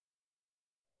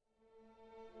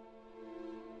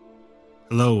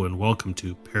Hello and welcome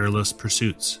to Perilous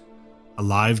Pursuits, a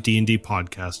live D&D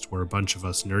podcast where a bunch of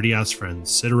us nerdy-ass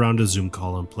friends sit around a Zoom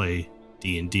call and play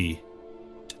D&D.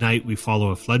 Tonight we follow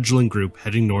a fledgling group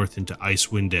heading north into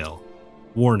Icewind Dale.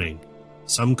 Warning,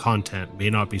 some content may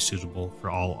not be suitable for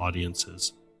all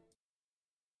audiences.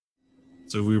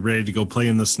 So we ready to go play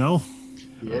in the snow?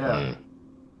 Yeah.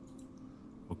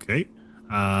 Okay.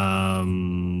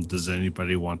 Does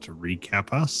anybody want to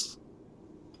recap us?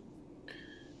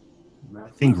 I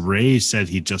think Ray said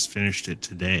he just finished it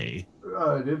today.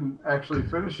 I didn't actually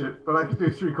finish it, but I could do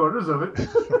 3/4 of it.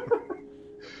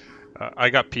 I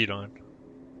got peed on.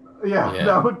 Yeah,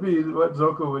 that would be what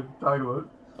Zoko would talk about.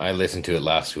 I listened to it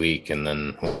last week and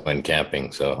then went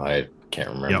camping, so I can't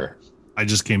remember. Yep. I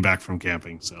just came back from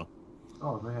camping, so.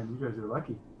 Oh man, you guys are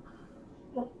lucky.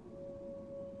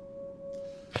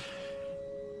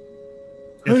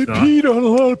 I peed on a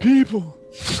lot of people.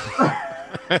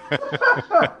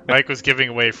 Mike was giving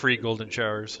away free golden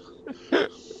showers.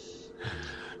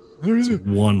 There's a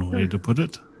one way to put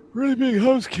it. Really big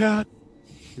house cat.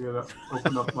 You gotta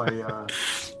open up my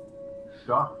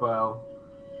doc file.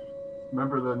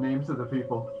 Remember the names of the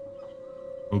people.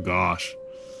 Oh gosh.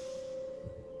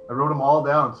 I wrote them all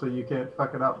down so you can't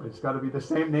fuck it up. It's got to be the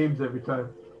same names every time.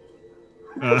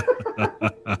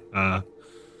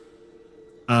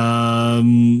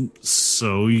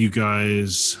 So you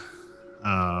guys,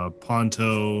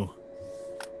 Ponto,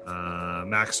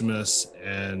 Maximus,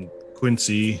 and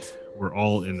Quincy were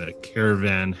all in a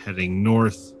caravan heading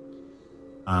north.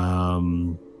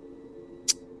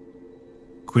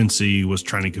 Quincy was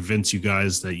trying to convince you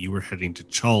guys that you were heading to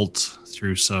Chult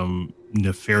through some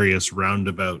nefarious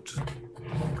roundabout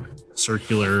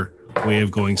circular way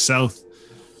of going south.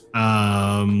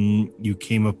 You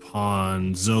came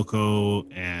upon Zoko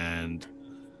and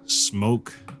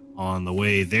Smoke on the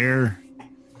way there.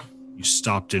 You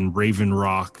stopped in Raven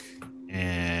Rock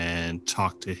and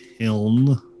talked to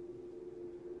Hiln,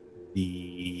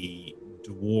 the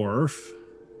dwarf,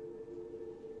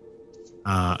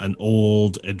 an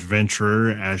old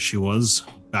adventurer as she was,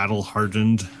 battle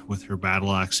hardened with her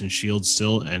battle axe and shield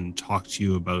still, and talked to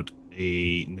you about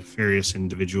a nefarious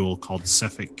individual called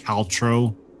Cephik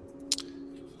Caltro,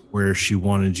 where she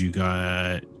wanted you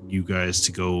guys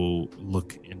to go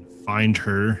look and find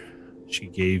her. She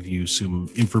gave you some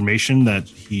information that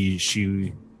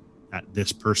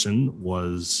this person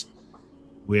was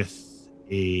with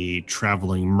a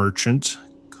traveling merchant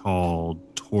called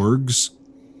Torgs.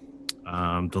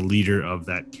 The leader of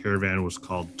that caravan was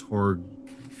called Torg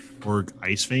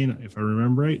Icevane, if I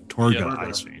remember right. Torga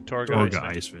Icevane. Torga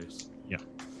Icevane. Yeah.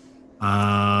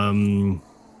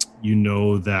 You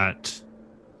know that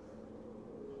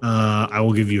I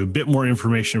will give you a bit more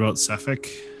information about Cephik.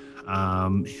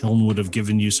 Hiln would have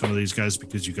given you some of these guys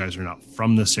because you guys are not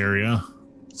from this area.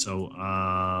 So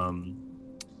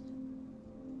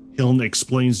Hiln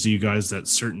explains to you guys that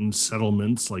certain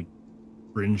settlements like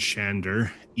Bryn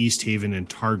Shander, East Haven, and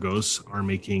Targos are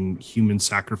making human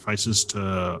sacrifices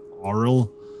to Auril,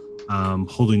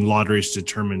 holding lotteries to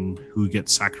determine who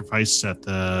gets sacrificed at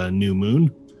the new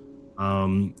moon.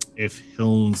 If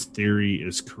Hiln's theory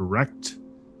is correct,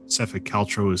 Cephik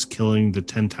Caltro is killing the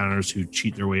 10 towners who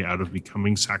cheat their way out of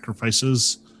becoming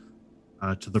sacrifices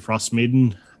to the Frost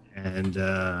Maiden, and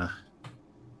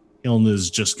Hiln is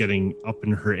just getting up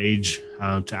in her age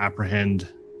to apprehend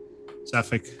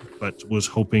Cephik, but was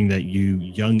hoping that you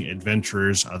young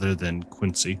adventurers, other than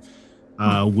Quincy,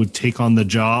 would take on the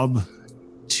job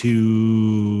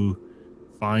to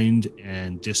find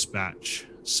and dispatch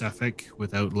Cephik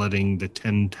without letting the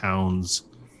 10 towns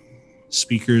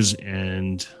speakers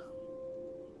and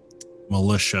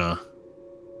militia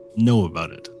know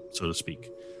about it, so to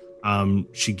speak.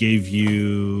 She gave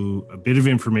you a bit of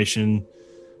information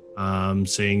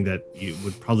saying that it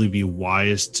would probably be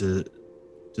wise to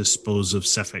dispose of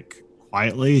Cephik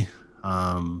quietly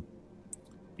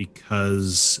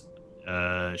because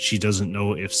she doesn't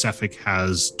know if Cephik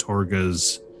has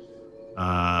Torga's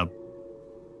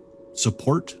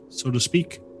support, so to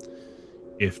speak,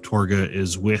 if Torga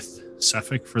is with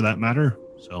Cephik for that matter.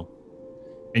 So,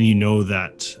 and you know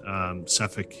that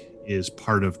Cephik is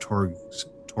part of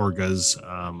Torga's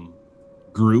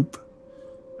group,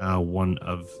 one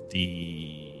of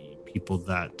the people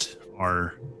that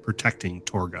are protecting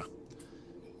Torga.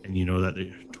 And you know that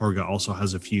Torga also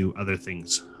has a few other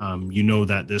things. You know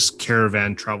that this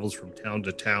caravan travels from town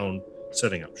to town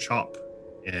setting up shop.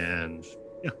 And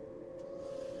yeah,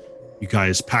 you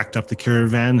guys packed up the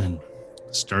caravan and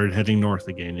started heading north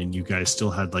again. And you guys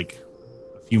still had like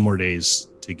a few more days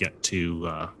to get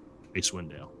to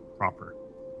Icewind Dale proper.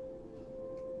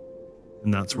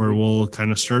 And that's where we'll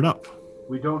kind of start up.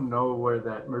 We don't know where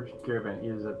that merchant caravan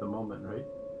is at the moment, right?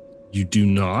 You do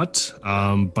not,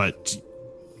 but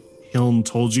Hiln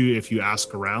told you if you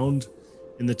ask around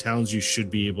in the towns, you should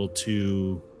be able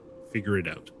to figure it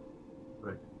out.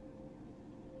 Right.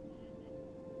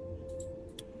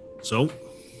 So,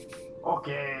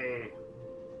 Okay.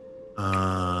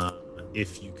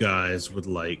 if you guys would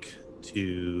like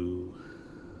to,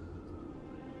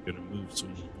 I'm gonna move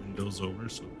some windows over,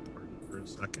 so pardon for a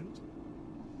second.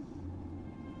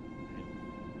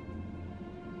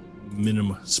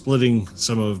 Splitting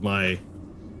some of my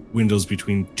windows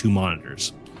between two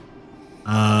monitors.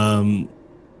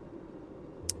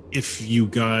 If you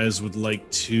guys would like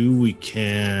to, we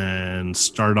can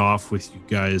start off with you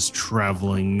guys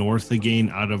traveling north again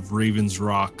out of Ravens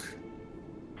Rock.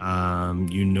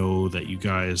 You know that you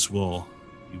guys will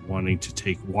be wanting to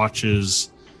take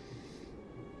watches.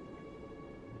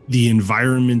 The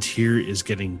environment here is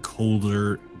getting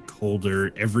colder and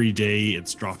colder. Every day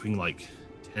it's dropping like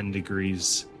 10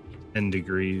 degrees, 10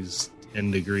 degrees,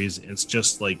 10 degrees. It's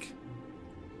just like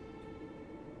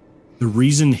the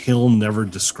reason Hill never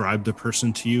described the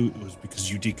person to you was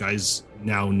because you guys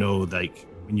now know, like,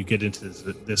 when you get into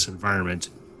this environment,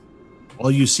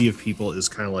 all you see of people is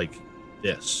kind of like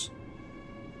this.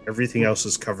 Everything else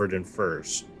is covered in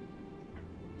furs.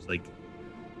 It's like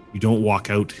you don't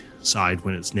walk outside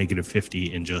when it's negative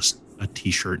 50 in just a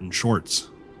t-shirt and shorts.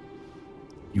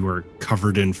 You are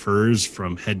covered in furs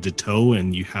from head to toe,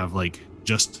 and you have like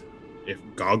just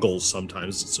goggles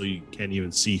sometimes, so you can't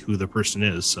even see who the person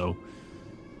is. So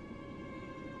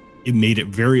it made it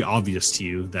very obvious to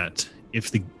you that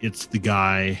if it's the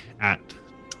guy at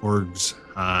Torg's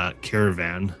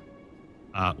caravan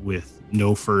with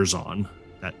no furs on,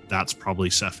 that's probably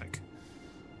Sefik.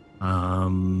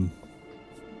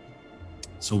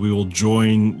 So we will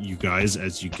join you guys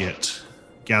as you get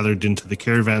gathered into the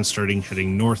caravan,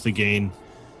 heading north again.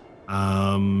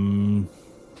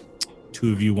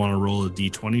 Two of you want to roll a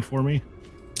d20 for me?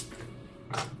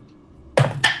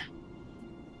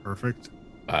 Perfect.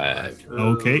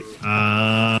 Okay.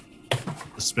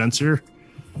 Spencer,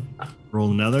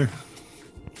 roll another.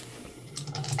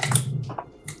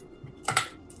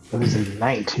 That is a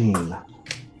 19.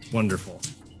 Wonderful.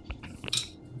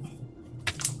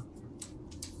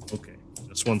 Okay,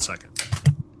 just 1 second.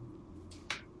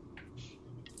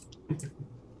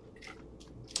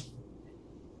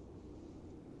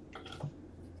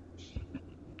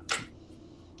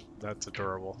 That's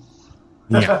adorable.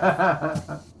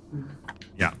 Yeah.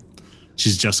 Yeah.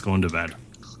 She's just going to bed.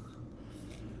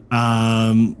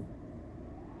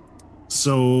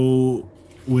 So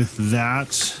with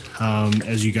that,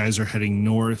 as you guys are heading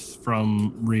north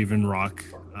from Raven Rock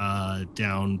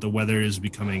down, the weather is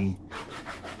becoming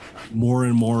more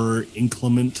and more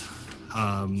inclement.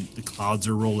 The clouds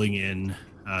are rolling in,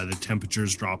 the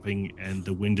temperature's dropping, and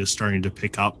the wind is starting to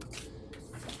pick up.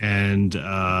 And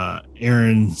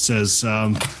Aaron says,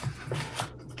 I'm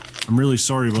really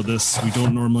sorry about this. We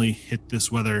don't normally hit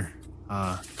this weather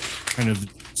kind of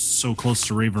so close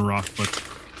to Raven Rock, but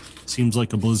it seems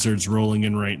like a blizzard's rolling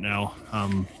in right now.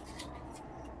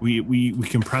 We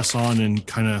can press on and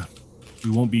kind of, we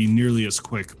won't be nearly as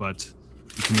quick, but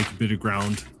we can make a bit of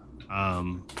ground.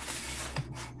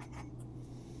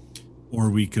 Or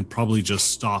we could probably just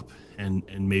stop and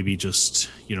maybe just,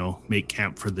 make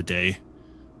camp for the day.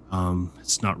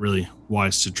 It's not really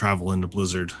wise to travel in a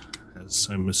blizzard, as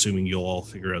I'm assuming you'll all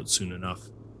figure out soon enough.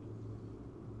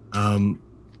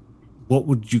 What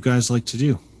would you guys like to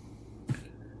do?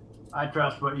 I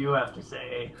trust what you have to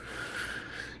say.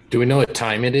 Do we know what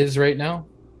time it is right now?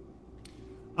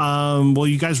 Well,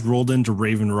 you guys rolled into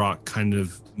Raven Rock kind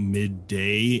of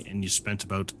midday, and you spent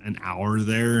about an hour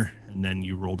there, and then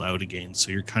you rolled out again.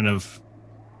 So you're kind of,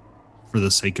 for the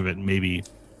sake of it, maybe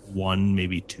 1,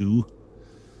 maybe 2.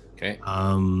 Okay.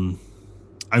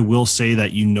 I will say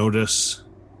that you notice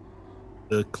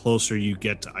the closer you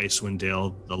get to Icewind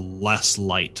Dale, the less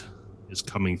light is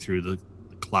coming through the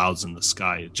clouds in the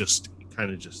sky. It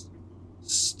kind of just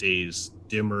stays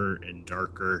dimmer and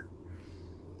darker.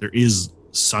 There is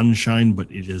sunshine,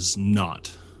 but it is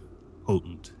not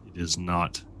potent. It is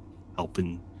not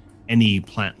helping any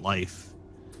plant life,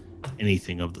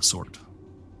 anything of the sort.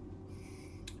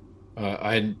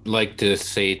 I'd like to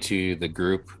say to the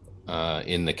group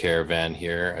in the caravan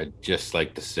here, I'd just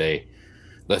like to say,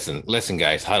 listen,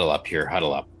 guys, huddle up here,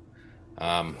 huddle up.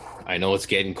 I know it's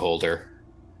getting colder,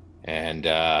 and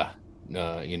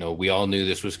we all knew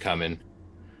this was coming,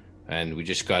 and we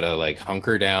just gotta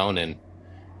hunker down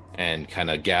and kind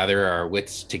of gather our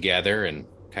wits together and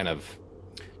kind of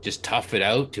just tough it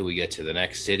out till we get to the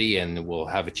next city, and we'll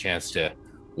have a chance to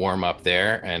warm up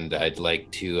there, and I'd like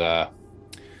to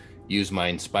use my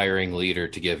inspiring leader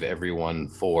to give everyone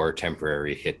 4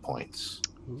 temporary hit points.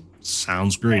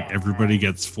 Sounds great. Everybody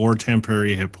gets 4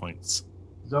 temporary hit points.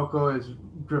 Zoko is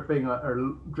dripping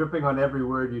on every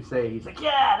word you say. He's like,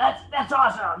 "Yeah, that's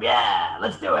awesome. Yeah,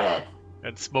 let's do it."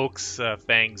 And Smoke's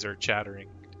fangs are chattering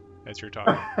as you're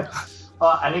talking.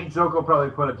 I think Zoko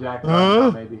probably put a jacket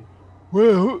on, maybe.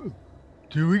 Well,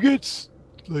 do we get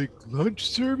like lunch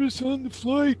service on the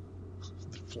flight?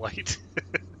 The flight.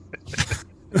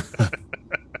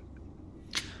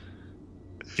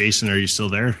 Jason, are you still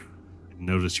there?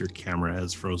 Notice your camera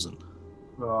has frozen.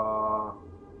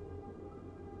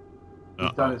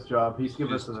 He's done his job. He's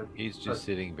given us a... He's just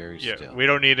sitting very Yeah, still. we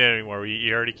don't need it anymore.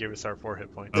 You already gave us our 4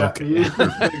 hit points. Yeah, Okay. he used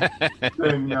his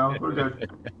thing now. We're good.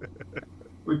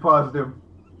 We paused him.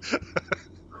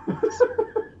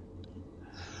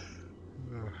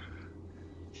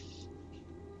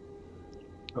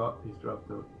 Oh, he's dropped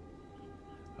out.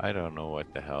 I don't know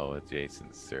what the hell with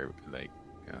Jason's serve. Like,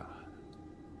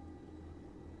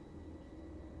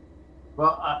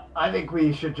 Well, I think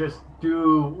we should just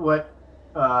do what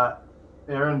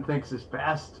Aaron thinks is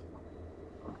best,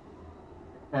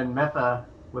 and Metha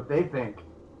what they think,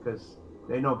 because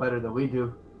they know better than we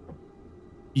do.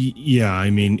 Yeah, I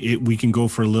mean, we can go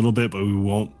for a little bit, but we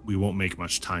won't make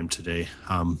much time today.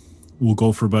 We'll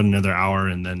go for about another hour,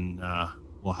 and then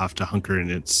we'll have to hunker.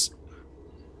 And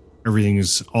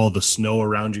all the snow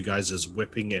around you guys is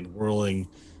whipping and whirling.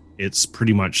 It's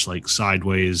pretty much like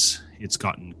sideways. It's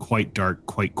gotten quite dark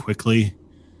quite quickly,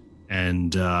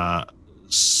 and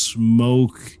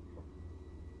Smoke.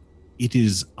 It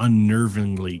is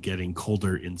unnervingly getting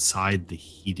colder inside the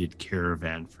heated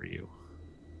caravan for you.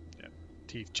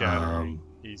 Teeth chattering.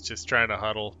 He's just trying to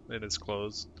huddle in his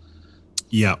clothes.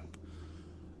 Yeah.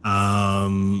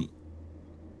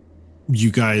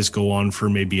 You guys go on for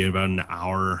maybe about an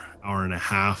hour and a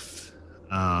half.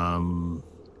 I'd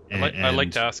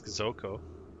like to ask Zoko.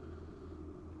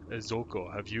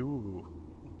 Zoko, have you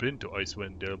been to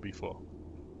Icewind Dale before?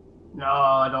 No,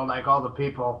 I don't like all the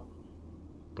people.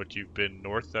 But you've been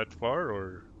north that far,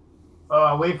 or?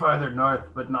 Oh, way farther north,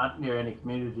 but not near any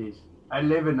communities. I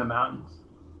live in the mountains.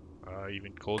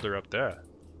 Even colder up there.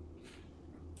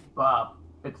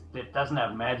 It doesn't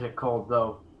have magic cold,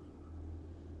 though.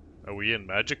 Are we in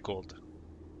magic cold?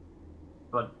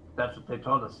 But that's what they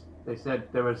told us. They said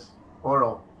there was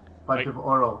oral. Bunch of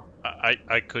oral.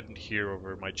 I couldn't hear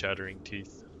over my chattering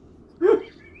teeth.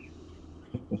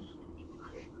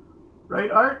 Right,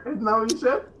 Art? Isn't that what you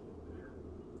said?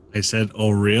 I said,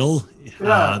 "Oh, real?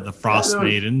 Yeah, the Frost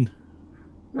Maiden."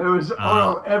 There was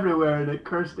oral everywhere, and it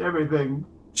cursed everything.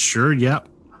 Sure. Yep.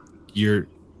 You're.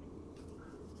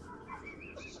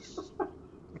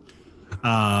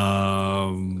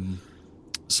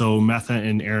 So Metha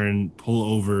and Aaron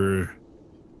pull over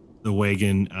the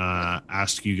wagon.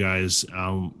 Ask you guys.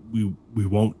 We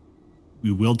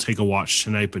will take a watch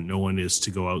tonight, but no one is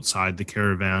to go outside the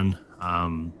caravan.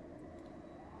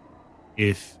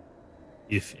 If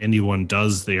anyone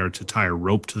does, they are to tie a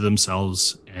rope to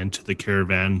themselves and to the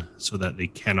caravan so that they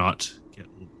cannot get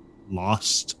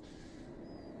lost,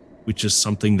 which is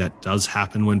something that does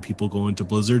happen when people go into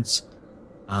blizzards.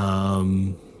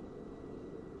 Aaron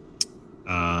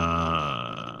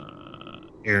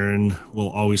will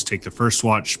always take the first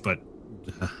watch, but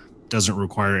doesn't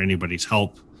require anybody's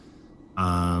help.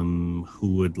 Who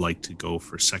would like to go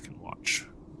for second watch?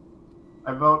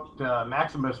 I vote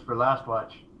Maximus for last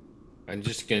watch. I'm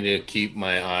just going to keep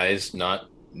my eyes,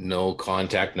 no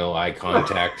contact, no eye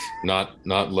contact, not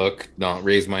look, not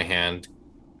raise my hand.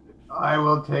 I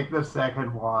will take the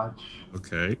second watch.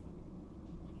 Okay.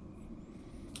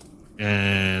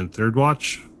 And third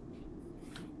watch?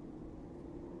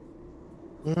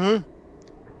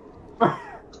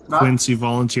 Quincy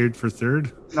volunteered for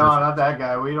third? No, not that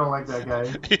guy. We don't like that guy.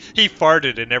 He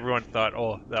farted, and everyone thought,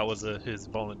 "Oh, that was his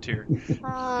volunteer."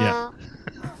 Yeah.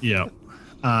 Yeah.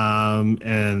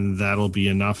 And that'll be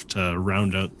enough to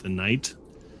round out the night.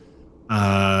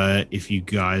 If you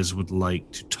guys would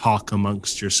like to talk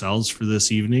amongst yourselves for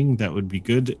this evening, that would be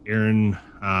good. Aaron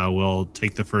will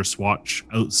take the first watch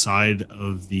outside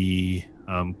of the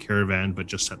caravan, but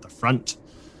just at the front,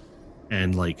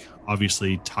 and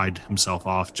obviously tied himself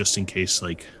off just in case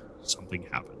something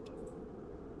happened.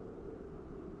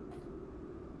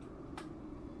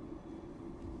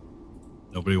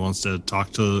 Nobody wants to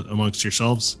talk to amongst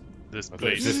yourselves? This Okay,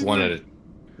 place, just one at a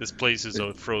this place is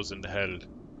a frozen hell.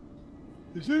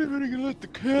 Is anybody gonna let the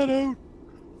cat out?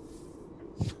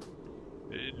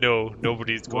 No,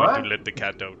 nobody's going What? to let the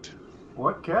cat out.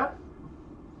 What cat?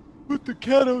 Put the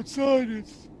cat outside.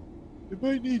 I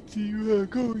might need to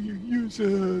go use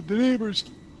the neighbor's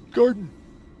garden.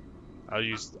 I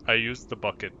use the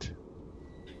bucket.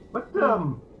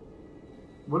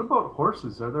 What about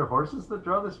horses? Are there horses that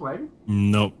draw this wagon?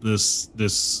 Nope. This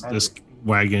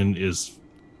wagon is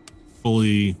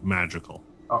fully magical.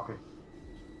 Okay.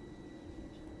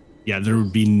 Yeah, there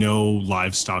would be no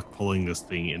livestock pulling this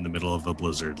thing in the middle of a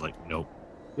blizzard. Like, nope.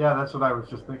 Yeah, that's what I was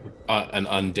just thinking. An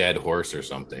undead horse or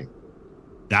something.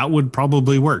 That would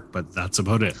probably work, but that's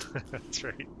about it. That's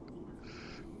right.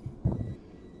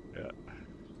 Yeah.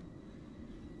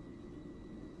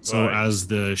 So Right. as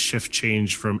the shift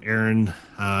changed from Aaron,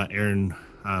 Aaron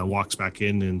walks back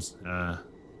in and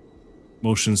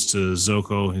motions to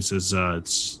Zoko. He says,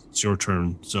 it's your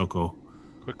turn, Zoko.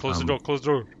 Quick, close the door, close the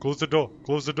door, close the door,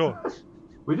 close the door.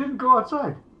 We didn't go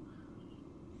outside.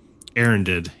 Aaron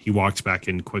did. He walked back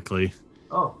in quickly.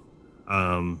 Oh.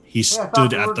 He Yeah, I thought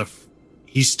stood we at were-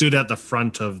 he stood at the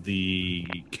front of the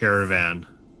caravan,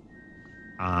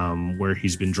 where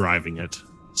he's been driving it,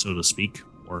 so to speak.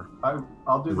 Or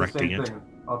I'll do the Directing same it. thing.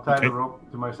 I'll tie Okay. the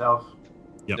rope to myself.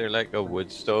 Yep. Is there like a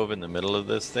wood stove in the middle of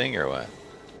this thing or what?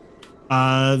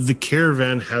 the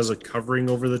caravan has a covering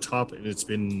over the top, and it's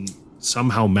been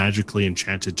somehow magically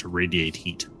enchanted to radiate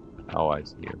heat. Oh, I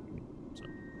see.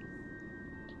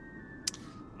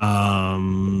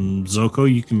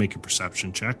 Zoko, you can make a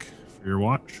perception check for your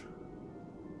watch.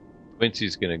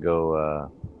 Quincy's gonna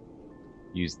go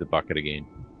use the bucket again.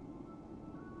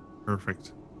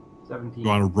 Perfect. 17. You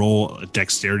want to roll a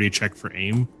dexterity check for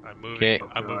aim? I'm moving.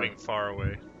 Okay. I'm moving far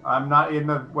away. I'm not in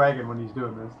the wagon when he's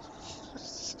doing this.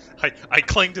 I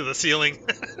cling to the ceiling.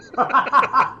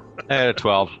 I had a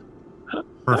 12.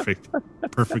 Perfect.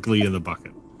 Perfectly in the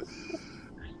bucket.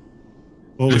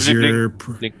 What was Blink, blink, your...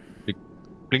 Blink, blink,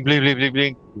 blink, blink, blink,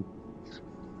 blink.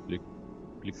 Blink,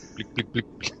 blink, blink, blink,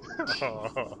 blink.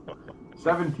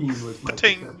 17 was my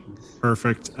Ting. perception.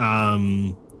 Perfect.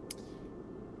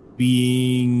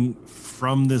 Being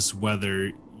from this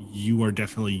weather, you are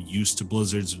definitely used to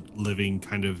blizzards, living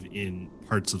kind of in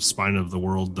parts of spine of the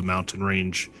world, the mountain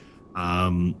range.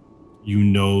 You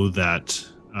know that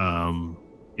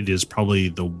it is probably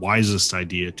the wisest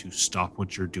idea to stop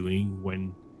what you're doing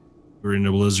when you're in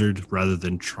a blizzard rather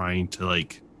than trying to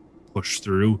like push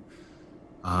through,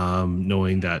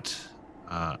 knowing that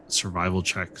survival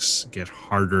checks get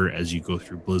harder as you go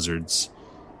through blizzards.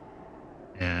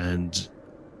 And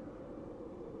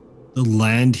the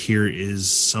land here is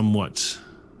somewhat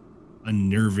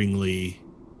unnervingly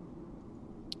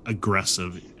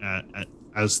aggressive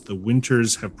as the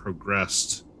winters have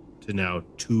progressed to now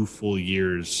 2 full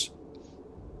years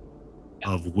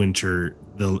of winter.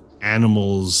 The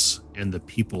animals and the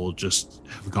people just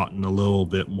have gotten a little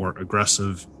bit more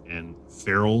aggressive and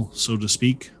feral, so to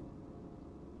speak.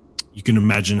 You can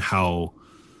imagine how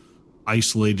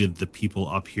isolated the people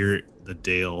up here, the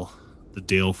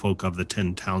Dale folk of the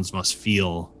 10 towns must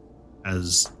feel,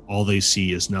 as all they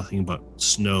see is nothing but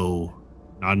snow,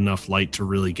 not enough light to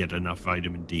really get enough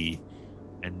vitamin D,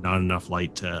 and not enough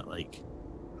light to like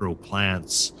grow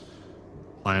plants.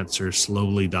 Plants are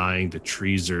slowly dying. The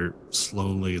trees are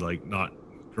slowly like not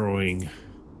growing.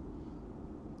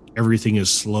 Everything is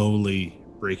slowly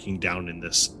breaking down in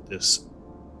this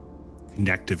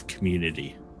connective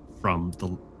community from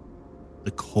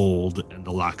the cold and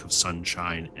the lack of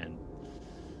sunshine. And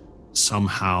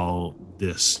somehow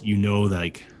this,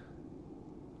 like,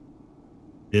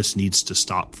 this needs to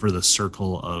stop for the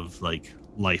circle of like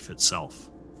life itself,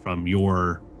 from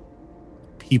your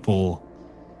people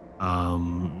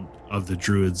of the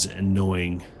druids, and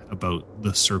knowing about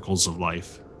the circles of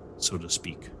life, so to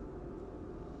speak.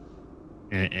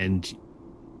 And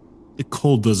the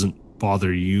cold doesn't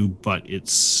bother you, but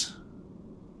it's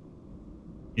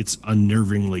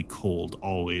unnervingly cold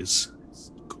always.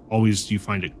 Always you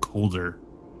find it colder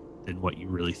than what you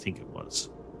really think it was.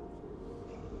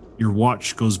 Your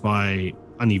watch goes by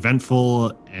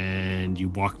uneventful, and you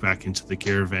walk back into the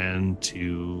caravan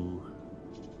to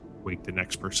wake the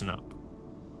next person up.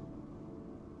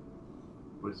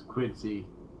 It was Quincy.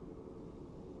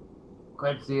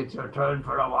 Quincy, it's your turn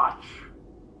for a watch.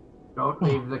 Don't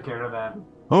leave the caravan.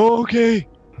 Oh, okay.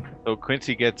 So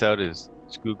Quincy gets out his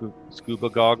scuba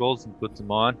goggles and puts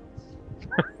them on.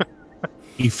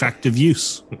 Effective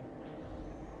use.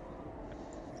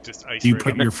 Just ice Do you right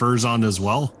put up. your furs on as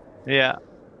well? Yeah.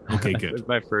 Okay, I good. put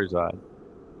my furs on.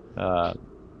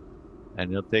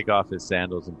 And he'll take off his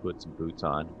sandals and put some boots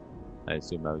on. I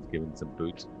assume I was given some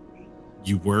boots.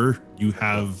 You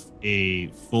have a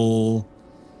full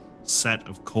set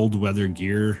of cold weather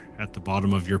gear at the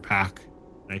bottom of your pack,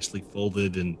 nicely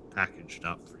folded and packaged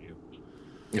up for you.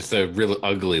 It's the real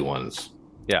ugly ones.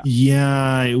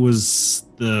 Yeah, it was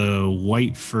the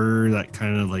white fur that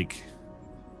kind of like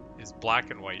Is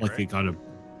black and white, it right? got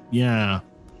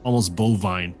almost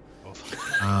bovine.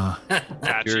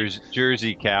 Patchy.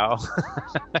 Jersey cow.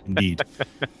 Indeed.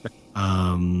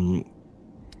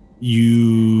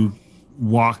 You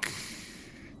walk.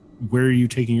 Where are you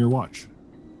taking your watch?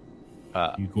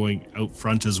 You going out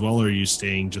front as well, or are you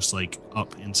staying just like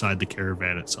up inside the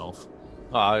caravan itself?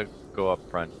 I'll go up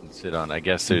front and sit on. I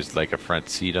guess there's like a front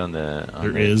seat on the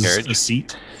There is carriage. a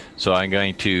seat. So I'm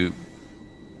going to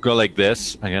go like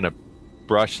this. I'm going to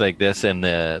brush like this, and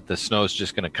the snow's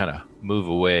just going to kind of move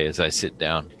away as I sit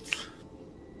down.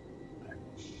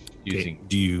 Using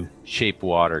Do you? shape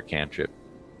water cantrip.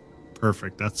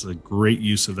 Perfect. That's a great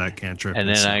use of that cantrip. And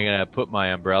then So- I'm going to put my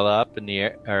umbrella up in the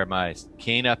air, or my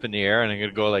cane up in the air, and I'm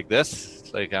going to go like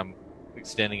this, like I'm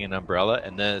extending an umbrella,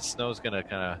 and then the snow's going to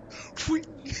kind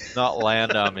of not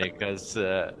land on me because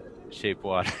shape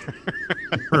water.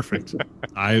 Perfect.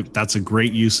 That's a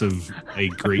great use of a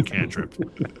great cantrip.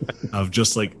 Of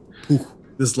just like poof,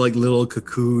 this like little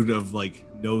cocoon of like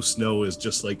no snow is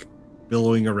just like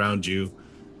billowing around you,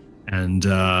 and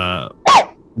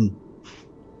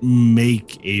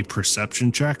make a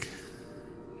perception check.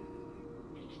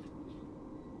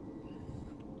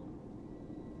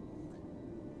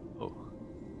 Oh.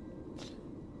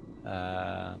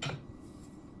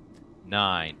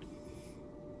 9.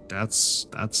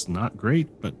 That's not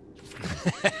great, but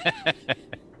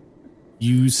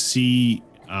you see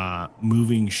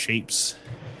moving shapes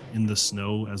in the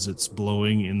snow as it's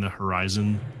blowing in the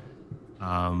horizon.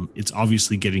 It's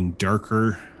obviously getting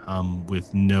darker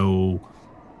with no...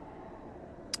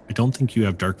 I don't think you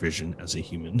have dark vision as a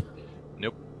human.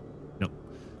 Nope.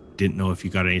 Didn't know if you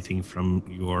got anything from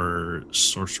your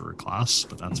sorcerer class,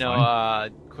 but that's No,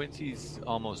 fine. Quincy's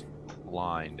almost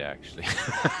blind, actually.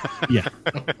 Yeah.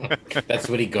 That's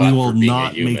what he got. We will for being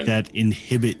not a human. make that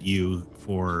inhibit you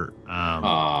for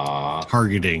Aw.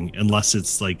 targeting unless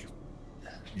it's like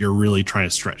you're really trying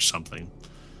to stretch something.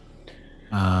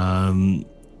 Can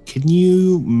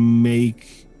you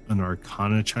make an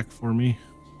Arcana check for me?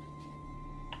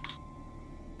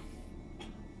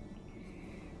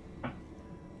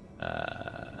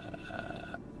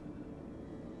 uh,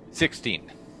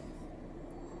 16.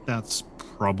 That's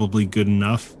probably good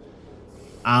enough.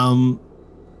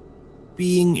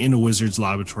 Being in a wizard's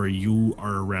laboratory, you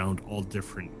are around all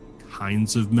different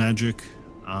kinds of magic.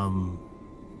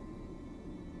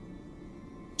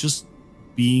 Just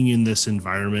being in this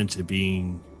environment and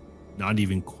being not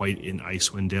even quite in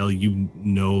Icewind Dale, you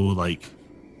know, like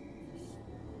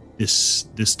this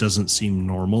doesn't seem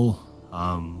normal.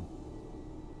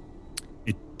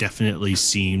 It definitely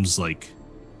seems like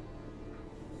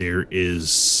there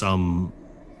is some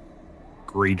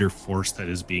greater force that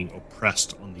is being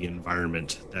oppressed on the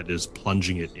environment that is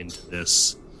plunging it into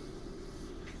this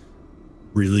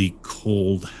really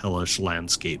cold, hellish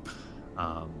landscape.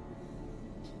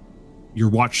 Your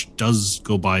watch does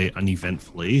go by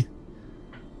uneventfully,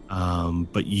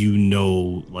 but you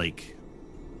know, like,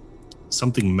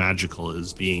 something magical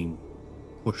is being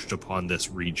pushed upon this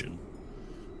region.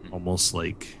 Almost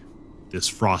like this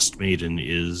frost maiden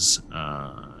is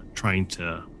trying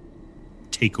to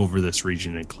take over this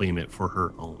region and claim it for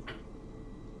her own.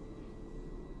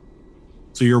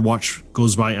 So your watch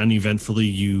goes by uneventfully.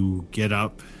 You get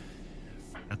up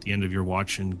at the end of your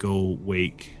watch and go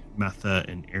wake Metha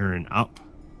and Aaron up,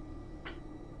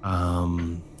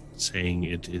 saying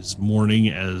it is morning,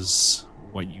 as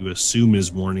what you assume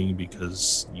is morning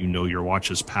because you know your watch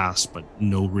has passed, but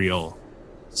no real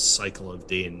cycle of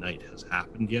day and night has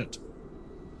happened yet.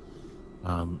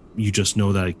 You just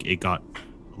know that it got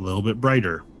a little bit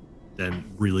brighter than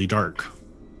really dark,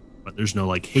 but there's no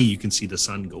like, hey, you can see the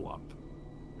sun go up.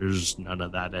 There's none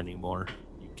of that anymore.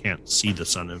 You can't see the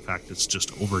sun. In fact, it's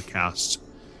just overcast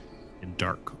and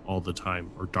dark all the time,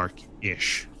 or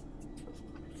dark-ish,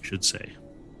 I should say.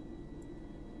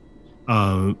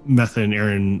 Metha and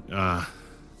Aaron,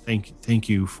 thank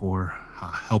you for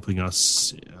helping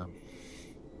us.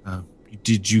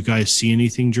 Did you guys see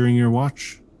anything during your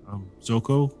watch?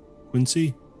 Zoko,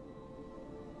 Quincy?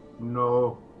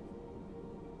 No.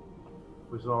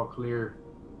 It was all clear.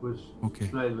 It was Okay.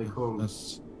 slightly cold.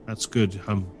 That's good.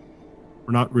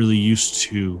 We're not really used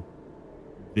to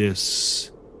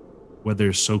this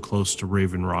weather so close to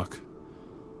Raven Rock.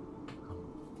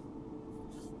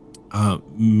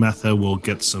 Metha will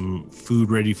get some food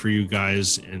ready for you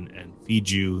guys and feed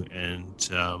you, and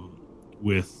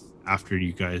after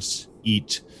you guys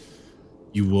eat,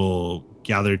 you will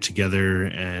gather together,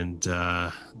 and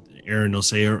Aaron will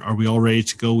say, are we all ready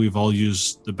to go? We've all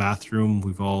used the bathroom.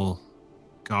 We've all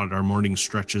God, our morning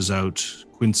stretches out.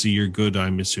 Quincy, you're good,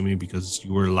 I'm assuming, because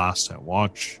you were last at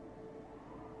watch.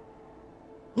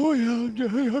 Oh yeah,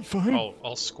 I'm fine.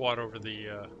 I'll squat over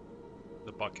the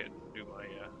bucket and do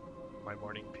my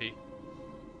morning pee.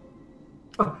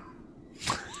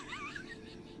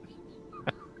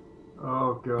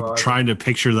 Oh god. Trying to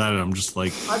picture that, and I'm just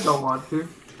like, I don't want to.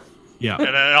 yeah. And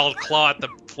then I'll claw at the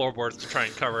floorboards to try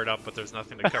and cover it up, but there's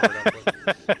nothing to cover it up with.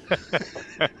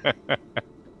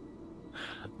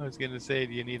 I was gonna say,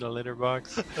 do you need a litter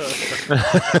box?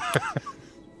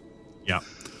 Yeah.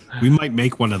 We might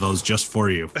make one of those just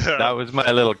for you. That was my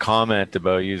little comment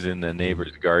about using the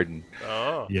neighbor's garden.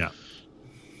 Oh. Yeah.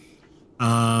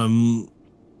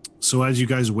 So as you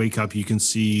guys wake up, you can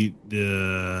see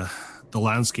the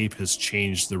landscape has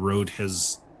changed. The road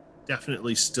has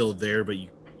definitely still there, but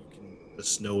the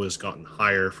snow has gotten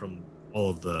higher from all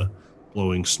of the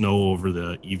blowing snow over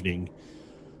the evening.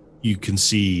 You can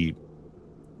see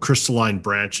crystalline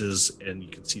branches, and you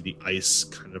can see the ice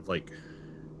kind of like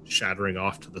shattering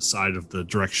off to the side of the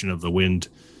direction of the wind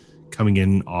coming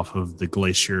in off of the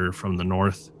glacier from the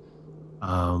north.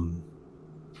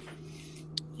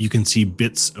 You can see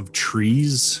bits of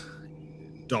trees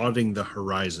dotting the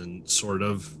horizon, sort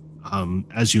of.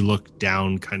 As you look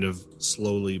down kind of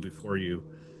slowly before you,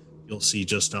 you'll see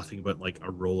just nothing but like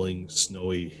a rolling,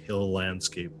 snowy hill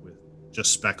landscape with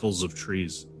just speckles of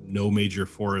trees. No major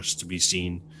forest to be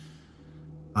seen.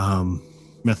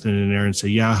 Method and Aaron say,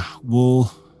 yeah,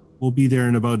 we'll be there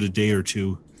in about a day or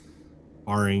two,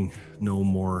 barring no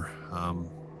more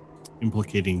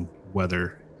implicating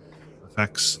weather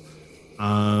effects.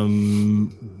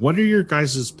 What are your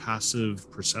guys'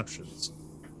 passive perceptions?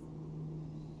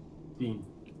 16.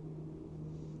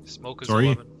 Smoke is Sorry?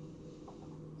 11.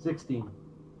 16.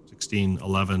 16,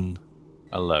 11.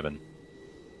 11.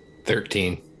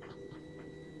 13.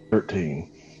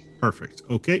 13. Perfect.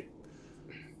 Okay.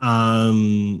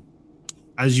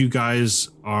 As you guys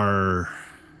are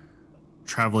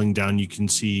traveling down,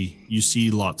 you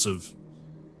see lots of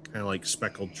kind of like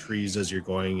speckled trees as you're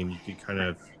going, and you kind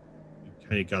of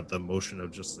got the motion of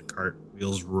just the cart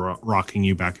wheels rocking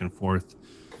you back and forth.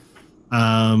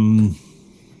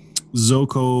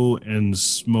 Zoko and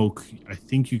Smoke, I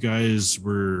think you guys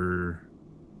were...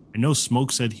 I know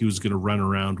Smoke said he was going to run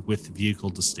around with the vehicle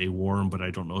to stay warm, but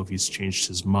I don't know if he's changed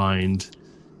his mind.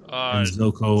 And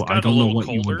Zoko, I don't know what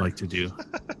you would like to do.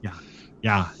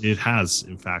 Yeah, it has,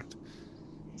 in fact.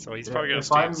 So he's probably going to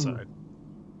stay inside.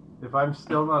 If I'm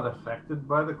still not affected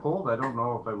by the cold, I don't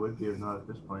know if I would be or not at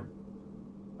this point.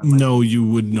 No, you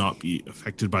would not be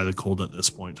affected by the cold at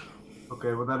this point.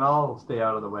 Okay, well then I'll stay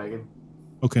out of the wagon.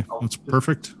 Okay, that's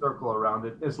perfect. Circle around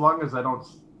it, as long as I don't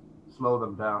slow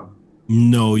them down.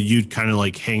 No, you'd kind of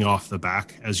like hang off the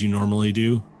back as you normally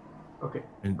do. Okay.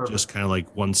 And perfect. just kind of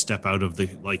like one step out of the,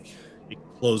 like, it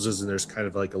closes and there's kind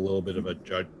of like a little bit of a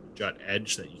jut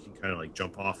edge that you can kind of like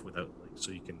jump off without, like,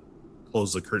 so you can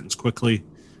close the curtains quickly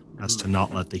as to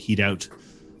not let the heat out.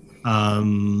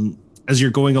 As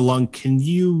you're going along, can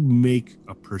you make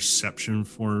a perception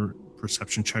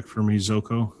check for me,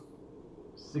 Zoko?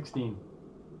 16.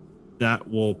 That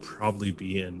will probably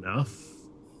be enough.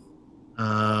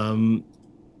 On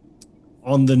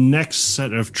the next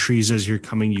set of trees as you're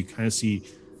coming, you kind of see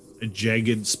a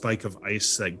jagged spike of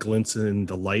ice that glints in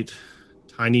the light.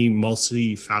 Tiny,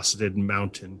 multi-faceted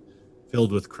mountain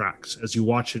filled with cracks. As you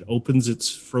watch, it opens its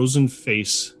frozen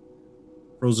face,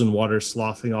 frozen water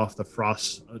sloughing off the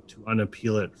frost to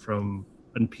unpeel it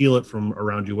from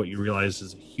around you. What you realize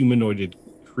is a humanoid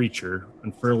creature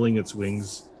unfurling its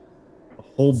wings, a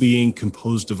whole being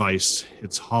composed of ice.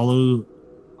 Its hollow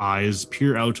eyes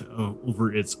peer out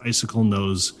over its icicle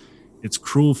nose. Its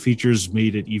cruel features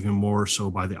made it even more so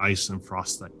by the ice and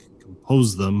frost that can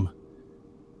compose them.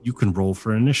 You can roll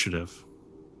for initiative.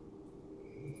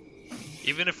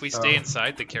 Even if we stay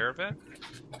inside the caravan?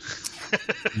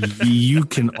 You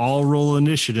can all roll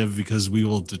initiative because we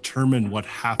will determine what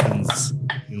happens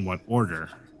in what order.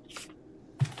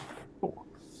 Do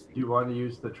you want to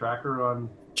use the tracker on?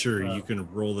 Sure, you can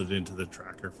roll it into the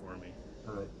tracker for me.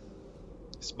 All right.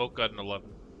 Smoke got an 11.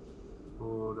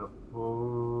 Hold up.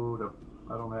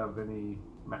 I don't have any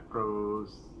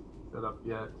macros set up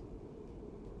yet.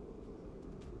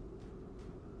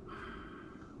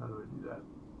 How do I do that?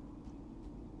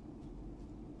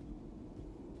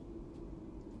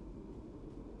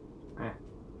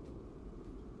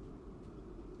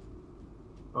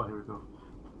 Oh, here we go.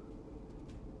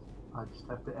 I just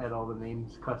have to add all the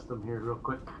names custom here real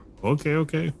quick. Okay.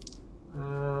 Okay,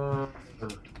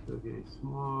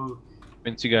 Smoke.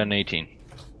 Vince, you got an 18.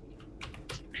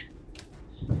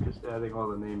 Just adding all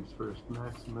the names first.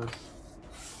 Maximus.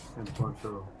 and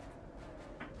Poncho.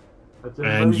 That's And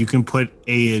everybody? you can put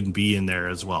A and B in there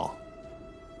as well.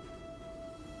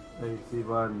 I see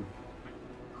one.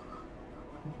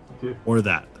 Two. Or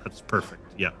that. That's perfect.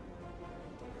 Yeah.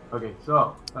 Okay,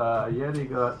 so Yeti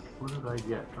got, what did I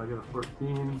get? I got a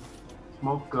 14.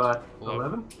 Smoke got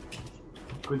 11.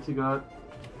 Quincy got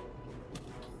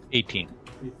 18.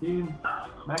 18.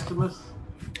 Maximus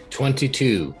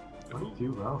 22.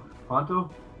 22. Wow. Ponto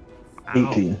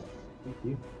 18.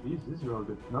 18. These are all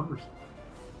good numbers.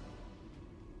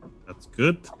 That's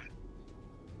good.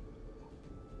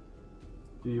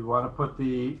 Do you want to put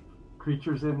the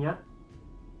creatures in yet?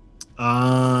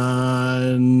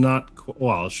 Not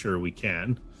well. Sure, we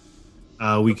can.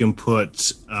 We can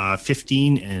put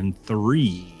 15 and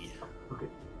 3. Okay.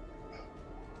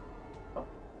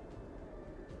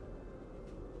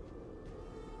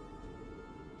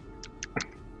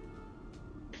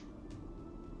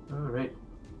 All right,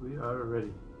 we are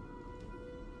ready.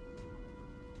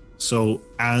 So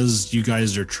as you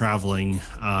guys are traveling,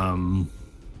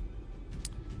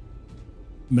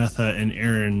 Metha and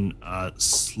Aaron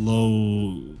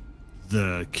slow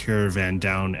the caravan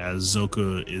down as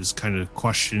Zoka is kind of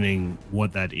questioning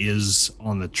what that is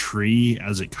on the tree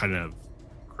as it kind of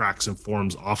cracks and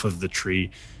forms off of the tree.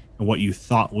 And what you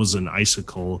thought was an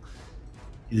icicle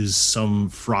is some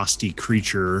frosty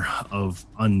creature of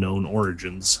unknown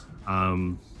origins.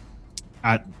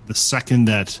 At the second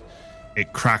that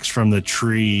it cracks from the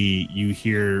tree, you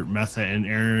hear Metha and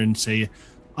Aaron say,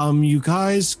 you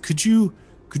guys, could you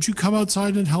come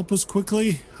outside and help us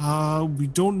quickly? We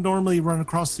don't normally run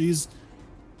across these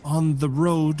on the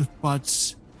road,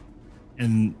 but...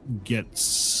 And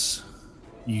she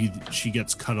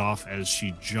gets cut off as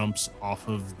she jumps off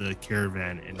of the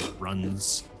caravan and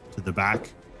runs to the back.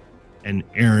 And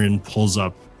Aaron pulls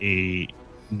up a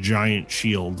giant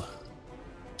shield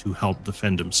to help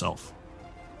defend himself.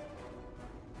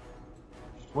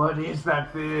 What is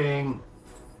that thing?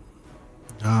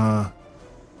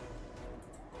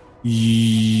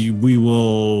 We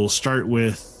will start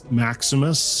with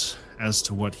Maximus as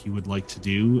to what he would like to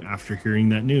do after hearing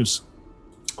that news.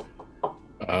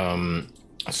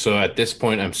 So at this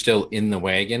point, I'm still in the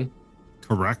wagon,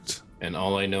 Correct. and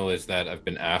all I know is that I've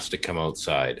been asked to come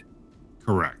outside,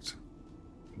 Correct.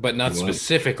 but not Right.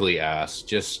 specifically asked,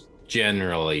 just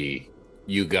generally,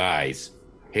 you guys.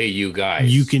 Hey, you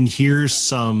guys. You can hear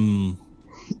some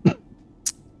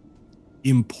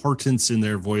importance in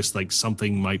their voice, like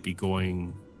something might be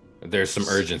going There's some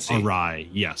urgency. awry.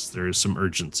 Yes, there is some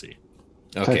urgency.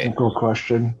 Okay. Technical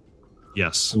question.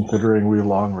 Yes. Considering we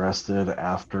long rested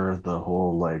after the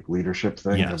whole leadership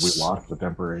thing, have Yes. we lost the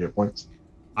temporary hit points?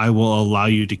 I will allow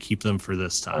you to keep them for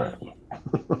this All time.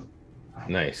 right.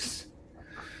 Nice.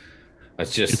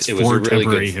 That's just It's it was a 4 really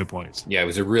temporary good hit points. Yeah, it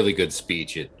was a really good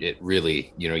speech. It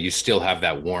really, you still have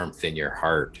that warmth in your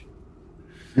heart.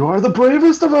 You are the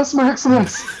bravest of us,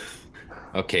 Maximus.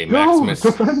 Okay, No, Maximus.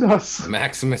 defend us.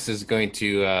 Maximus is going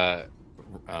to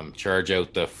charge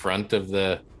out the front of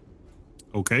the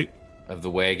Okay.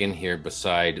 wagon here.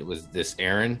 Beside was this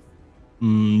Aaron.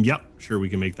 Yep. Sure, we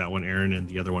can make that one Aaron and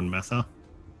the other one Metha.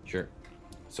 Sure.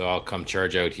 So I'll come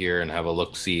charge out here and have a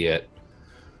look. See at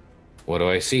what do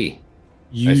I see?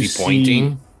 You Is he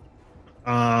pointing?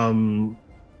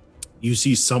 You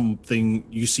see something.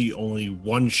 You see only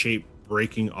one shape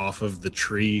breaking off of the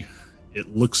tree.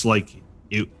 It looks like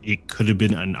it could have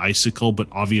been an icicle, but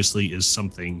obviously is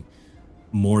something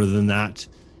more than that.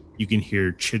 You can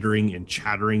hear chittering and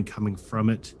chattering coming from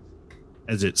it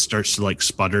as it starts to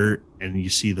sputter, and you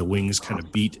see the wings kind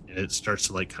of beat, and it starts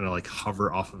to kind of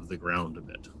hover off of the ground a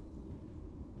bit.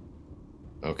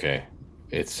 Okay.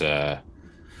 It's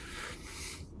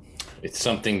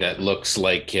something that looks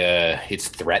like it's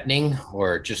threatening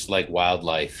or just like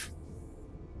wildlife.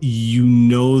 You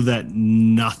know that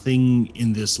nothing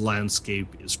in this landscape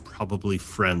is probably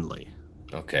friendly.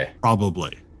 Okay.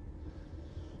 Probably.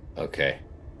 Okay.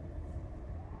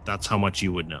 That's how much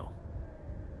you would know.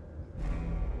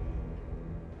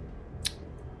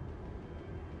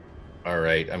 All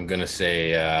right. I'm going to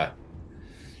say,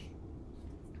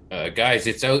 guys,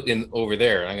 it's out over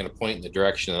there. I'm going to point in the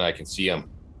direction that I can see them.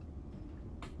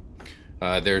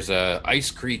 There's a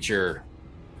ice creature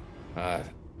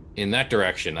in that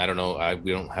direction. I don't know.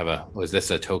 We don't have was this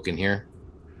a token here?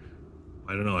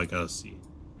 I don't know. I gotta see.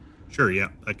 Sure, yeah,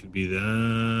 that could be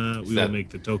the. We will make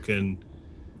the token.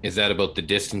 Is that about the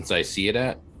distance I see it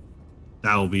at?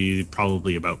 That will be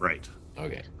probably about right.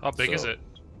 Okay. How big is it?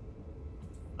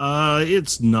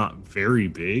 It's not very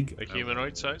big. Like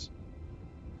humanoid size?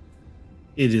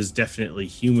 It is definitely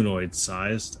humanoid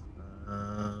sized.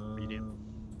 Medium.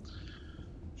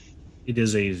 It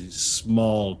is a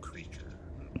small creature.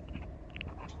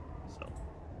 So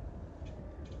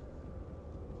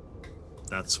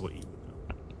that's what you would know.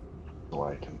 So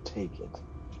I can take it.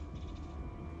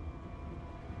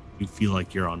 You feel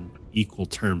like you're on equal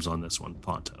terms on this one,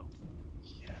 Ponto.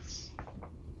 Yes.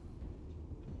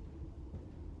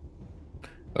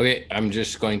 Okay, I'm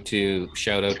just going to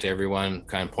shout out to everyone,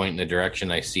 kind of point in the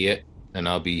direction I see it, and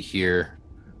I'll be here.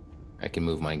 I can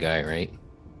move my guy, right?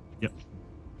 Yep.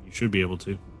 You should be able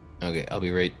to. Okay, I'll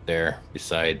be right there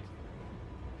beside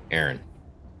Aaron.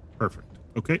 Perfect.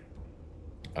 Okay.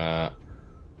 I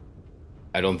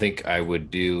don't think I would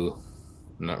do.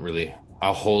 Not really.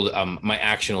 I'll hold. My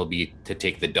action will be to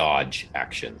take the dodge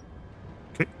action.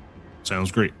 Okay.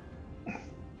 Sounds great.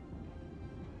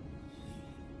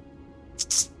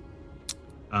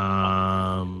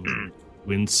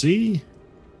 Quincy,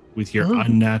 with your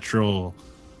unnatural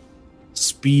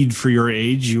speed for your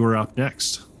age, you are up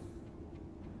next.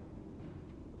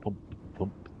 Bump,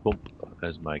 bump, bump,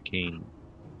 as my cane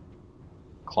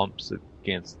clumps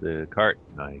against the cart.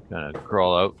 I kind of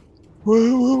crawl out.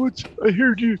 Well, I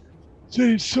heard you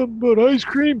say something about ice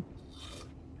cream.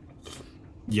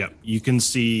 Yep, you can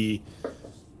see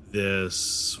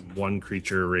this one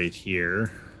creature right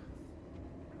here.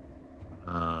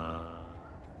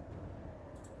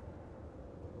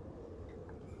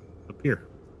 Up here.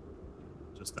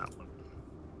 Just that one.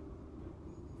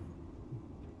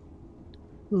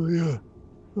 Oh, yeah.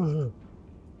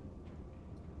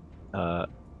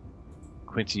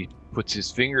 Quincy puts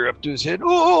his finger up to his head.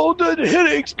 Oh, the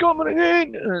headache's coming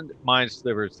again! And mine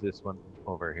slivers this one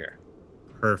over here.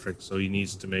 Perfect. So he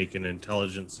needs to make an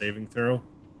intelligence saving throw.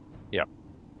 Yep.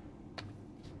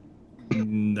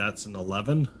 That's an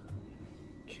 11.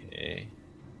 Okay.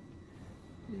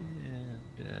 And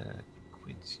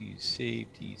Quincy's save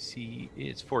DC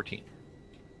is 14.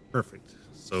 Perfect.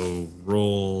 So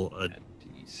roll a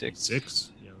D6.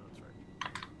 6. Yeah, that's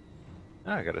right.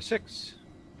 I got a 6.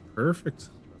 Perfect.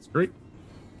 That's great.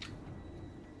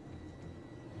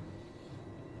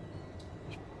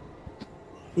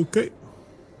 Okay.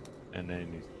 And then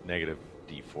he's negative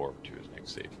D4 to his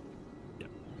next save. Yep.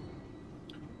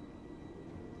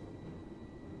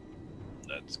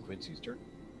 That's Quincy's turn.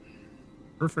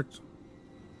 Perfect.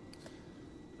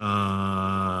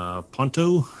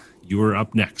 Ponto, you are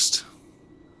up next.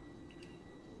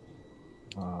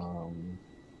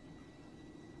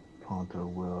 Ponto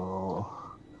will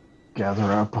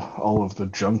gather up all of the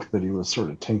junk that he was sort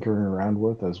of tinkering around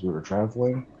with as we were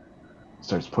traveling.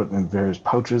 Starts putting in various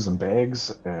pouches and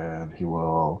bags, and he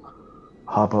will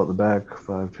hop out the back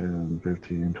 5, 10,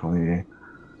 15, 20,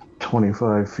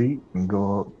 25 feet and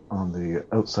go up on the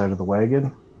outside of the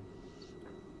wagon.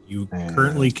 You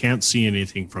currently can't see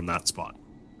anything from that spot.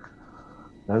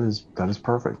 That is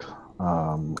perfect.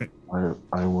 Okay.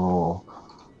 I will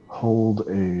hold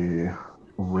a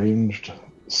ranged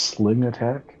sling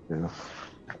attack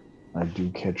if I do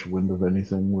catch wind of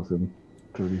anything within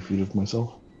 30 feet of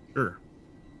myself. Sure.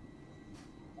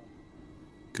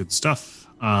 Good stuff.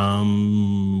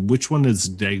 Which one is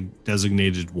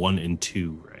designated 1 and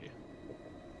 2,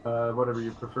 right? Whatever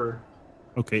you prefer.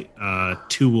 Okay.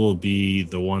 2 will be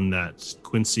the one that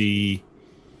Quincy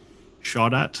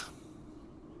shot at.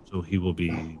 So he will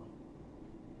be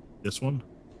this one.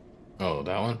 Oh,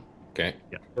 that one? Okay.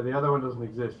 Yeah, the other one doesn't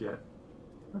exist yet.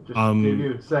 I just gave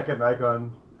you a second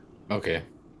icon. Okay.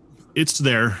 It's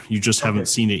there. You just haven't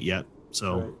seen it yet.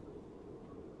 So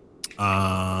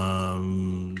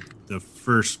the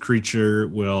first creature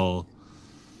will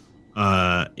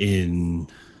in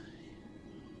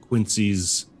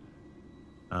Quincy's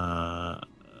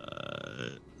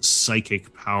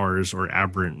psychic powers or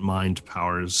aberrant mind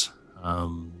powers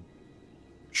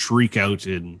shriek out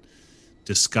in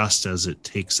disgust as it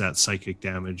takes that psychic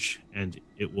damage, and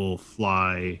it will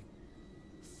fly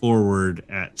forward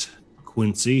at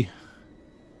Quincy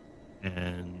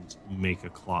and make a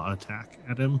claw attack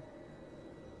at him.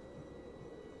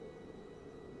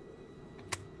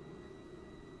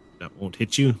 That won't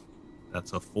hit you.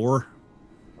 That's a 4.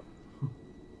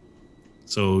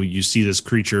 So you see this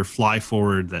creature fly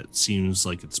forward that seems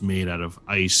like it's made out of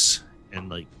ice and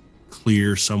like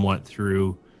clear somewhat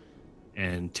through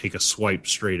and take a swipe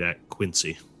straight at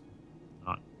Quincy,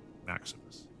 not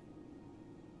Maximus.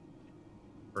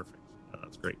 Perfect. Yeah,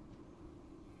 that's great.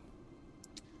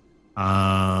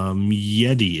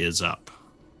 Yeti is up.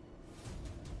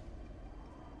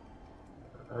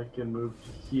 I can move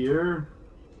to here.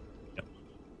 Yep.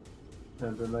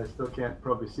 And then I still can't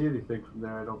probably see anything from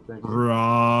there, I don't think.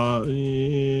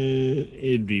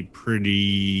 It'd be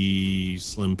pretty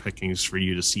slim pickings for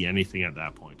you to see anything at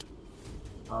that point.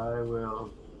 I will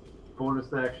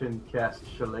bonus action, cast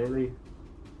Shillelagh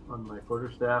on my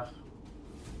quarterstaff.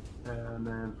 And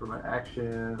then for my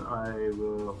action, I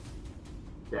will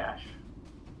dash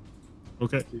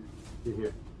Okay. to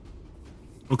here.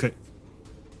 Okay.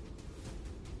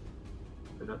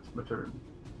 So that's my turn.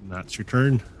 And that's your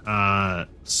turn.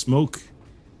 Smoke.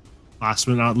 Last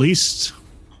but not least.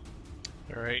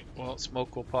 All right. Well,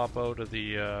 smoke will pop out of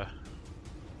the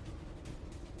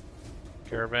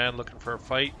caravan looking for a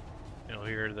fight. You'll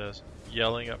hear the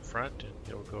yelling up front, and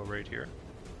he'll go right here.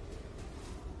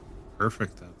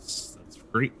 Perfect. That's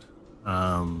great.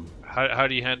 How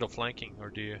do you handle flanking, or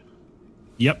do you?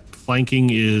 Yep, flanking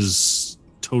is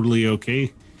totally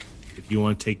okay. If you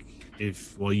want to take,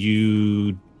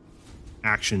 you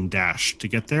action dash to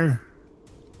get there.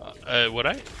 Would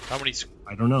I? How many?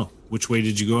 I don't know. Which way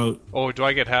did you go out? Oh, do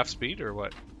I get half speed or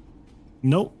what?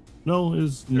 No,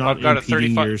 it's not. I've got a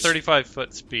impeding 35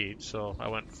 foot speed, so I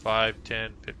went 5,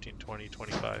 10, 15, 20,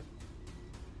 25.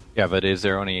 Yeah, but is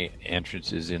there only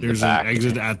entrances in There's the back? an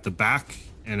exit at the back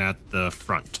and at the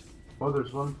front. Oh,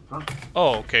 there's one front.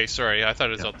 Oh, okay. Sorry, I thought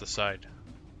it was Yeah. out the side.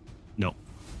 No,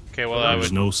 Okay, well, I there's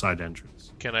would. no side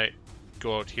entrance. Can I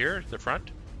go out here, the front?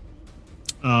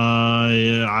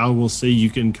 I will say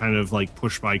you can kind of like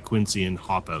push by Quincy and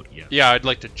hop out. Yeah. Yeah, I'd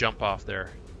like to jump off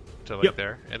there to like Yep.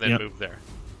 there, and then Yep. move there.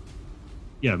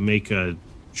 Yeah.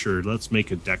 Let's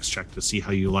make a dex check to see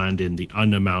how you land in the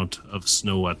amount of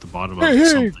snow at the bottom of Hey,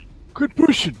 something. quit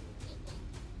pushing.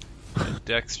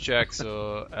 Dex check,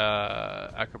 so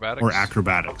acrobatics. Or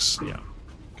acrobatics. Yeah.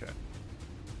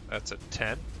 That's a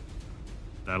 10.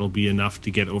 That'll be enough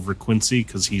to get over Quincy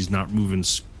because he's not moving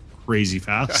crazy I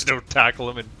fast. don't tackle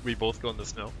him, and we both go in the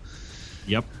snow.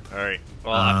 Yep. All right.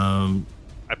 Well,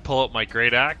 I pull out my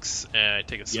great axe and I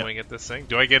take a swing at this thing.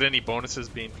 Do I get any bonuses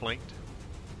being flanked?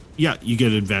 Yeah, you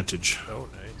get advantage. Oh,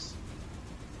 nice.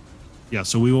 Yeah,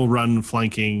 so we will run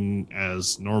flanking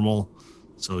as normal.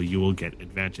 So you will get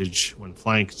advantage when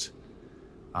flanked.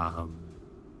 It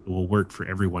will work for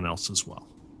everyone else as well.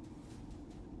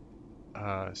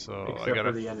 So Except I got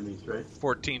for the enemies, right?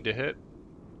 14 to hit.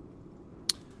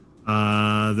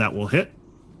 That will hit.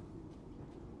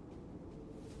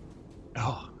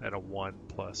 Oh, and a 1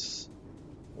 plus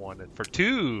 1 for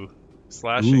 2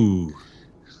 slashing. Ooh.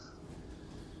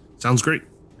 Sounds great.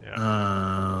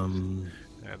 Yeah, and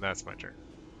that's my turn.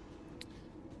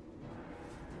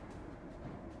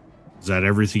 Is that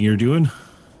everything you're doing?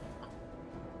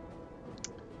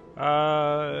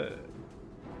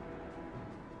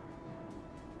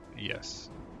 Yes,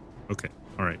 Okay.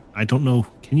 All right. I don't know.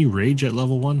 Can you rage at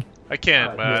level 1? I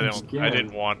can, but I yes, don't. you I can.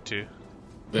 didn't want to.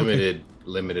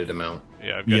 Limited amount.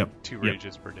 Yeah, I've got Yep, 2 yep.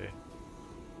 rages per day.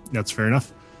 That's fair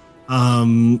enough.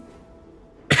 From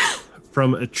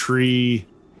a tree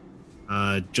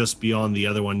just beyond the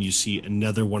other one, you see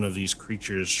another one of these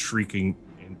creatures shrieking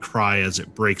and cry as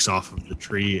it breaks off of the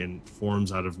tree and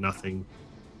forms out of nothing.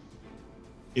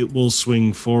 It will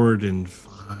swing forward in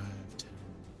 5, 10.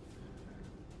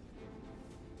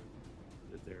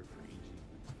 There for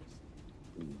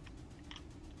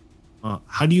easy.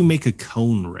 How do you make a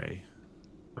cone, Ray?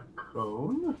 A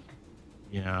cone?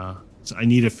 Yeah, so I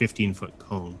need a 15-foot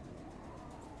cone.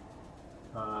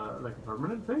 Like a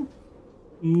permanent thing?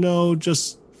 No,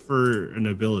 just for an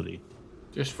ability.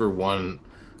 Just for one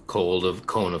cone of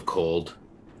cold.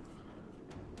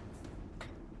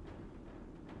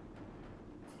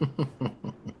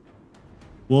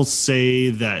 We'll say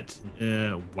that.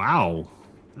 Wow,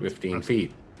 15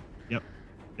 feet. Yep.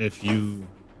 If you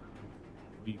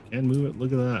can move it,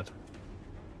 look at that.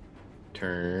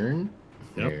 Turn.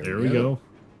 Yep. There we go.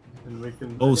 And we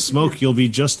can. I Oh, think smoke! You'll be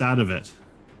just out of it.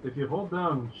 If you hold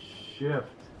down shift,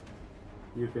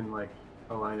 you can like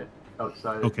align it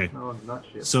outside. Okay. No, not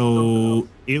shift. So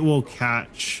it will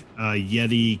catch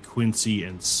Yeti, Quincy,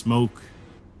 and Smoke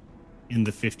in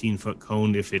the 15-foot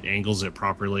cone if it angles it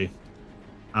properly.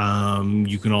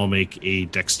 You can all make a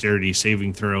dexterity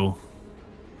saving throw.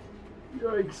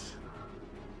 Yikes.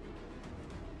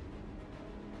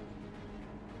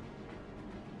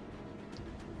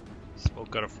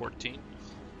 Smoke got a 14.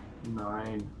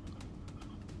 9.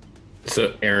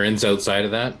 So Aaron's outside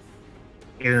of that.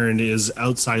 Aaron is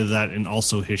outside of that, and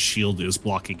also his shield is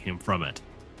blocking him from it.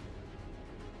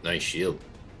 Nice shield.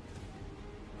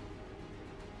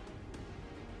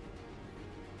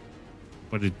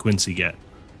 What did Quincy get?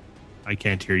 I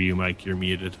can't hear you, Mike. You're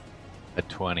muted. A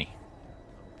 20.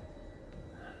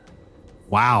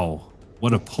 Wow.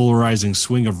 What a polarizing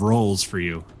swing of rolls for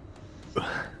you.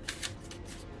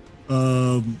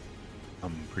 I'm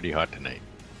pretty hot tonight.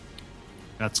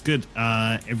 That's good.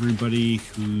 Everybody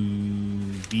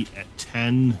who beat at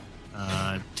 10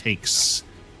 takes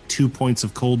 2 points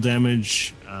of cold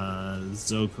damage.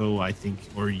 Zoko, I think,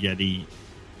 or Yeti,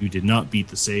 you did not beat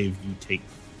the save. You take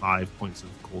 5 points of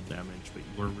cold damage, but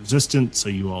you were resistant, so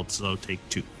you also take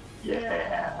 2.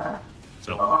 Yeah.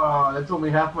 So, Oh, that's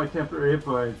only half my temporary hit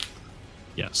points.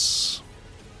 yes.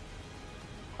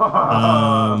 They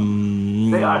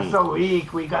are so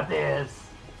weak. We got this.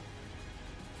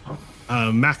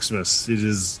 Maximus, it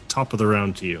is top of the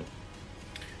round to you.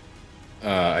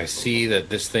 I see that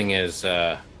this thing is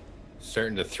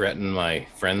starting to threaten my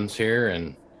friends here,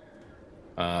 and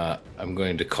I'm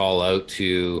going to call out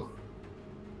to,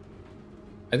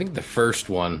 I think the first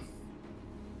one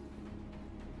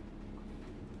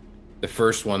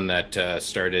that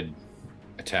started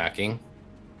attacking.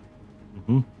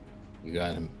 Mm-hmm. You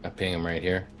got him. I ping him right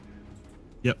here.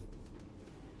 Yep.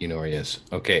 You know where he is.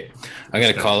 Okay. I'm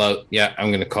going to call out. Yeah, I'm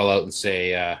going to call out and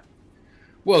say,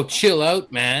 whoa, chill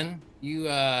out, man. You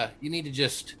need to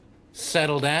just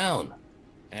settle down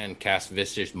and cast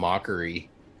Vicious Mockery.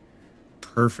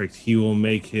 Perfect. He will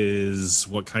make his,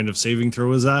 what kind of saving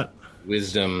throw is that?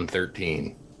 Wisdom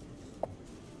 13.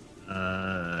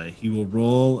 He will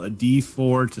roll a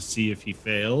d4 to see if he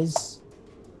fails.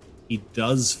 He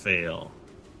does fail.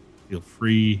 Feel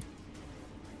free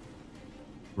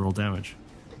to roll damage.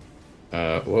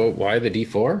 Well, why the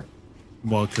D4?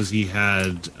 Well, because he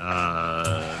had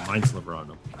Mind Sliver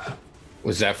on him.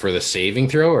 Was that for the saving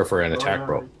throw or for an attack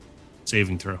roll?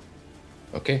 Saving throw.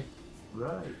 Okay.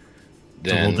 Right.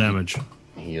 Double damage.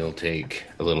 He'll take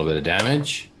a little bit of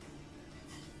damage.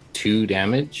 2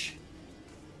 damage.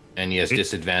 And he has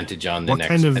disadvantage on the What next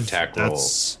kind of attack roll.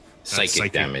 that's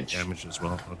Psychic damage. Damage as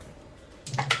well. Okay.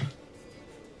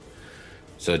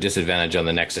 So disadvantage on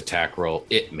the next attack roll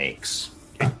it makes.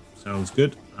 Sounds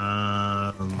good.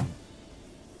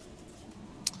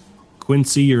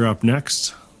 Quincy, you're up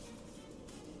next.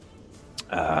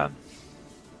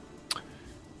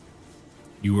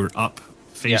 You were up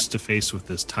face to face with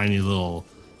this tiny little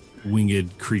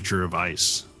winged creature of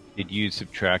ice. Did you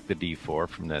subtract the D4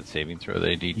 from that saving throw that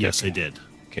I did? Yes, I did.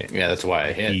 Okay. Yeah, that's why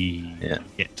I hit. He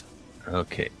hit.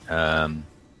 Okay.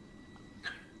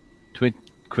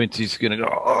 Quincy's gonna go.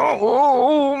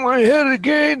 Oh, my head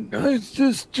again! It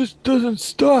just doesn't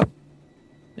stop.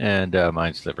 And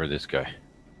Mind Sliver this guy.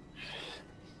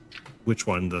 Which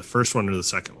one? The first one or the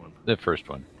second one? The first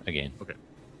one again. Okay.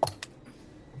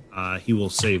 He will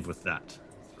save with that.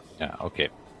 Yeah. Okay.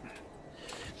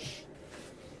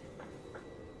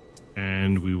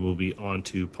 And we will be on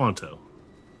to Ponto.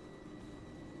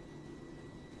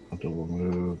 We'll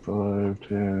move 5,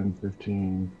 10,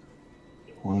 15,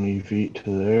 20 feet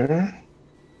to there.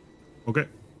 Okay.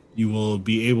 You will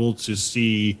be able to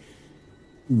see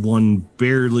one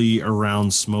barely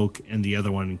around smoke and the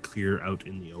other one clear out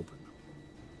in the open.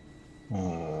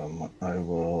 I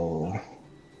will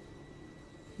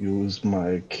use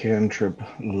my cantrip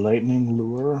lightning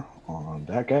lure on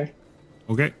that guy.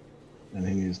 Okay. And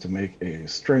he needs to make a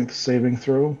strength saving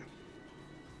throw.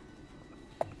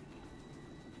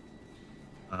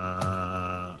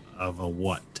 Of a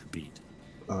what to beat?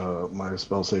 My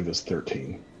spell save is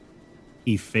 13.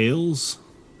 He fails.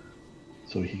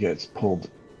 So he gets pulled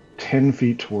 10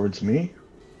 feet towards me.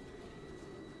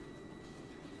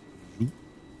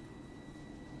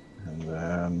 And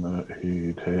then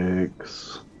he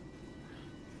takes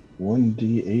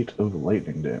 1d8 of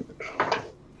lightning damage.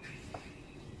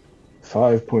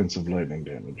 5 points of lightning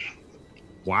damage.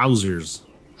 Wowzers.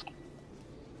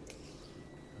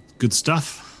 Good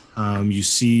stuff. You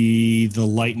see the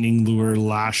lightning lure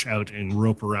lash out and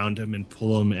rope around him and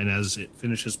pull him, and as it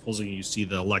finishes pulling, you see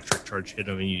the electric charge hit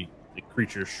him, and the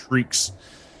creature shrieks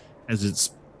as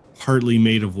it's partly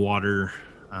made of water.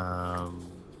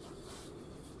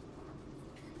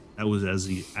 That was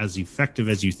as effective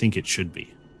as you think it should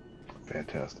be.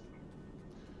 Fantastic.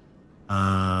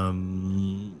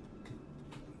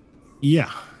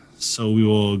 Yeah. So we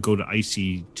will go to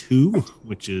Icy 2,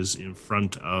 which is in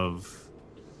front of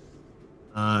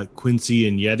Quincy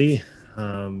and Yeti.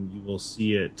 You will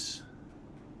see it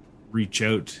reach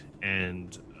out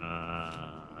and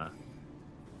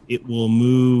it will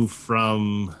move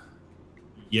from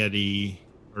Yeti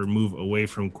or move away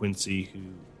from Quincy, who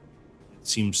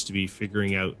seems to be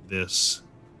figuring out this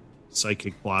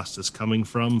psychic blast is coming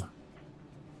from,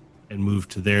 and move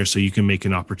to there so you can make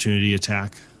an opportunity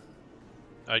attack.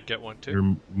 I'd get one too.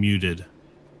 You're muted.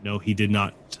 No, he did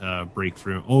not break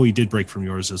from. Oh, he did break from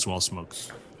yours as well, Smoke.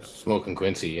 Smoke and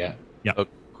Quincy, yeah. Yeah. Oh,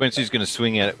 Quincy's going to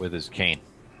swing at it with his cane.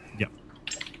 Yep.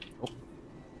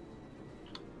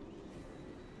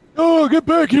 Oh, get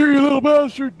back here, you little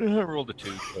bastard! I rolled a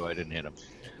 2, so I didn't hit him.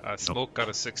 Smoke got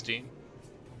a 16.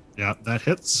 Yeah, that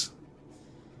hits.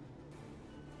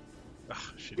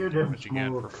 shitty Give him damage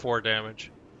again for smoke. 4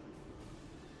 damage.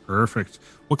 Perfect.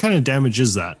 What kind of damage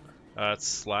is that? It's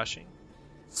slashing.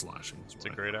 Slashing. It's a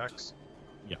great axe.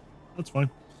 That's fine.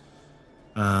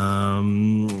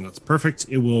 That's perfect.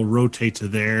 It will rotate to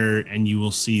there, and you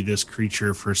will see this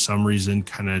creature for some reason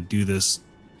kind of do this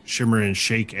shimmer and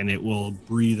shake, and it will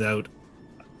breathe out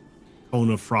a cone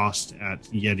of frost at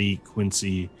Yeti,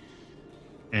 Quincy,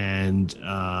 and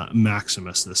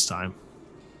Maximus this time.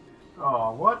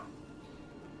 Oh, what?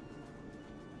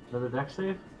 Another deck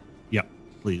save? Yep,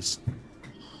 please.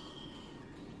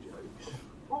 Yikes.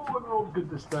 Oh, I rolled good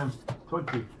this time.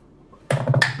 20.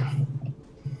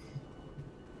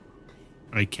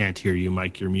 I can't hear you,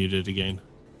 Mike. You're muted again.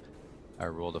 I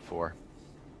rolled a 4.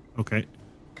 Okay.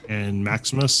 And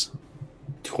Maximus?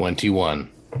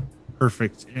 21.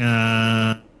 Perfect.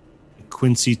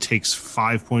 Quincy takes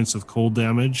 5 points of cold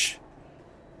damage,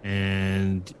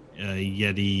 and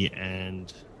Yeti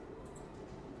and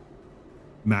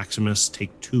Maximus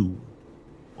take 2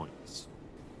 points.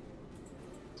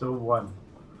 So 1.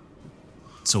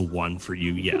 So 1 for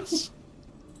you, yes.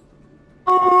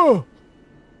 Oh!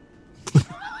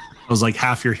 I was like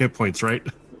half your hit points, right?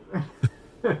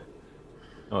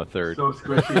 Oh, a third. So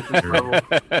squishy at this level.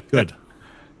 Good.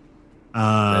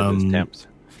 That is temps.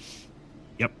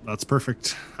 Yep, that's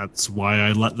perfect. That's why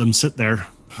I let them sit there.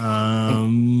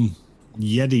 Yeti,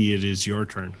 it is your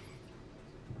turn.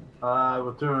 I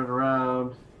will turn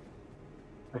around.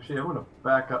 Actually, I want to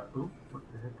back up. Oop, what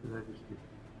the heck did I just do?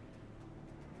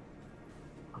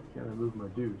 Why can't I move my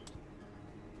dude?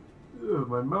 Ugh,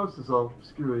 my mouse is all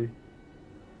screwy.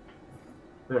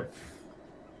 There.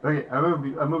 Okay, I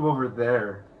move over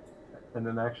there. And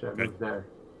then actually I move there.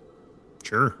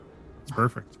 Sure. That's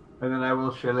perfect. And then I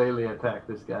will shillelagh attack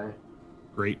this guy.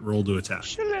 Great roll to attack.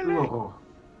 Oh,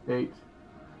 8.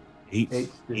 8.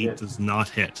 Eight's the 8 hit. does not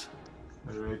hit.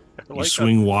 Alright. You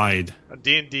swing wide. On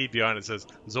D&D Beyond, it says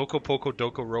Zoko Poko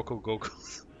Doko Roko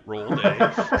Goko rolled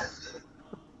a.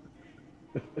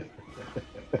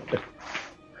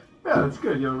 Yeah, that's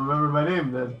good. You'll remember my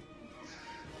name then.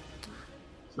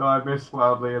 So I missed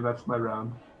wildly, and that's my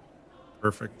round.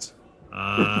 Perfect.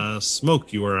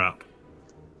 Smoke, you are up.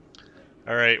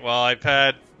 All right. Well, I've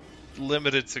had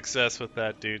limited success with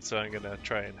that dude, so I'm gonna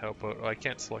try and help out. Oh, I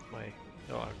can't select my.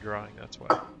 No, I'm drawing. That's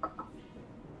why.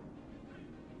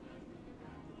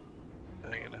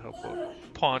 I'm gonna help out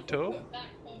Ponto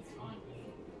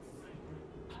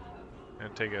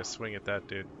and take a swing at that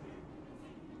dude.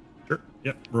 Sure.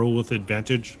 Yep. Roll with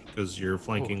advantage because you're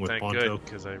flanking Oh, with thank Ponto. good,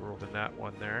 because I rolled a nat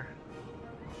 1 there.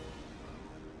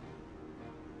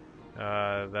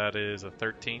 That is a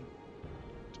 13.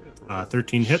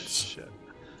 13 hits. Shit.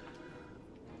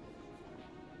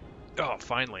 Oh,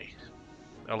 finally.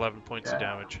 11 points of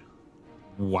damage.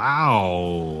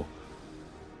 Wow.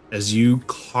 As you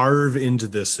carve into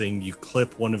this thing, you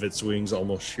clip one of its wings,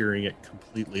 almost shearing it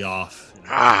completely off,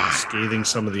 and scathing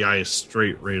some of the eyes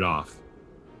straight right off.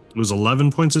 It was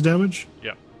 11 points of damage?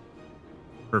 Yep.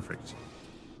 Perfect.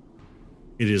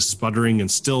 It is sputtering and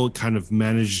still kind of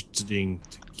managed to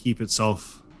keep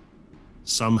itself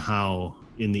somehow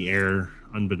in the air,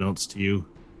 unbeknownst to you.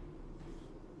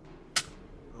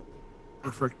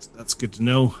 Perfect. That's good to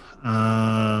know.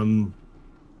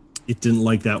 It didn't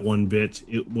like that one bit.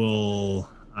 It will...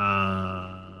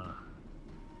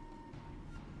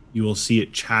 you will see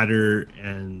it chatter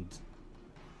and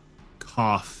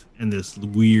cough, and this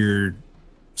weird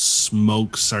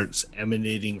smoke starts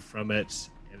emanating from it,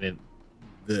 and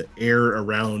the air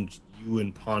around you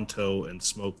and Ponto and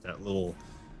Smoke, that little,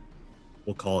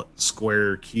 we'll call it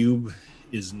square cube,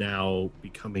 is now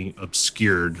becoming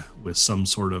obscured with some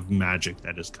sort of magic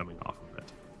that is coming off of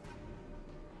it.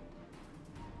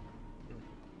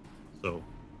 So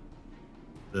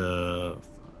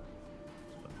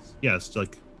it's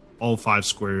like all 5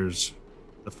 squares,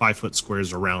 the 5-foot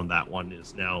squares around that one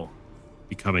is now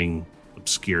becoming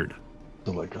obscured.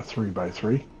 So like a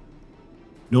 3x3?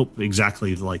 Nope,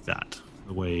 exactly like that,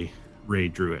 the way Ray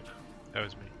drew it. That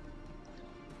was me.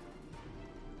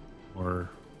 Or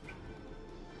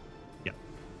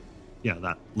yeah,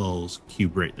 that little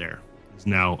cube right there is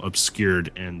now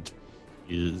obscured and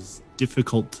is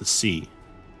difficult to see.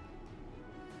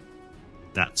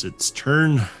 That's its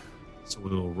turn, so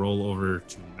we will roll over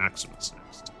to Maximus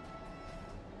next.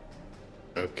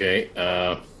 Okay.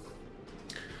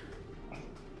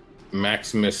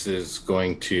 Maximus is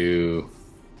going to...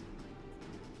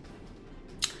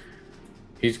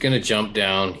 He's going to jump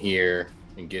down here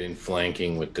and get in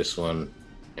flanking with this one.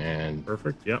 And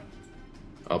Perfect, yep.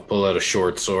 I'll pull out a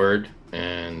short sword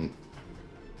and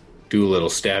do a little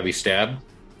stabby stab.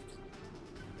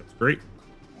 That's great.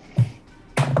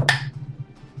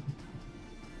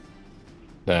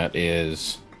 That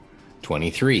is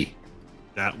 23.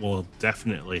 That will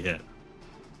definitely hit.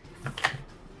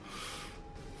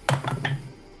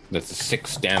 That's a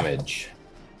 6 damage.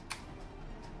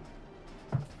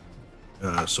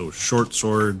 So short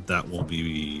sword, that will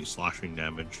be slashing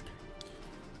damage.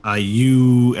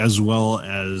 You, as well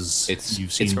as It's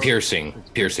you've seen, piercing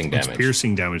damage. It's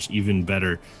piercing damage, even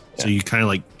better. So you kind of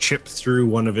like chip through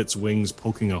one of its wings,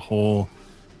 poking a hole,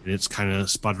 and it's kind of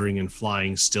sputtering and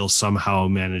flying, still somehow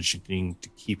managing to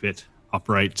keep it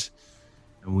upright.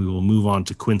 And we will move on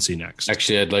to Quincy next.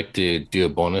 Actually, I'd like to do a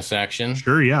bonus action.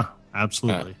 Sure, yeah,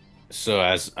 absolutely. So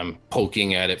as I'm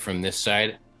poking at it from this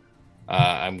side,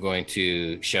 I'm going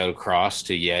to shout across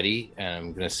to Yeti, and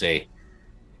I'm going to say,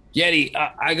 Yeti,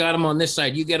 I got him on this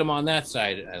side. You get him on that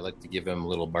side. I like to give him a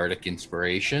little bardic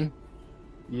inspiration.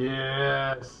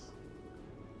 Yes.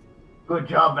 Good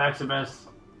job, Maximus.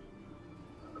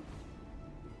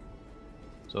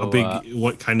 How So, big?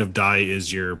 What kind of die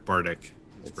is your bardic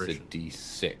It's a inspiration?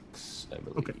 D6, I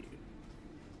believe. Okay.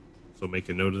 So make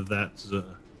a note of that,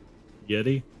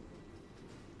 Yeti.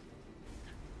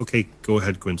 Okay, go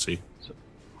ahead, Quincy.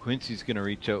 Quincy's gonna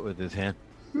reach out with his hand,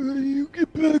 You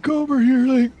get back over here,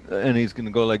 like. and he's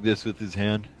gonna go like this with his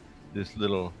hand, this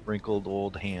little wrinkled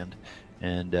old hand,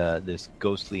 and this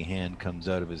ghostly hand comes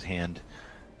out of his hand,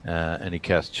 and he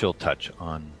casts Chill Touch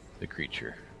on the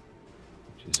creature,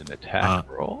 which is an attack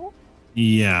roll.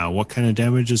 Yeah, what kind of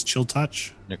damage is Chill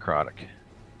Touch? Necrotic.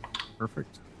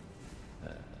 Perfect.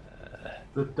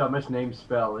 The dumbest name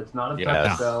spell. It's not a touch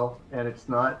Yes. spell, and it's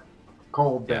not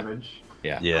cold Yeah. damage.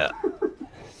 Yeah.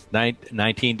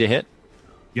 19 to hit,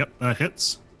 Yep, that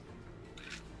hits.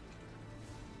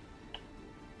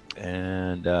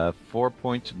 and 4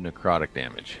 points of necrotic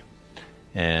damage,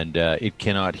 and it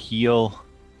cannot heal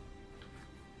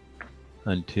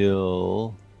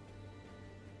until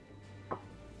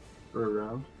For a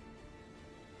round.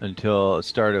 the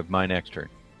start of my next turn.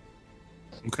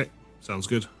 Okay, sounds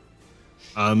good.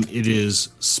 It is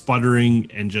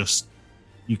sputtering and just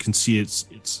you can see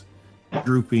it's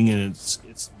drooping and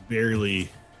it's barely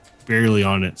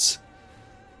on its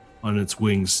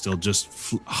wings, still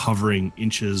just hovering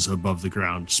inches above the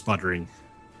ground, sputtering.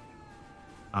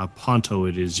 Ponto,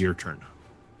 it is your turn.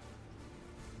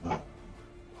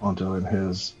 Ponto, in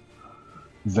his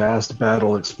vast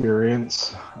battle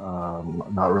experience,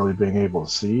 not really being able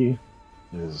to see,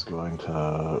 is going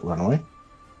to run away.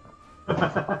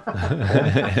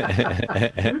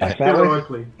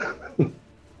 Heroically.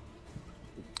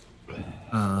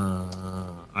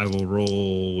 I will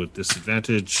roll with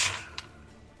disadvantage.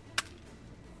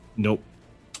 Nope.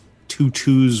 2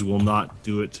 2s will not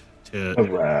do it.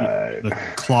 Alright. The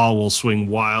claw will swing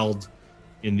wild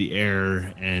in the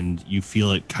air, and you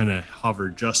feel it kind of hover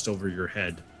just over your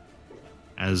head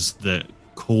as the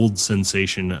cold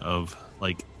sensation of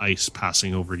like ice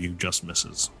passing over you just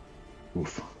misses.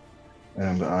 Oof.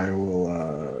 And I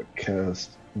will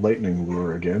cast Lightning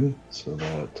Lure again, so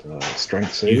that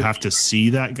strength save. You have to see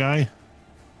that guy.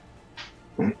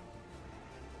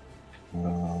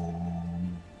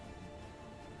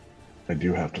 I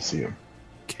do have to see him.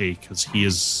 Okay, because he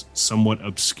is somewhat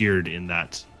obscured in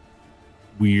that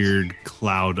weird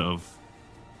cloud of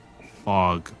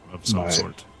fog of some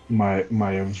sort. My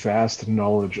vast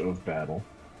knowledge of battle.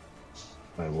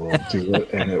 I will do it,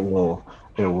 and it will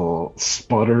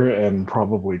sputter and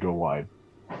probably go wide.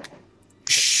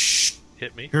 Shh.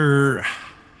 Hit me.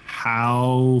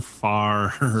 How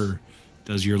far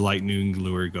does your lightning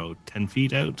lure go? 10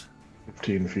 feet out?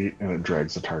 15 feet, and it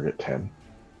drags the target 10.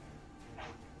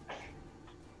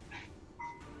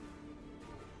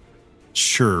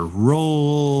 Sure.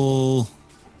 Roll.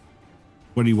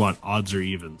 What do you want? Odds or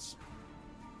evens?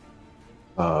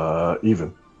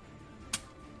 Even.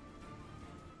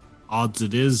 Odds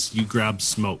it is. You grab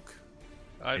Smoke.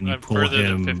 And you I'm pull further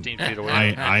him. than 15 feet away.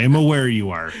 I am aware you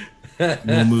are.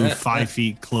 We'll move 5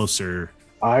 feet closer.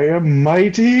 I am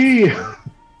mighty!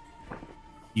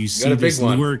 You got see a big this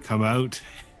one. lure come out,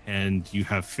 and you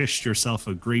have fished yourself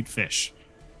a great fish.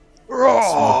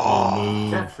 Smoke will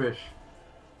move. Catfish.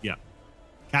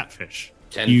 Catfish.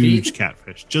 10 Huge feet?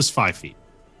 catfish. Just 5 feet.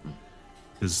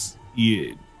 Because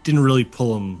you didn't really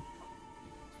pull him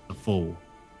the full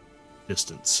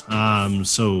distance.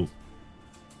 So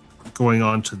going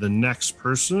on to the next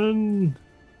person,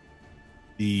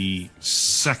 the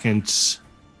second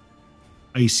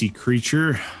icy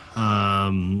creature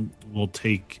will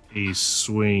take a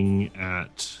swing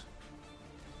at.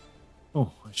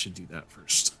 Oh, I should do that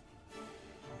first.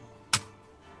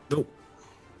 Nope.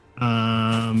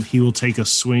 He will take a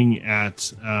swing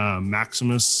at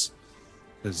Maximus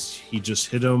because he just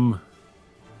hit him.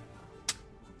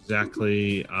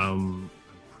 exactly. I'm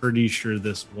pretty sure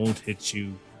this won't hit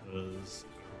you because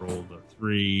I rolled a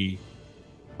 3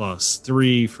 plus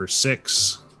 3 for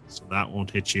 6, so that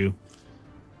won't hit you.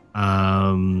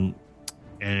 And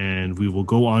we will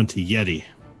go on to Yeti.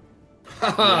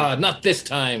 Haha, not this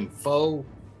time, foe.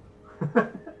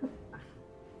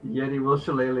 Yeti will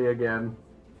shillelagh again,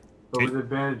 but Okay. with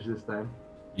advantage this time.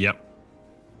 Yep.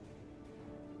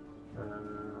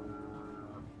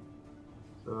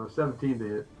 So 17 to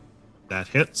hit That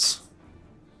hits.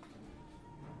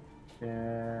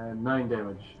 and 9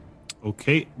 damage.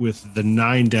 Okay, with the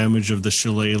 9 damage of the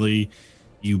shillelagh,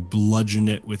 you bludgeon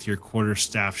it with your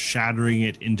quarterstaff, shattering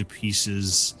it into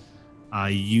pieces.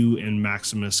 You and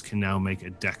Maximus can now make a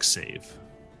dex save.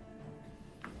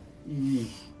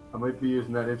 Eesh. I might be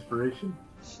using that inspiration.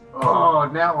 Oh,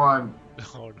 that one.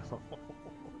 Oh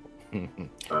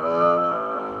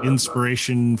no.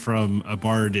 Inspiration from a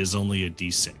bard is only a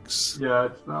d6. Yeah,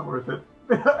 it's not worth it.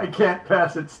 I can't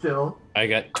pass it still. I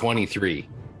got 23.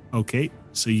 Okay,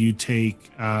 so you take...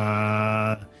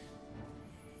 it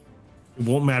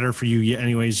won't matter for you yet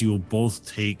anyways. You will both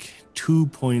take 2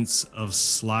 points of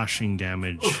slashing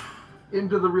damage.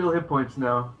 Into the real hit points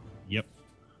now. Yep.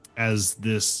 As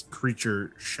this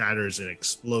creature shatters and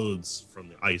explodes from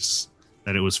the ice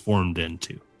that it was formed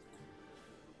into.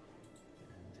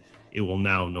 It will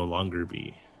now no longer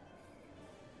be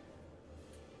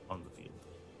on the field.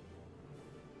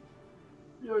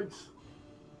 Yikes.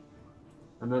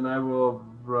 And then I will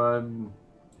run.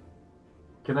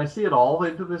 Can I see it all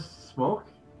into this smoke?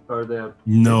 Or the.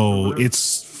 No,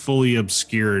 it's fully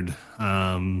obscured.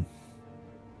 I'm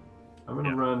going to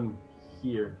yeah. run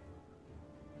here.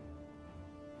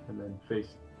 And then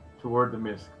face toward the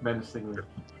mist, menacingly.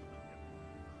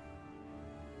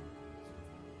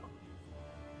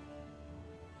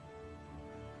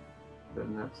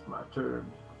 Then that's my turn.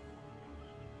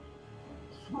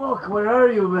 Smoke, where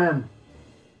are you, man?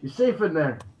 You safe in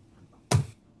there?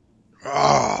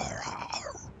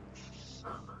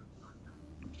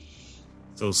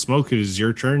 So, Smoke, it is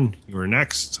your turn. You are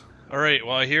next. All right.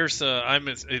 Well, here's I'm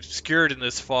obscured in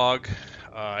this fog.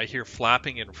 I hear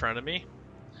flapping in front of me,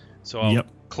 so I'll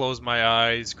close my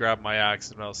eyes, grab my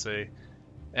axe, and I'll say,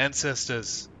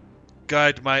 "Ancestors,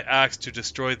 guide my axe to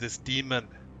destroy this demon,"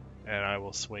 and I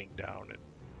will swing down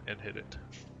and hit it.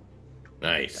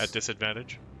 Nice. At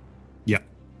disadvantage. Yeah,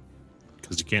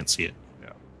 because you can't see it.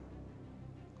 Yeah.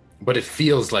 But it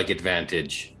feels like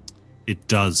advantage. It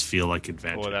does feel like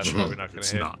advantage. Oh, that's probably not going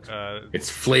to hit. Not. It's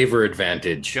flavor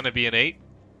advantage. It's going to be an 8.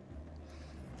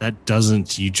 That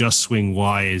doesn't. You just swing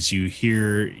Y as you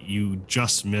hear. You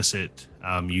just miss it.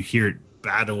 You hear it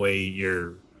bat away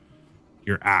your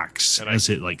axe And as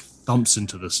it like thumps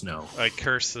into the snow. I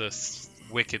curse this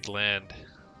wicked land.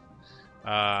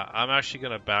 I'm actually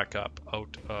going to back up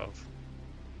out of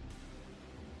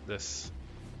this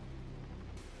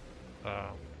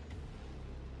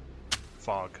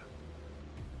fog.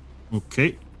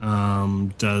 Okay.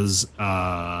 Does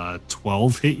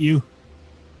 12 hit you?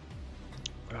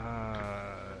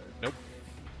 Nope.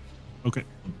 Okay.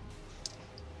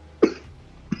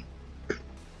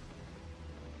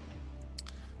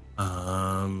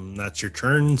 That's your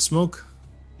turn, Smoke.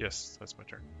 Yes, that's my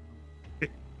turn.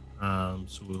 Okay.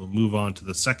 So we'll move on to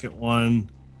the second one.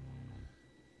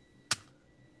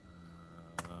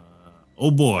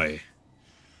 Oh boy.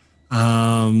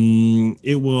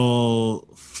 It will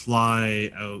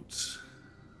fly out.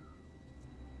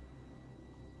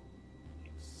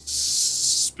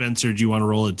 Spencer, do you want to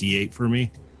roll a d8 for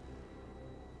me?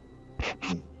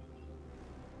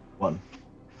 1.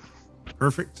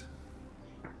 Perfect.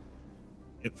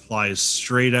 It flies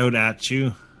straight out at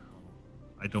you.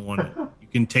 I don't want to. You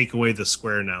can take away the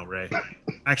square now, Ray.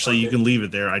 Actually, you can leave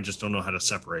it there. I just don't know how to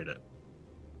separate it.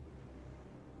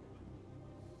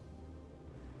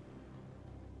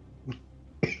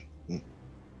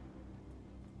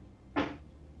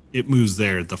 It moves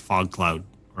there. The fog cloud,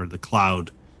 or the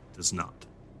cloud, does not.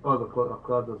 Oh, the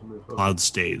cloud doesn't move. Okay. Cloud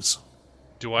stays.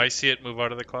 Do I see it move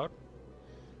out of the cloud?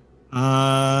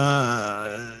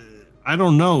 I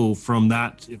don't know. From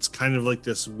that, it's kind of like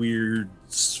this weird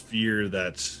sphere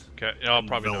that Okay, yeah, I'll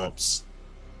probably not. envelops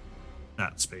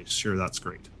that space. Sure, that's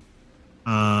great.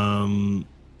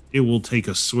 It will take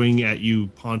a swing at you,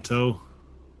 Ponto.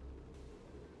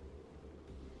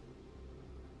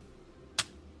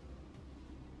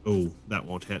 Oh, that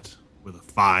won't hit with a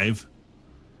 5.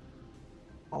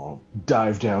 I'll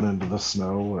dive down into the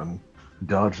snow and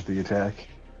dodge the attack.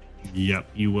 Yep,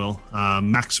 you will.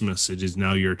 Maximus, it is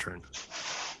now your turn.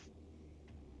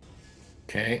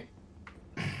 Okay.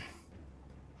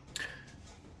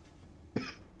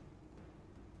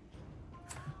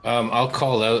 I'll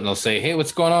call out and I'll say, "Hey,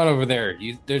 what's going on over there?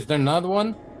 There's another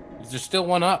one? Is there still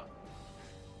one up?"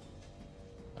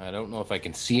 I don't know if I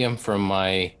can see him from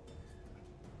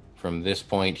this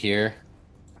point here.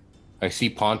 I see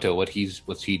Ponto.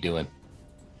 What's he doing?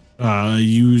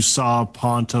 You saw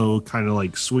Ponto kind of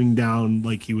like swing down,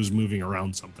 like he was moving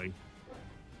around something.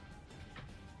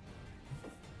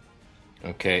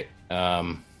 Okay.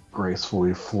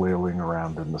 Gracefully flailing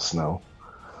around in the snow.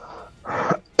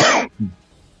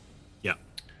 Yeah.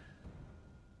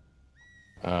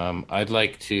 I'd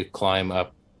like to climb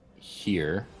up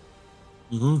here.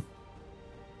 Mm-hmm.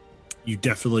 You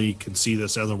definitely can see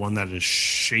this other one that is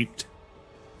shaped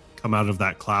come out of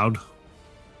that cloud.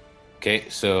 Okay,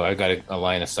 so I got a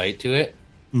line of sight to it.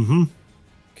 Mm-hmm.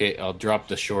 Okay, I'll drop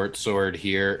the short sword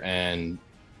here and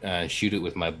shoot it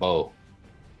with my bow.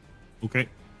 Okay.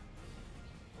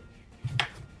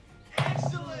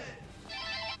 Excellent.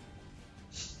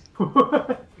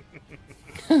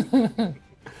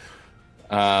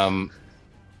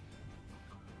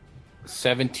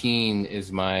 17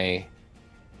 is my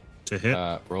To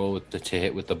hit. roll to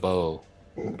hit with the bow.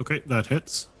 Okay, that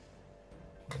hits.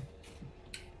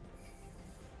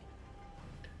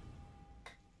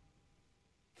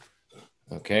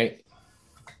 Okay.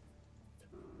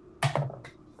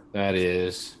 That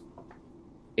is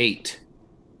 8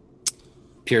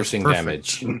 piercing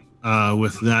Perfect. damage.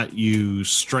 With that, you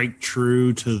strike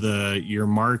true to your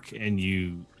mark, and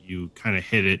you kind of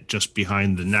hit it just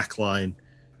behind the neckline,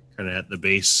 kind of at the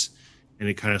base, and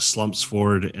it kind of slumps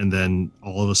forward, and then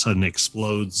all of a sudden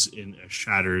explodes in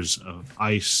shatters of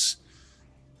ice.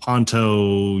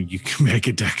 Ponto, you can make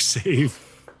a dex save.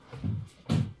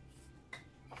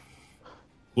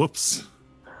 Whoops.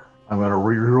 I'm going to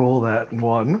reroll that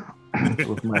one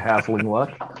with my halfling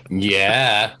luck.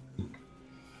 Yeah.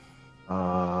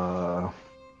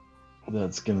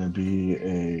 That's going to be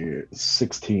a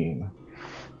 16.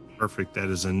 Perfect. That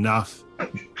is enough.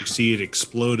 You see it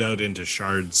explode out into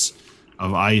shards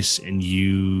of ice, and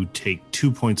you take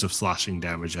 2 points of slashing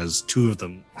damage as 2 of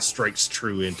them strikes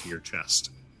true into your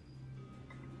chest.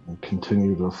 And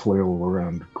continue to flail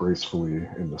around gracefully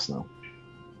in the snow.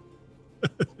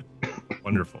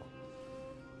 Wonderful.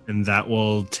 And that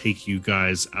will take you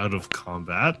guys out of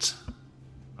combat.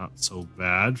 Not so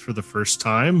bad for the first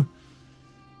time.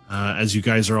 As you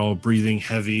guys are all breathing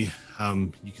heavy,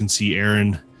 you can see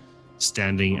Aaron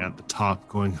standing at the top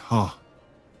going, "Oh,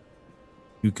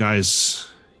 you guys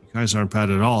aren't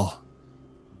bad at all.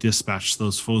 Dispatched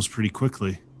those foes pretty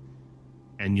quickly."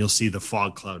 And you'll see the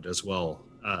fog cloud as well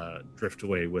drift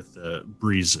away with the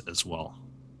breeze as well.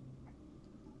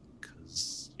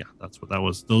 Because, yeah, that's what that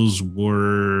was. Those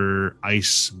were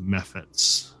ice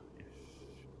mephits.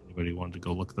 If anybody wanted to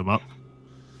go look them up.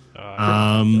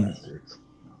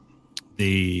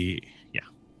 You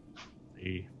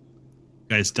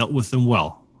guys dealt with them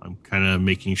well. I'm kind of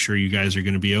making sure you guys are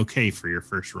going to be okay for your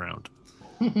first round.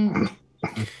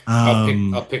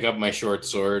 I'll pick up my short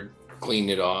sword, clean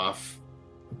it off.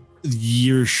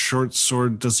 Your short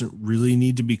sword doesn't really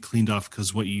need to be cleaned off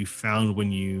because what you found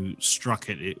when you struck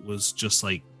it, it was just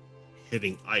like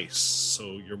hitting ice.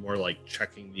 So you're more like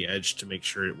checking the edge to make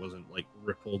sure it wasn't like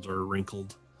rippled or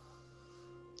wrinkled.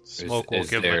 Smoke will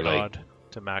give a nod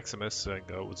to Maximus and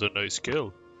go, "It was a nice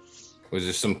kill." Was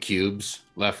there some cubes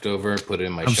left over? Put it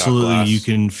in my shot Absolutely, glass.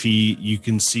 you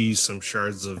can see some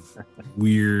shards of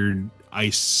weird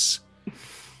ice.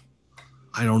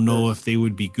 I don't know if they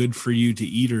would be good for you to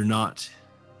eat or not.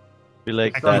 Be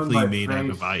like Technically made out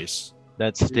of ice.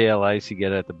 That stale ice you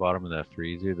get at the bottom of that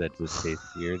freezer that just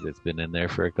tastes weird. That's been in there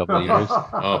for a couple of years.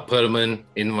 I'll put them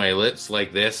in my lips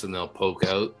like this, and they'll poke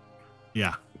out.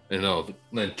 Yeah, and I'll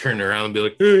then turn around and be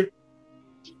like, "Hey."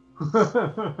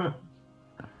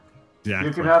 Exactly.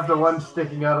 You can have the ones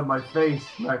sticking out of my face,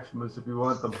 Maximus, if you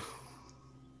want them.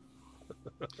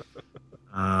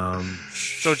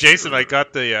 So, Jason, I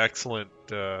got the excellent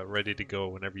ready to go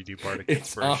whenever you do Bardic It's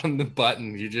Inspiration. on the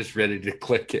button. You're just ready to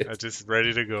click it. I'm just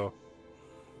ready to go.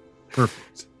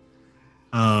 Perfect.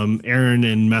 Aaron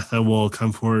and Metha will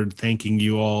come forward thanking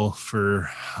you all for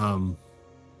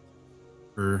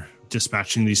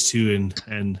dispatching these two,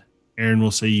 and Aaron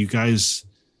will say, "You guys,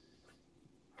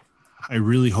 I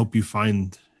really hope you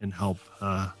find and help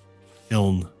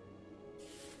Hiln.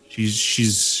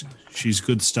 She's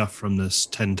good stuff from this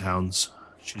 10 towns.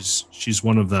 She's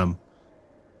one of them.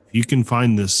 If you can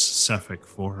find this Cephik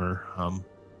for her,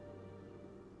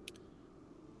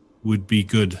 would be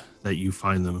good that you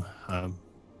find them. I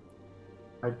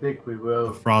think we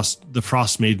will. The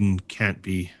Frost Maiden can't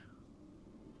be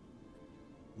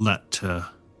let to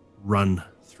run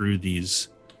through these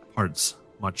parts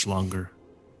much longer."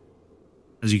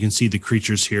 As you can see, the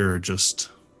creatures here are just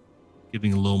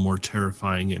getting a little more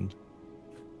terrifying and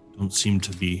don't seem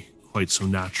to be quite so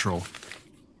natural.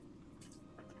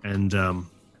 And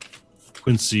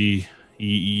Quincy,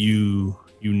 you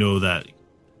know that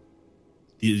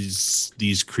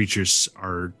these creatures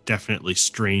are definitely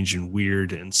strange and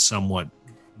weird and somewhat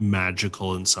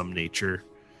magical in some nature.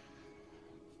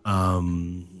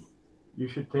 You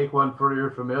should take one for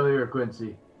your familiar,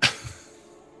 Quincy.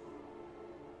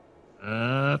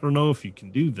 I don't know if you can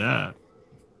do that.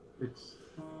 It's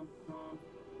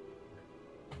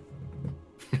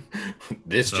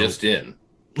This just in.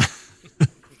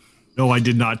 No, I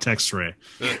did not text Ray.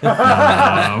 The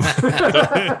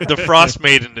Frost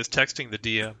Maiden is texting the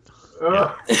DM.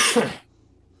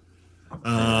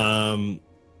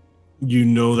 You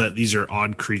know that these are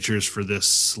odd creatures for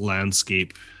this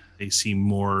landscape. They seem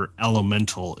more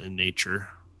elemental in nature.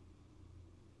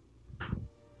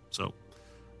 So,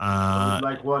 I would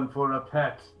like one for a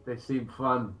pet. They seem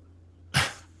fun.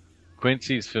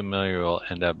 Quincy's familiar will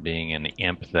end up being an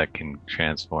imp that can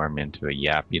transform into a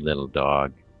yappy little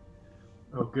dog.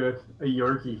 Oh, good. A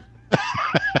Yorkie.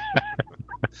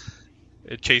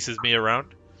 It chases me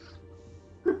around.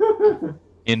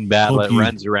 In battle, Hope it you-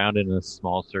 runs around in a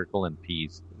small circle and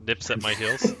pees. Nips at my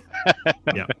heels.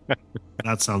 yeah,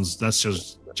 that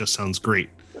just sounds great.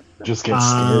 Just get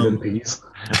scared in peace.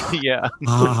 Yeah.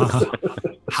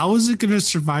 How is it going to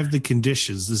survive the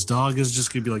conditions? This dog is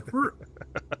just going to be like, "Brr."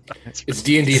 It's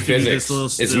D&D It's gonna be physics. this little-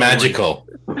 It's little, magical.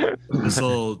 this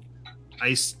little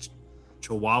iced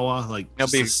chihuahua, like I'll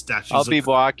just be- this statues I'll be of-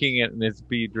 walking it and it's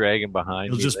be dragging behind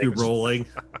He'll me. just be like rolling.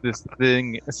 this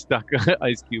thing stuck an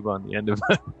ice cube on the end of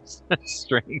a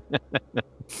string.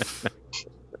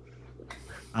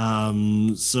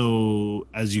 So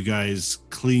as you guys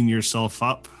clean yourself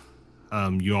up,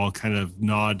 you all kind of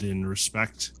nod in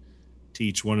respect to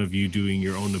each one of you doing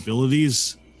your own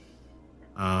abilities.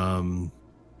 Metha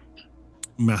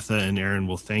and Aaron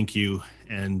will thank you,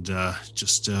 and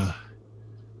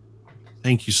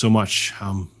thank you so much.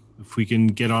 If we can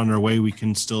get on our way, we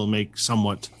can still make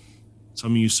some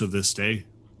use of this day.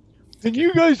 And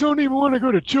you guys don't even want to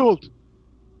go to Chult.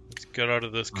 Let's get out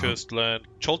of this cursed land.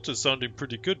 Chult is sounding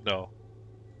pretty good now.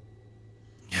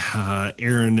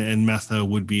 Aaron and Metha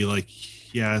would be like,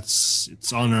 yeah,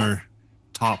 it's on our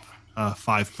top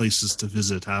 5 places to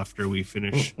visit after we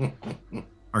finish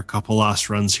our couple last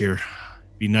runs here.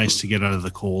 Be nice to get out of the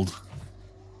cold.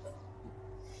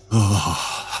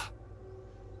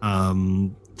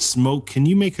 Smoke, can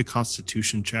you make a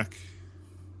Constitution check?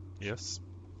 Yes.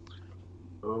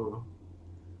 Oh.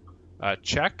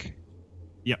 Check.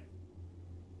 Yep.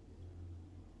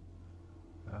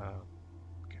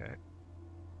 Okay.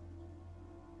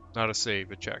 Not a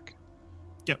save, a check.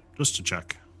 Yep, just a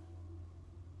check.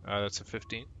 That's a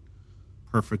 15.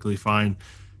 Perfectly fine.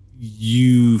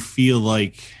 You feel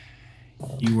like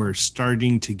you are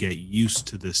starting to get used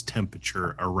to this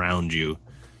temperature around you.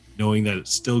 Knowing that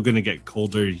it's still going to get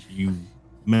colder, you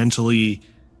mentally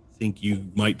think you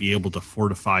might be able to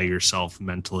fortify yourself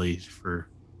mentally for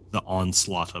the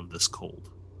onslaught of this cold.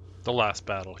 The last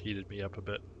battle heated me up a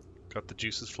bit. Got the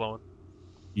juices flowing.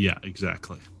 Yeah,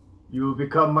 exactly. You will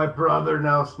become my brother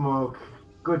now, Smoke.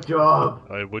 Good job.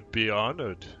 I would be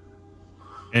honored.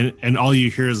 And all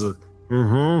you hear is a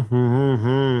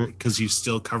because he's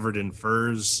still covered in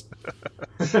furs.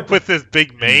 With this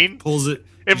big mane? Pulls it.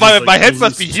 And just, my head pulls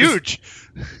must this- be huge.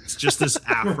 It's just this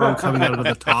afro coming out of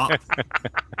the top.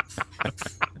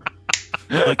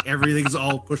 Like everything's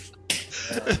all pushed.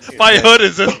 My hood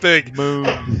is this big.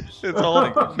 Moon. It's all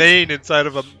like mane inside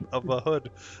of a hood.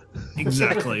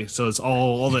 Exactly. So it's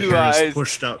all the 2 hair is eyes,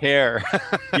 pushed up. hair.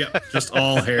 Yep, just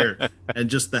all hair, and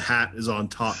just the hat is on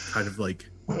top, kind of like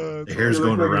the It's hair's You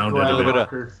look going like around a it. little bit of-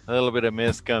 Skywalker. A little bit of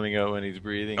mist coming out when he's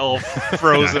breathing. all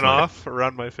frozen Exactly. off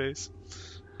around my face.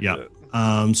 Yeah.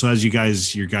 So as you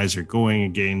guys are going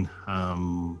again,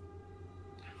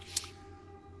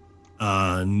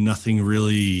 nothing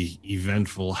really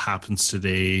eventful happens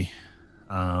today.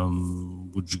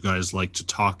 Would you guys like to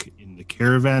talk in the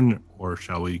caravan, or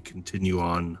shall we continue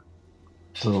on?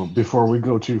 So before we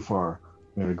go too far,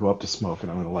 I'm gonna go up to Smoke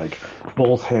and I'm gonna like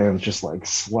both hands just like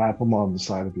slap him on the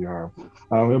side of the arm.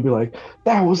 I'm gonna be like,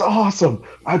 "That was awesome!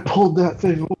 I pulled that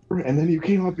thing over, and then you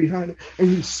came up behind it and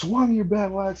you swung your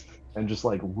battle axe," and just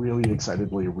like really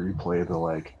excitedly replay the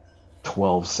like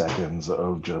 12 seconds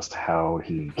of just how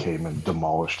he came and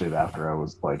demolished it after I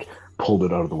was like pulled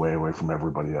it out of the way away from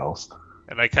everybody else.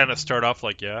 And I kind of start off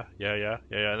like, yeah. And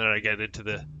then I get into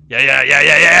the,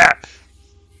 yeah.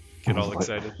 Get all Like,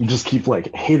 excited. You just keep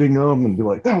like hitting them and be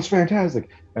like, "That was fantastic,"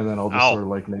 and then I'll just Ow. sort of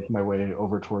like make my way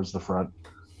over towards the front.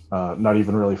 not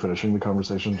even really finishing the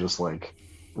conversation, just like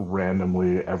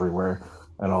randomly everywhere.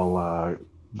 And I'll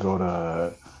go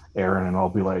to Aaron and I'll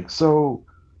be like, so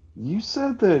you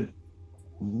said that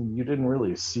you didn't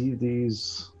really see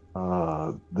these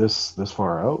this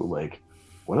far out. Like,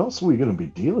 what else are we going to be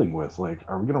dealing with? Like,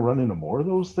 are we going to run into more of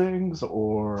those things,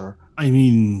 or? I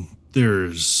mean,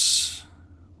 there's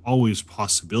always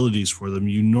possibilities for them.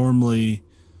 You normally,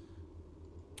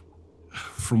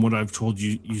 from what I've told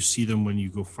you, you see them when you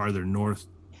go farther north,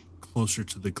 closer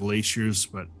to the glaciers,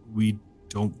 but we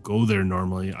don't go there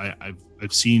normally.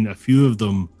 I've seen a few of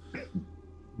them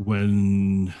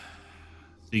when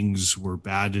things were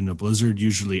bad in a blizzard.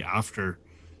 Usually after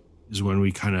is when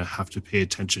we kind of have to pay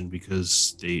attention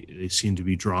because they seem to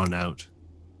be drawn out.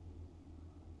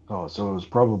 Oh, so it was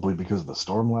probably because of the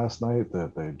storm last night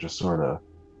that they just sort of.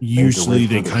 Usually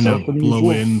they kind of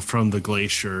blow in from the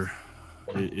glacier,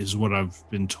 is what I've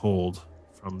been told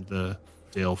from the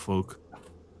Dale folk.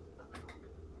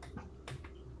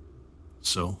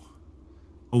 So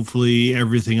hopefully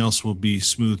everything else will be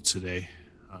smooth today.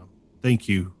 Thank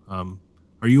you.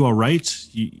 Are you all right?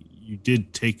 You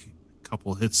did take a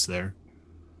couple hits there.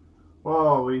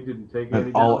 Oh, we didn't take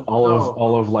any.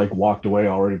 All of like walked away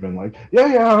already, been like,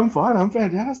 yeah, I'm fine, I'm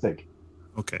fantastic.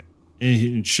 Okay,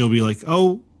 and she'll be like,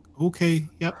 oh, okay,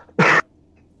 yep.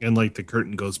 And like the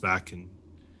curtain goes back, and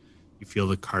you feel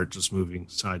the cart just moving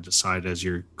side to side as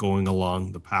you're going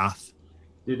along the path.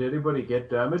 Did anybody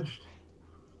get damaged?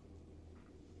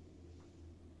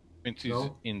 Quincy's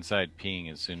inside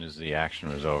peeing as soon as the action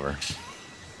was over.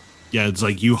 Yeah, it's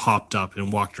like you hopped up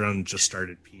and walked around and just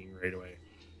started peeing right away.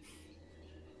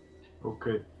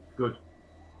 Okay, good.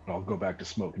 I'll go back to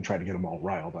Smoke and try to get them all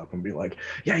riled up and be like,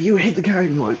 yeah, you hit the guy,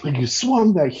 and like you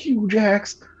swung that huge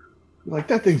axe. You're like,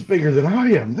 that thing's bigger than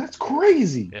I am. That's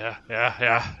crazy. Yeah.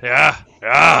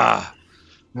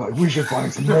 You're like, we should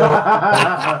find some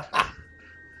more.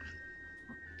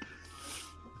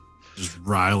 Just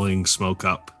riling Smoke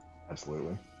up.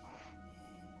 Absolutely.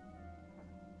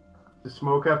 Does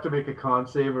Smoke have to make a con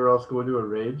save or else go into a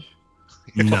rage?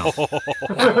 No.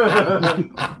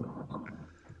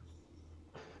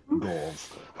 Goals.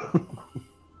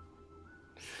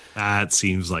 That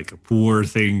seems like a poor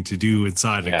thing to do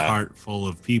inside a cart full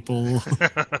of people.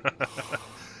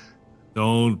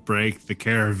 Don't break the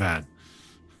caravan.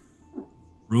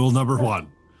 Rule number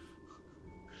 1.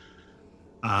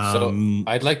 So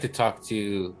I'd like to talk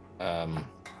to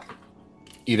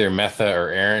either Metha or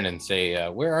Aaron and say,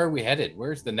 where are we headed?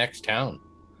 Where's the next town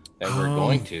that we're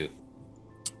going to?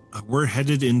 We're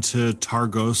headed into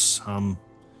Targos.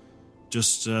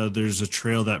 There's a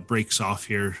trail that breaks off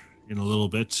here in a little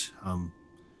bit.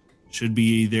 Should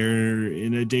be there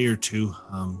in a day or two,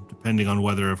 depending on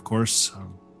weather, of course.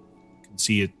 You can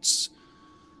see it's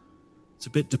a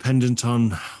bit dependent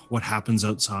on what happens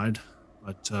outside,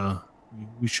 but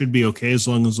we should be okay as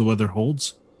long as the weather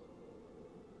holds.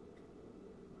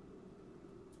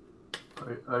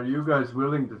 Are you guys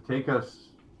willing to take us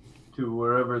to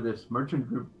wherever this merchant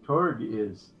group Torg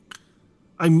is?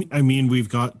 I mean, we've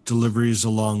got deliveries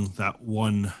along that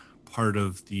one part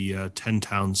of the 10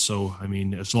 towns, so I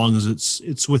mean, as long as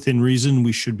it's within reason,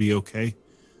 we should be okay.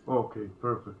 Okay,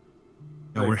 perfect.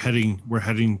 Yeah, we're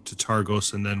heading to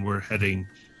Targos, and then we're heading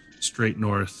straight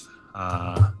north,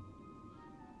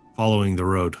 following the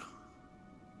road.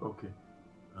 Okay.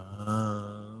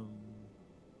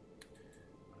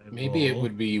 Maybe it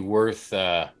would be worth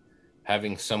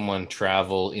having someone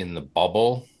travel in the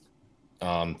bubble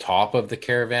top of the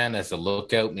caravan as a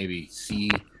lookout, maybe see,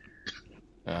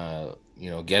 get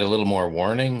a little more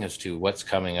warning as to what's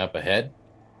coming up ahead.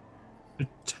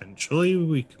 Potentially,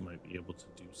 we might be able to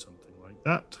do something like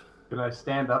that. Can I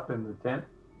stand up in the tent?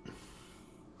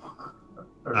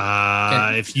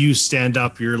 If you stand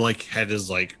up, your head is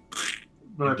like.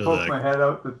 But I poke my head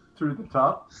out through the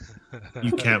top.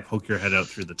 You can't poke your head out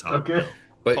through the top. Okay.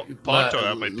 But Ponto,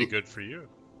 that might be good for you.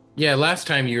 Yeah, last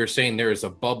time you were saying there is a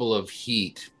bubble of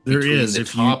heat between the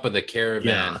top of the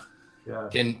caravan. Yeah.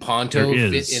 Can Ponto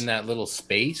fit in that little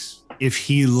space? If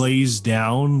he lays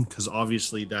down, because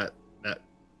obviously that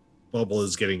bubble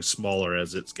is getting smaller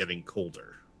as it's getting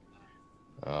colder.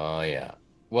 Oh yeah.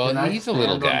 Well, Can he's a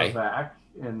little guy. On the back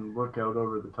and look out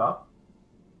over the top,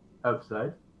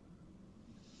 outside.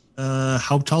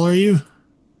 How tall are you?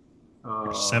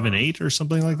 7'8" or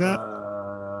something like that.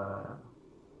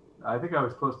 I think I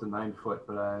was close to 9 foot,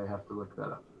 but I have to look that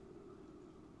up.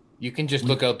 You can just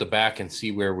look out the back and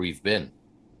see where we've been.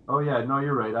 Oh yeah, no,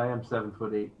 you're right. I am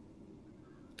 7'8".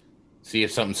 See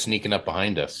if something's sneaking up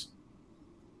behind us.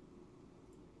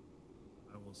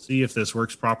 I will see if this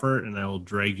works proper, and I will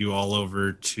drag you all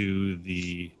over to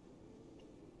the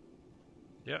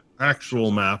Yeah.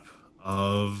 actual map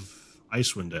of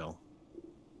Icewind Dale.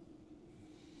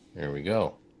 There we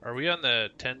go. Are we on the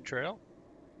 10 trail?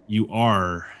 You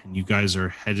are, and you guys are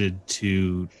headed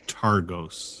to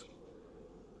Targos,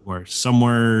 or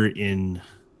somewhere in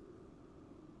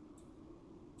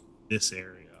this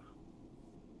area.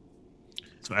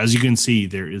 So as you can see,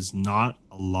 there is not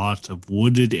a lot of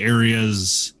wooded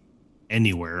areas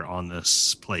anywhere on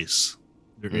this place.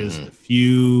 There is a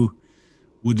few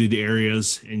wooded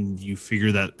areas, and you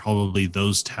figure that probably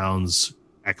those towns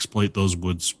exploit those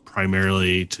woods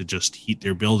primarily to just heat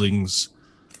their buildings.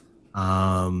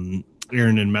 Aaron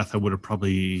and Metha would have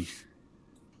probably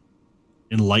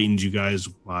enlightened you guys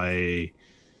by,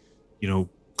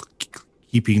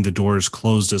 keeping the doors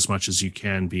closed as much as you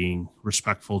can, being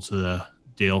respectful to the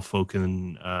Dale folk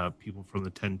and people from the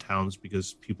 10 towns,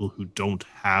 because people who don't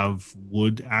have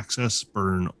wood access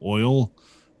burn oil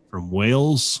from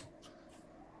whales,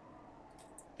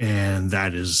 and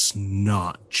that is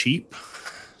not cheap.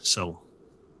 So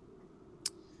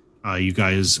you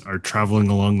guys are traveling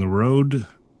along the road.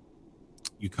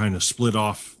 You kind of split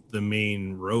off the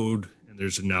main road, and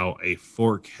there's now a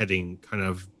fork heading kind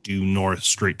of due north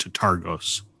straight to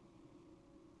Targos.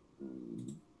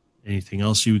 Anything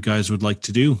else you guys would like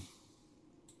to do?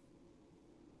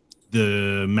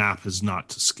 The map is not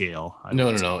to scale.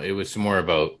 No. It was more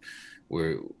about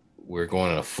we're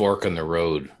going on a fork on the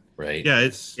road, right? Yeah,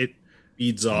 it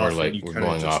feeds off. Or like we're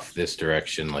going off this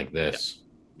direction like this.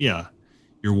 Yeah.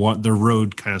 The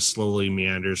road kind of slowly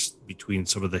meanders between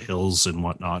some of the hills and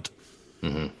whatnot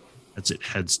as it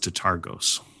heads to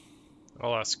Targos.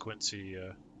 I'll ask Quincy.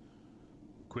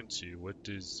 Quincy, what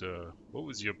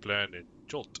was your plan in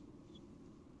Jolt?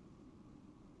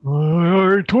 I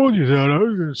already told you that. I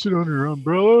was going to sit under your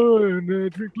umbrella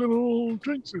and drink little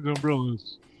drinks with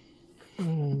umbrellas.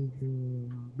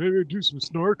 Maybe do some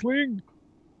snorkeling.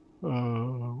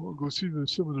 We'll go see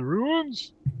some of the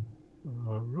ruins.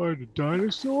 Ride a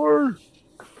dinosaur.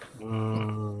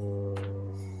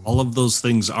 All of those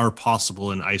things are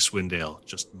possible in Icewind Dale,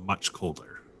 just much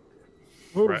colder.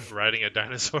 Riding a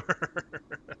dinosaur.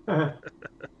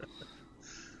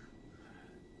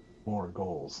 More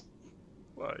goals.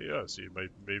 Well, yeah. See,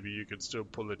 maybe you can still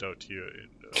pull it out here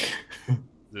in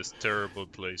this terrible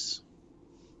place.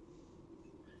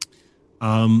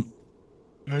 I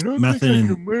don't think I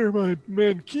can wear my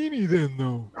mankini then,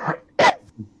 though.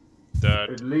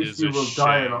 At least you will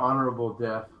die an honorable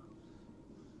death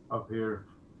up here.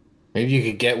 Maybe you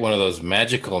could get one of those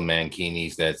magical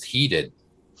mankinis that's heated.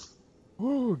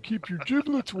 Oh, keep your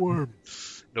giblets warm.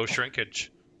 No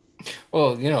shrinkage.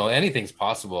 Well, anything's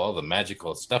possible. All the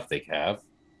magical stuff they have.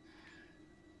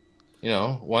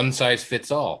 One size fits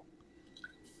all.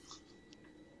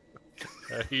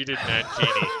 A heated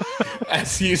mankini.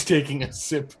 As he's taking a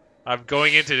sip. I'm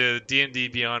going into the D&D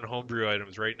Beyond homebrew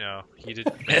items right now. Heated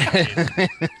mankini.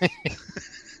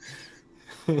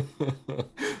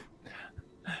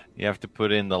 You have to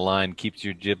put in the line, keeps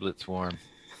your giblets warm.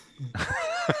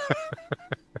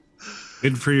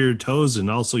 Good for your toes and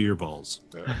also your balls.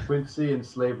 Quincy and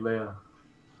Slave Leia.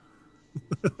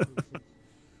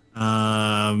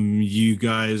 You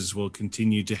guys will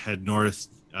continue to head north.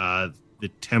 The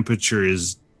temperature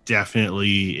is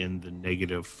definitely in the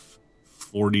negative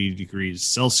 40 degrees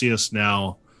Celsius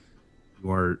now.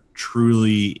 You are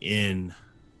truly in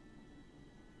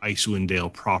Icewind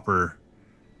Dale proper.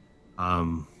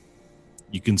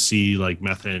 You can see like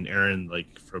Metha and Aaron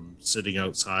from sitting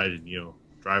outside and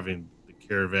driving the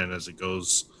caravan as it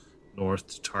goes north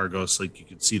to Targos. You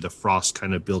can see the frost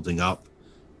kind of building up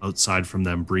outside from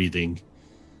them breathing.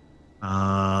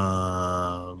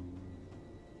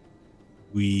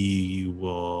 We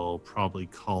will probably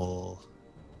call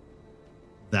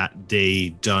that day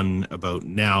done about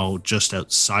now, just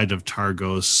outside of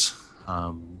Targos.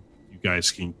 You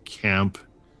guys can camp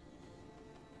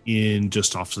in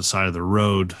just off the side of the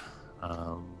road.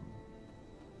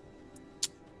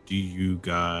 Do you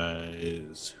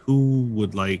guys, who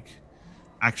would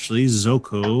actually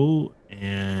Zoko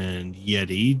and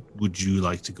Yeti, would you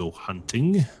like to go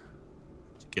hunting to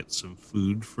get some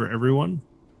food for everyone?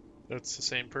 That's the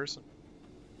same person.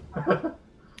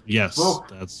 Yes, Smoke.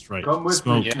 that's right. Come with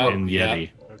Smoke me. and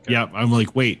Yeti. Okay. Yeah, I'm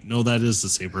wait, no, that is the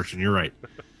same person. You're right.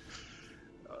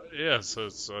 Yeah, so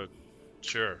it's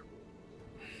sure.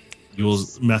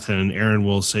 Metha and Aaron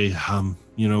will say,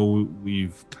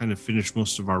 we've kind of finished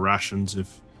most of our rations.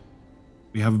 If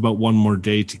we have about one more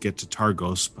day to get to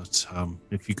Targos, but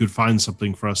if you could find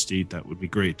something for us to eat, that would be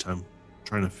great. I'm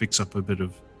trying to fix up a bit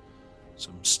of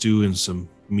some stew and some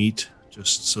meat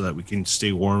just so that we can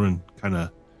stay warm and kind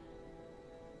of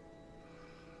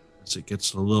as it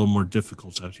gets a little more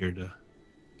difficult out here to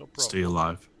No problem. stay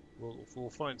alive. We'll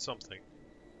find something.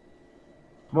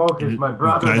 Smoke is my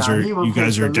brother. You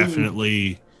guys are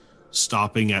definitely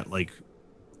stopping at like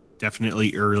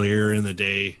definitely earlier in the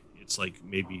day. It's like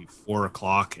maybe 4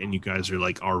 o'clock, and you guys are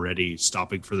like already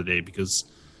stopping for the day because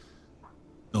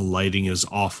the lighting is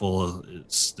awful.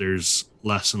 There's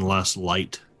less and less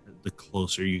light the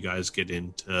closer you guys get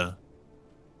into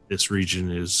this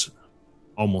region. Is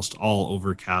almost all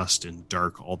overcast and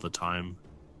dark all the time.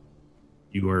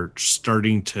 You are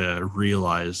starting to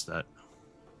realize that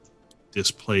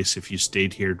this place, if you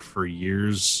stayed here for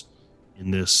years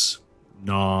in this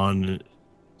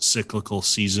non-cyclical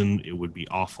season, it would be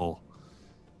awful.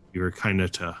 You are kind of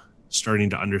starting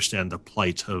to understand the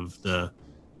plight of the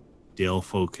Dale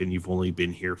folk, and you've only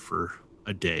been here for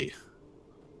a day,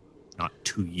 not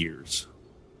 2 years.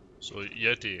 So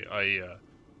Yeti,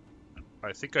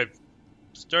 I think I'm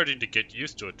starting to get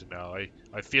used to it now.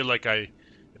 I feel like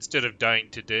instead of dying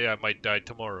today, I might die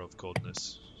tomorrow of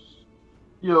coldness.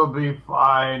 You'll be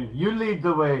fine. You lead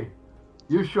the way.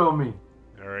 You show me.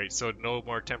 Alright, so no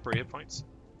more temporary hit points?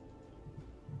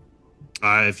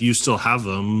 If you still have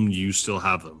them, you still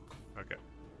have them. Okay.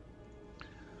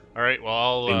 Alright,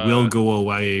 well They will go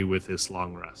away with this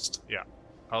long rest. Yeah.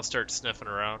 I'll start sniffing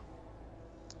around.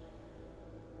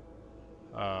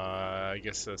 I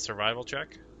guess a survival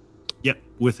check? Yep,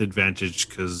 with advantage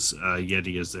because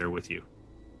Yeti is there with you.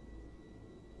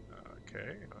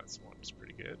 Okay, that's one's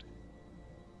pretty good.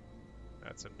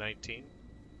 That's a 19.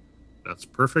 That's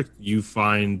perfect. You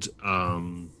find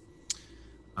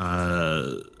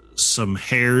some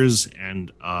hares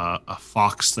and a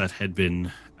fox that had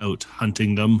been out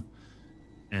hunting them,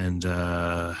 and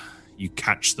you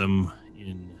catch them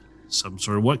in some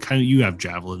sort of what kind of? You have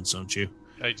javelins, don't you?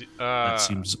 I do, that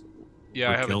seems.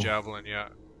 Yeah, I have a javelin. Yeah,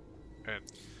 and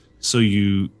so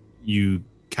you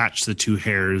catch the 2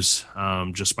 hares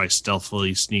just by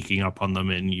stealthily sneaking up on them,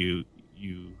 and you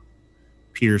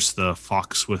pierce the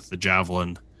fox with the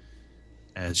javelin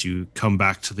as you come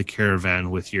back to the caravan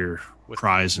with your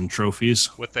prize and trophies.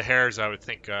 With the hares, I would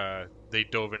think they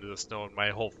dove into the snow, and my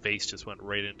whole face just went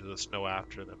right into the snow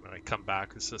after them. And I come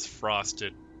back with this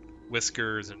frosted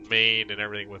whiskers and mane and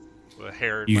everything with a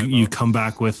hair. You come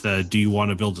back with "Do you want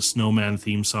to build a snowman?"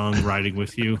 theme song riding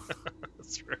with you.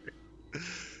 That's right.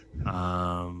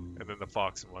 And then the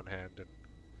fox in one hand. And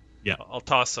yeah, I'll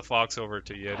toss the fox over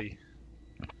to Yeti.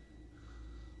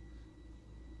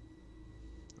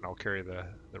 And I'll carry the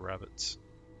rabbits.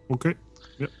 Okay.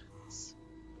 Yep.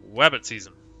 Rabbit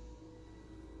season.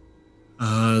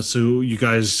 So you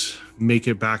guys make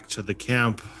it back to the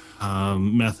camp.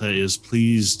 Metha is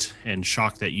pleased and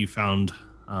shocked that you found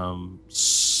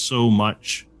so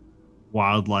much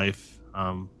wildlife.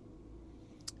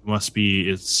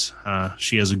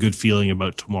 She has a good feeling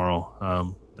about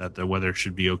tomorrow, that the weather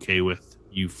should be okay with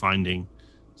you finding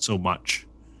so much.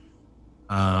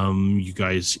 You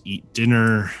guys eat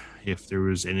dinner. If there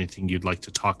was anything you'd like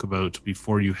to talk about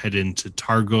before you head into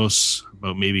Targos,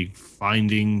 about maybe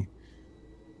finding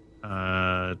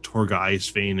Torga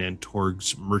Icevein and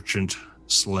Torg's merchant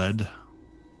sled.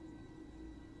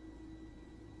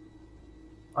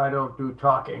 I don't do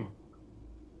talking.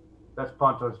 That's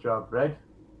Ponto's job, right?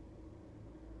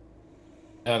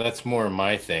 That's more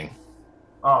my thing.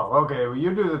 Oh, okay. Well,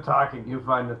 you do the talking. You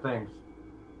find the things.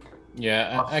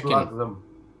 Yeah, I slug can. them.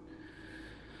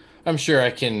 I'm sure I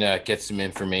can get some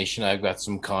information. I've got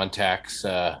some contacts,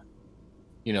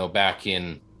 back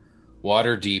in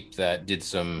Waterdeep that did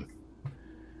some,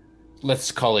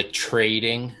 let's call it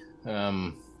trading.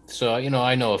 So,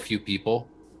 I know a few people.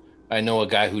 I know a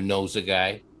guy who knows a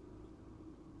guy.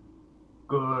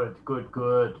 Good.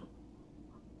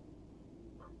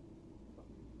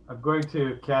 I'm going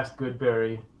to cast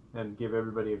Goodberry and give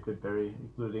everybody a Goodberry,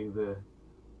 including the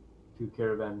 2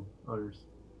 caravan owners.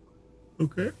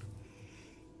 Okay.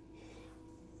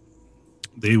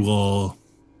 They will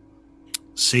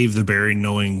save the berry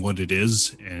knowing what it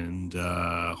is and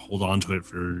hold on to it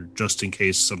for just in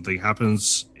case something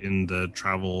happens in the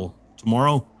travel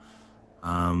tomorrow.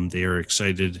 They are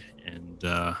excited and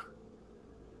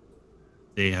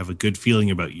they have a good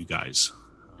feeling about you guys.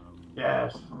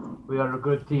 Yes, we are a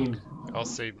good team. I'll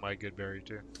save my good berry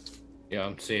too. Yeah,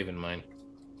 I'm saving mine.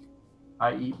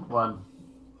 I eat one.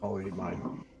 I'll eat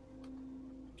mine.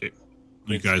 Okay.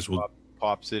 You guys will...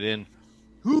 Pops it in.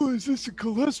 Ooh, is this a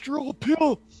cholesterol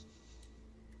pill?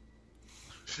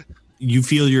 You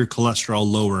feel your cholesterol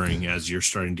lowering as you're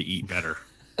starting to eat better.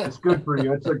 It's good for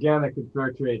you. It's organic and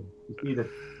fair trade. Just eat it.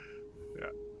 Yeah.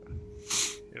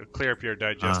 It'll clear up your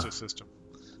digestive system.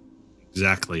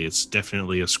 Exactly. It's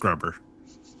definitely a scrubber.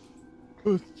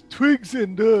 twigs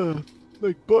and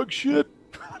like bug shit.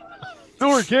 It's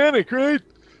organic, right?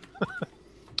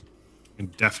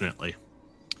 Definitely.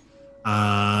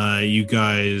 You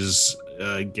guys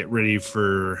get ready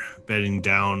for bedding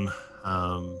down.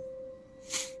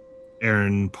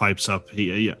 Aaron pipes up.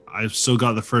 I've still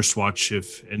got the first watch.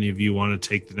 If any of you want to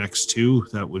take the next two,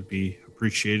 that would be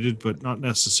appreciated, but not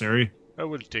necessary. I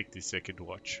will take the second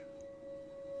watch.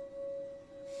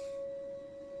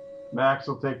 Max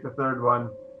will take the third one.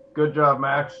 Good job,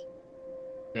 Max.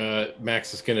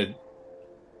 Max is gonna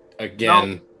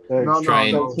again try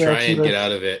and get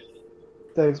out of it.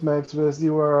 Thanks, Maximus.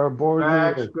 You are our board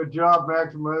Max, leader. good job,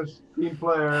 Maximus. Team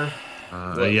player.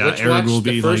 Which Aaron watch? will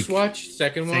be the first like, watch,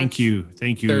 second watch. Thank you,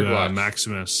 Third watch.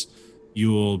 Maximus.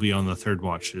 You will be on the third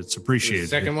watch. It's appreciated.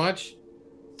 Second watch.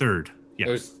 Third,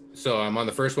 yeah. So I'm on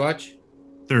the first watch.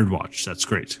 Third watch. That's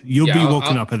great. You'll be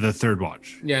woken up at the third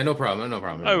watch. Yeah, no problem. No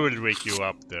problem. I will wake you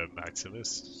up there,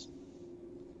 Maximus.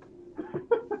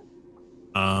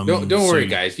 Don't worry,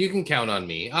 guys. You can count on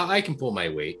me. I can pull my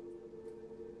weight.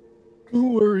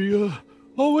 Don't worry.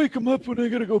 I'll wake him up when I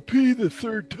gotta go pee the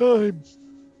third time.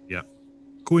 Yeah.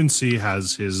 Quincy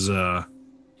has his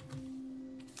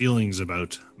feelings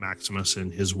about Maximus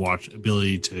and his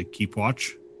ability to keep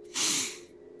watch.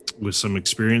 With some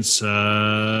experience,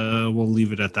 we'll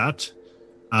leave it at that.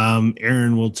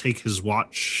 Aaron will take his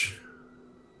watch.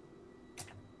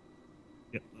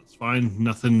 Yep, that's fine.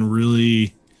 Nothing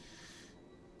really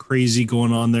crazy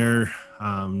going on there.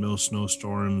 No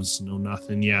snowstorms, no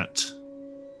nothing yet.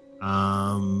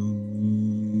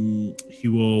 He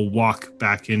will walk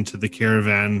back into the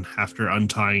caravan after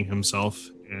untying himself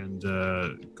and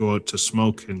go out to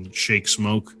smoke and shake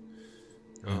smoke.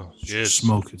 Oh, yes.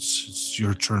 Smoke, it's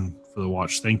your turn for the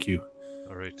watch. Thank you.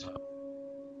 All right.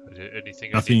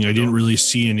 Anything? Nothing. I didn't really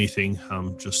see anything.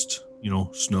 Just,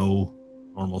 snow,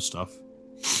 normal stuff.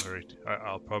 All right.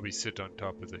 I'll probably sit on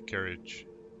top of the carriage,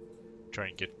 try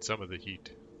and get some of the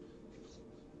heat.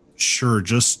 Sure,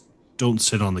 just don't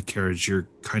sit on the carriage. You're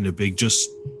kind of big. Just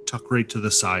tuck right to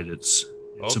the side. It's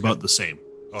Okay. about the same.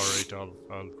 All right. I'll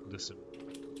listen.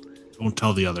 Don't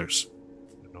tell the others.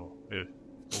 No.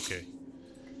 Okay.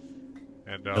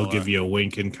 And They'll give you a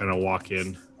wink and kind of walk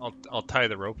in. I'll tie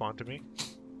the rope onto me,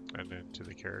 and then to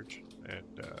the carriage,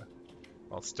 and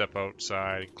I'll step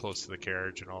outside and close to the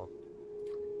carriage, and I'll,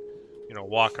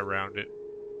 walk around it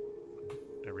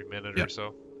every minute or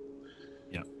so.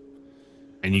 Yeah.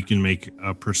 And you can make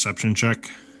a perception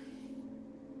check.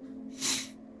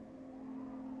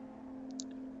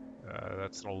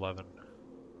 That's an 11.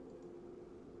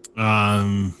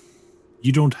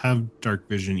 You don't have dark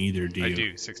vision either, do you? I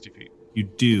do, 60 feet. You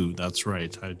do, that's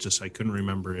right. I couldn't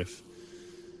remember if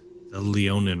the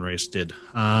Leonin race did.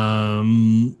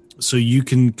 So you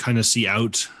can kind of see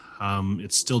out.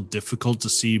 It's still difficult to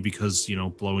see because,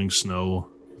 blowing snow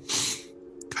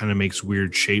kind of makes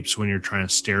weird shapes when you're trying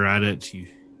to stare at it. You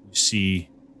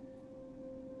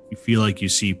feel like you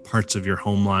see parts of your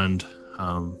homeland,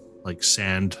 like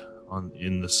sand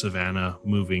in the savannah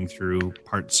moving through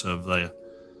parts of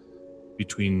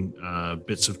between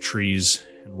bits of trees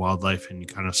and wildlife, and you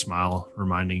kind of smile,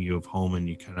 reminding you of home, and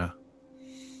you kind of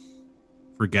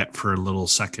forget for a little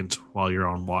second while you're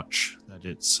on watch that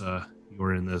it's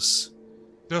you're in this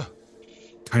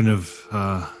kind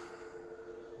of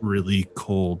really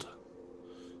cold,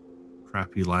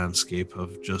 crappy landscape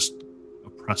of just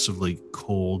oppressively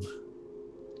cold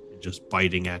and just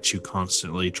biting at you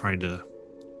constantly, trying to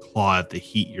claw at the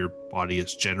heat your body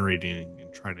is generating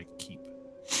and trying to keep.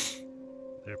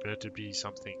 There better be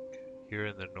something here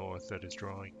in the north that is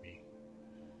drawing me.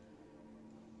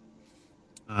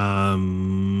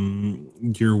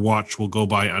 Your watch will go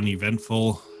by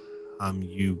uneventful.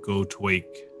 You go to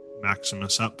wake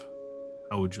Maximus up.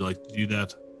 How would you like to do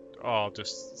that? I'll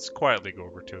just quietly go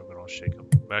over to him and I'll shake him.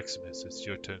 Maximus, it's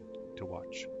your turn to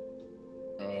watch.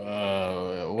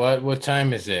 What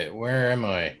time is it? Where am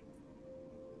I?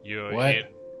 You're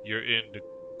in the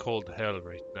cold hell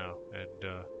right now, and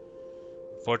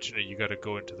unfortunately you gotta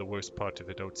go into the worst part of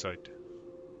it outside.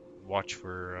 Watch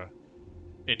for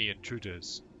any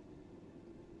intruders.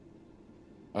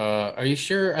 Are you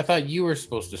sure? I thought you were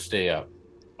supposed to stay up.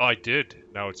 I did.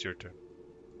 Now it's your turn.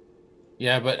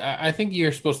 Yeah, but I think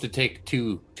you're supposed to take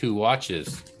two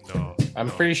watches. No. I'm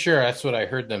pretty sure that's what I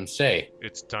heard them say.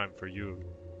 It's time for you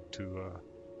to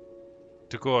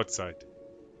go outside.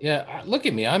 Yeah, look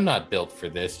at me. I'm not built for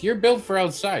this. You're built for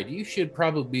outside. You should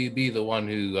probably be the one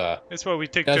who That's why we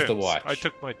take does turns. the watch. I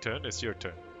took my turn. It's your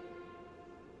turn.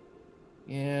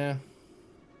 Yeah.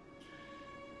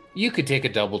 You could take a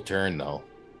double turn though.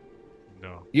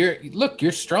 No.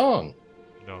 You're strong.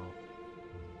 No.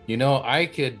 You know, I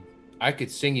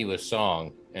could sing you a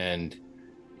song, and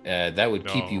that would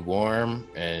keep you warm,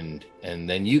 and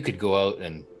then you could go out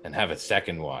and have a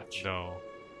second watch. No.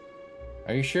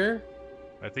 Are you sure?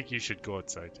 I think you should go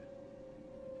outside.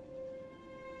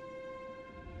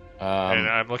 And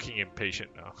I'm looking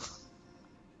impatient now.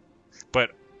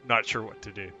 But not sure what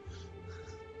to do.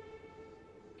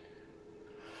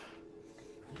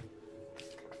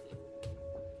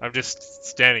 I'm just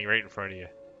standing right in front of you,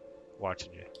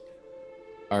 watching you.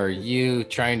 Are you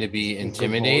trying to be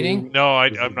intimidating? No,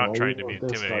 I'm not trying to be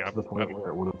intimidating. To the point where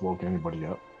it would have woke anybody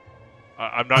up.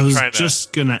 I'm not I was trying to.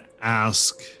 just gonna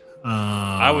ask.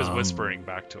 I was whispering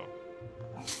back to him.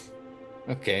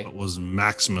 Okay. What was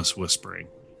Maximus whispering?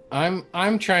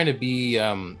 I'm trying to be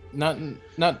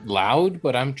not loud,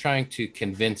 but I'm trying to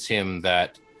convince him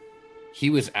that he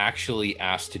was actually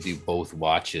asked to do both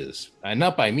watches, and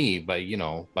not by me, but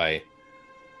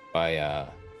by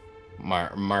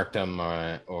Markham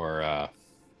or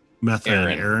Metha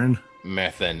and Aaron.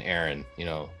 Metha and Aaron.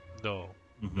 No,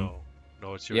 Mhm.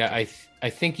 no, it's your Yeah, turn. I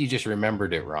think you just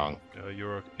remembered it wrong.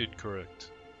 You're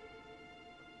incorrect.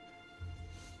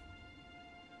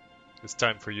 It's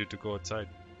time for you to go outside.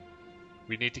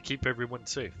 We need to keep everyone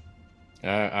safe.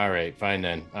 All right, fine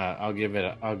then. I'll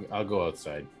go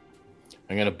outside.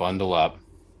 I'm gonna bundle up.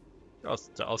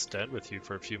 I'll stand with you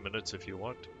for a few minutes if you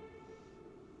want.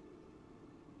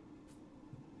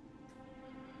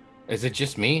 Is it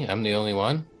just me? I'm the only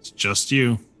one? It's just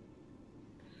you.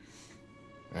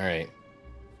 All right.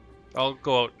 I'll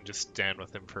go out and just stand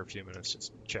with him for a few minutes,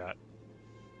 just chat.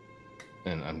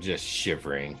 And I'm just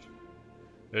shivering.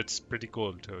 It's pretty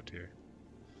cold out here.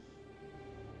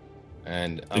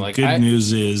 And The good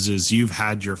news is you've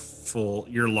had your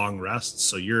long rest,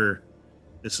 so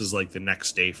this is like the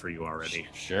next day for you already.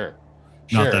 Sure.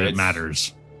 Not that it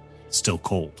matters. It's still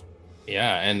cold.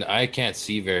 Yeah, and I can't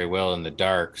see very well in the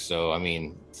dark, so I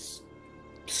mean,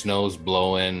 snow's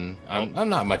blowing. I'm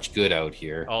not much good out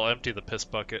here. I'll empty the piss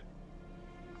bucket.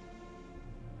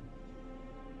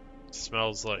 It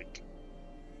smells like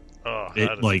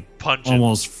It like pungent.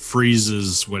 almost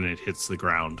freezes when it hits the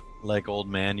ground. Like old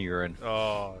man urine.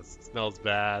 Oh, it smells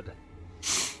bad.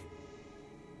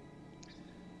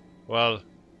 Well,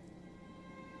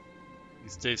 you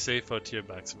stay safe out here,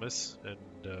 Maximus, and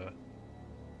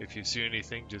if you see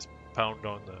anything, just pound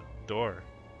on the door.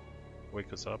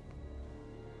 Wake us up.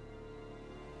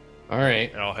 All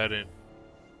right. And I'll head in.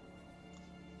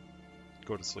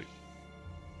 Go to sleep.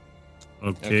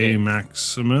 Okay,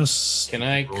 Maximus. Can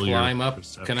I roll your climb up?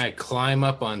 perception. Can I climb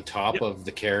up on top of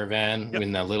the caravan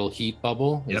in that little heat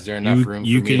bubble? Yep. Is there enough room for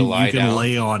me to lie you can down?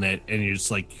 lay on it, and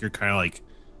you're kind of like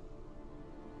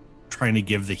trying to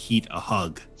give the heat a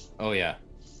hug. Oh yeah.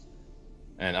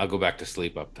 And I'll go back to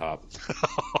sleep up top.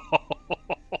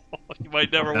 You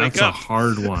might never wake That's up. a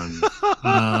hard one.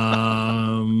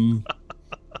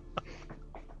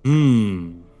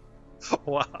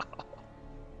 Wow.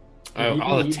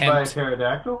 I'll Eaten by a attempt.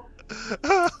 pterodactyl?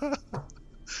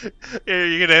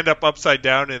 You're gonna end up upside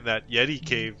down in that Yeti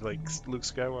cave like Luke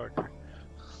Skywalker.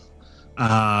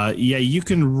 Yeah, you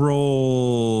can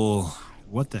roll.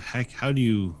 What the heck?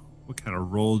 What kind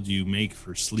of roll do you make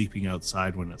for sleeping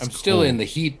outside when it's I'm still cold? in the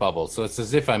heat bubble, so it's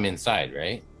as if I'm inside,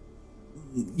 right?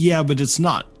 Yeah, but it's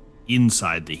not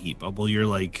inside the heat bubble. You're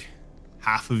like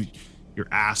half of your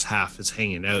ass half is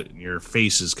hanging out, and your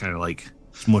face is kind of like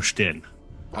smushed in.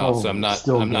 Oh, so I'm not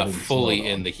getting fully snowed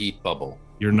in on. the heat bubble.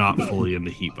 You're not fully in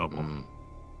the heat bubble. Mm.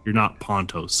 You're not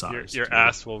Ponto sized. Your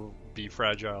ass will be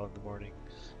fragile in the morning.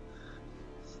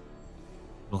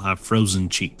 You'll have frozen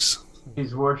cheeks.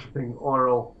 He's worshipping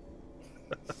oral.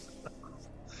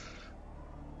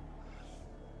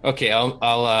 Okay,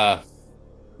 I'll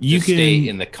You just can stay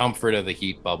in the comfort of the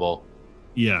heat bubble.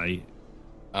 Yeah,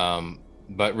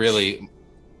 But really,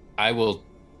 I will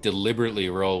deliberately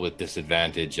roll with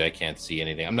disadvantage. I can't see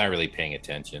anything. I'm not really paying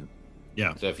attention.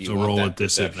 yeah. So if you so want roll that with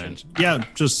perception. disadvantage. Yeah,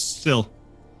 just still.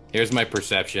 Here's my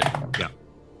perception. Yeah.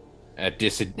 At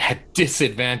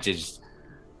disadvantage,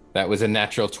 that was a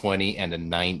natural 20 and a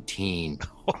 19.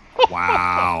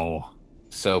 Wow.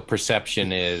 So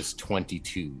perception is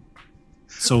 22.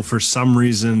 So for some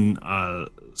reason,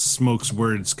 Smoke's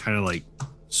words kind of like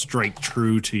strike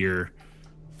true to your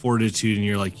fortitude, and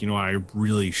you're like, I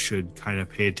really should kind of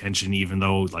pay attention, even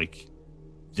though like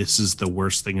this is the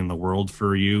worst thing in the world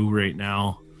for you right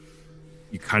now.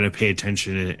 You kind of pay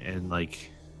attention and like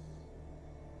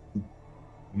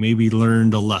maybe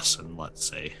learned a lesson, let's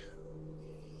say.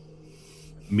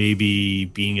 Maybe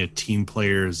being a team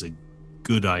player is a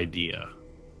good idea.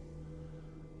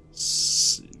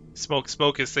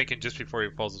 Smoke is thinking just before he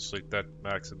falls asleep that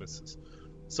Maximus is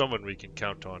Someone we can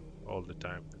count on all the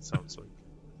time, it sounds like.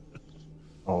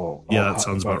 Oh, Yeah, that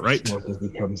sounds about right. Smoke as he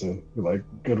comes in. You're like,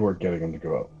 good work getting him to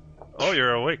go out. Oh,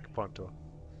 you're awake, Ponto.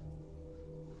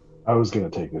 I was gonna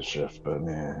take this shift, but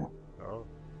nah. Oh,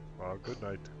 well, good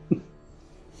night.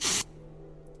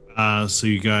 So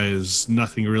you guys,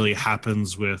 nothing really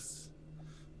happens with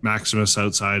Maximus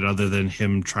outside other than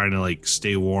him trying to like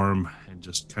stay warm and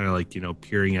just kind of like,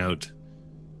 peering out.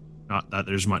 Not that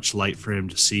there's much light for him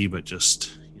to see, but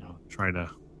just, try to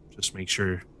just make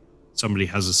sure somebody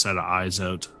has a set of eyes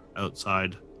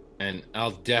outside. And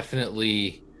I'll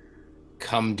definitely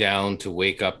come down to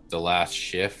wake up the last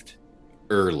shift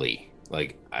early.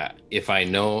 Like, if I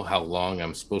know how long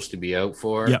I'm supposed to be out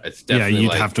for, it's definitely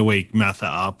you'd have to wake Metha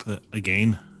up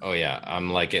again. Oh, yeah.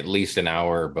 I'm like at least an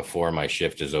hour before my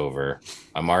shift is over.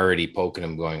 I'm already poking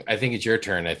him going, I think it's your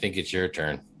turn. I think it's your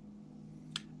turn.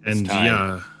 And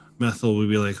Methel would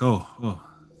be like,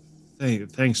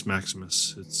 thanks,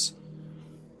 Maximus. It's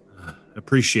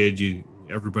appreciated you.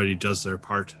 Everybody does their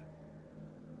part.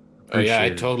 Oh, yeah, I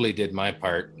totally did my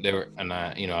part.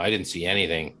 I didn't see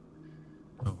anything.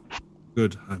 Oh,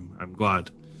 good. I'm glad.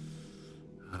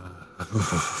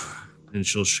 And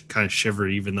she'll kind of shiver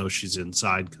even though she's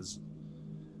inside, because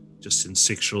just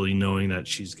instinctually knowing that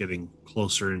she's getting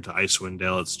closer into Icewind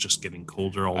Dale, it's just getting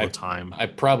colder all the time. I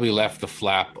probably left the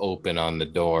flap open on the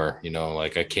door,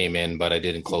 like I came in, but I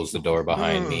didn't close the door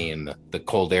behind me, and the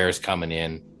cold air is coming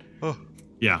in. Oh.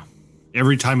 Yeah.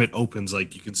 Every time it opens,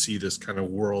 like you can see this kind of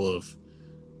whirl of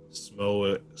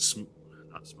snow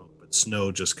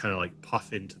just kind of like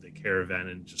puff into the caravan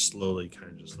and just slowly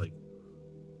kind of just like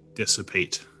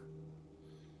dissipate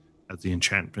as the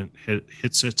enchantment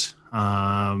hits it.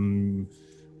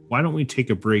 Why don't we take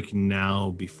a break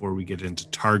now before we get into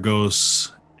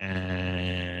Targos?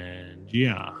 And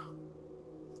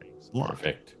thanks a lot.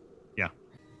 Perfect. Yeah.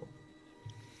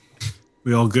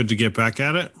 We all good to get back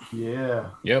at it?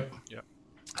 Yeah. Yep.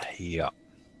 Yeah.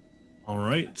 All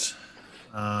right.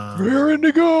 Raring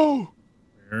to go.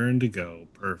 Raring to go.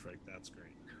 Perfect. That's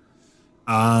great.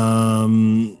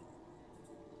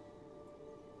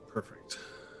 Perfect.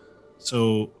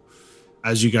 So,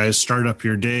 as you guys start up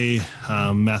your day,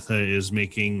 Metha is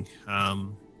making a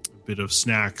bit of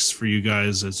snacks for you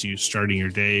guys as you starting your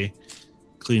day,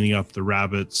 cleaning up the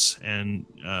rabbits and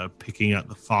picking up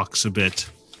the fox a bit,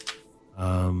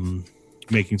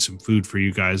 making some food for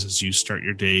you guys as you start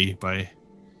your day by,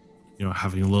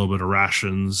 having a little bit of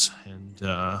rations and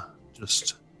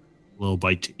just a little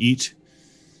bite to eat.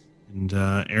 And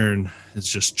Aaron is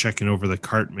just checking over the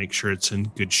cart, make sure it's in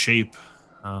good shape.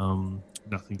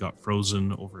 Nothing got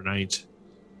frozen overnight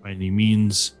by any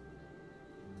means.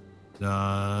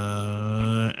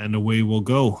 And away we'll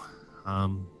go.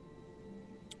 The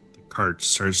cart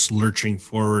starts lurching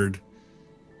forward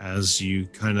as you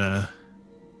kind of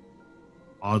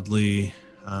oddly,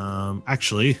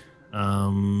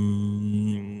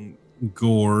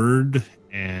 Gord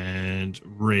and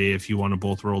Ray, if you want to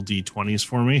both roll D20s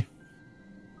for me.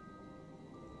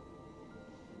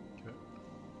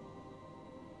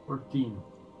 14.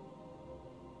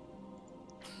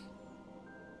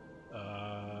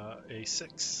 A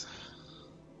 6.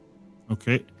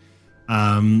 Okay.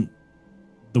 The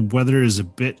weather is a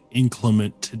bit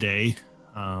inclement today.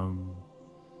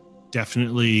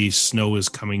 Definitely snow is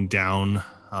coming down,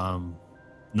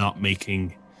 not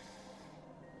making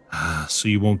so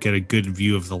you won't get a good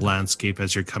view of the landscape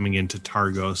as you're coming into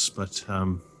Targos, but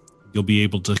you'll be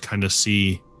able to kind of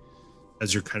see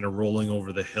as you're kind of rolling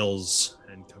over the hills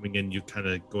and coming in, you're kind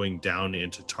of going down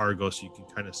into Targos. You can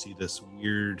kind of see this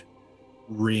weird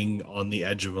ring on the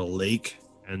edge of a lake,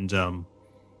 and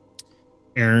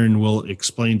Aaron will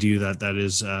explain to you that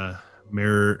is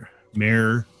Mare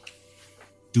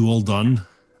Dualdun,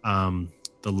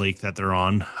 the lake that they're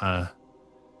on.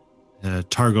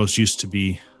 Targos used to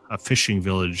be a fishing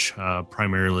village,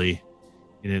 primarily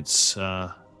in its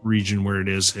region where it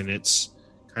is, and it's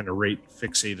kind of right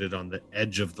fixated on the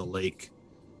edge of the lake,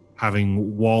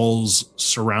 having walls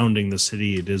surrounding the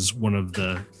city. It is one of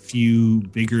the few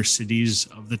bigger cities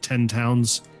of the 10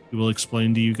 towns. He will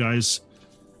explain to you guys.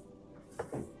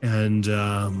 And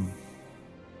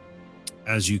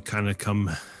as you kind of come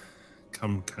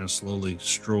kind of slowly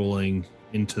strolling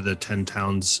into the 10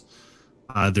 towns,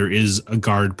 there is a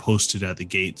guard posted at the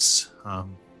gates.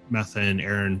 Metha and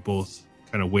Aaron both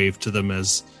kind of wave to them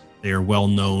as they are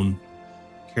well-known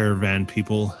caravan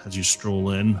people as you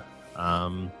stroll in.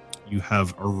 You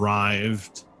have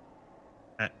arrived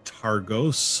at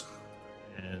Targos,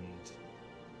 and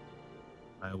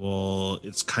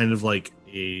it's kind of like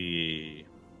a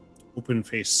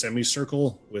open-faced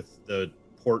semicircle with the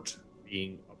port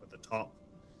being up at the top.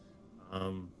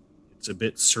 It's a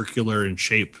bit circular in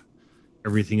shape.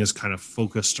 Everything is kind of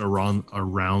focused around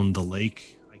the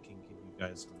lake. I can give you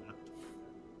guys a map.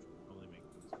 Probably make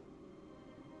this.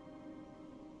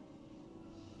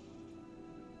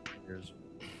 Here's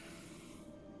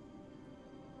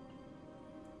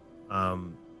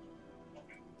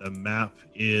the map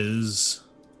is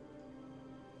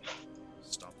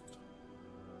stop.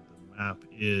 The map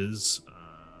is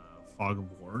Fog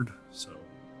of Ward. So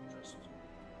just give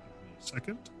me a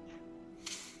second.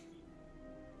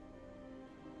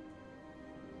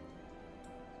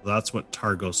 That's what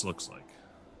Targos looks like.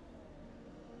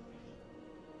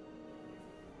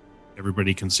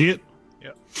 Everybody can see it?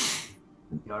 Yep.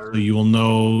 So you will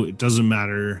know, it doesn't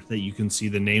matter that you can see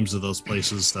the names of those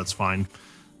places. That's fine.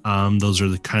 Those are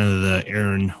the kind of the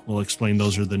Aaron will explain.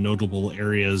 Those are the notable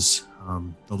areas.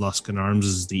 The Luskan Arms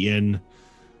is the inn.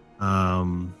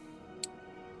 The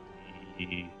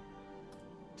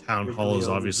town hall is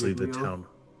obviously the town.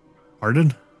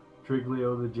 Pardon?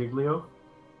 Triglio the Giglio?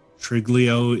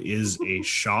 Triglio is a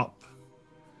shop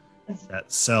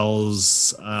that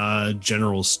sells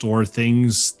general store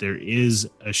things. There is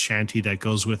a shanty that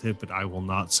goes with it, but I will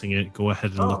not sing it. Go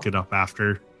ahead and look it up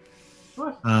after.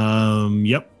 What?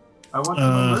 Yep. I want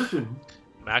some immersion.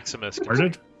 Maximus.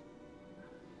 Pardon?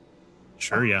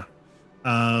 Sure, yeah.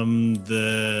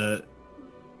 The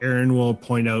Aaron will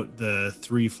point out the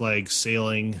Three Flags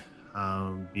Sailing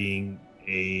being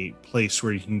a place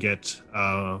where you can get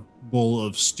a bowl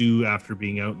of stew after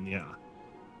being out in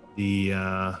the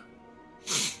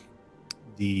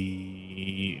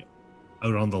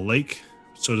out on the lake,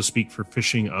 so to speak, for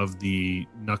fishing of the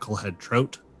knucklehead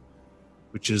trout,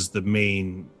 which is the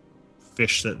main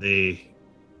fish that they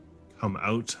comes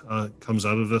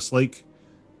out of this lake.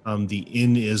 The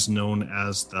inn is known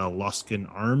as the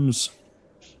Luskan Arms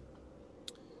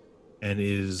and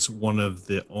is one of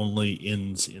the only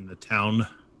inns in the town.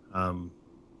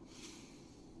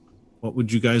 What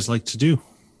would you guys like to do?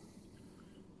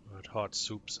 That hot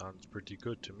soup sounds pretty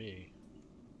good to me.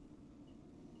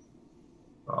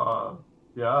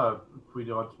 Yeah, if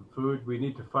we want some food, we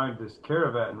need to find this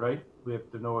caravan, right? We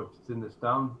have to know if it's in this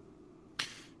town.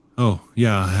 Oh,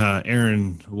 yeah.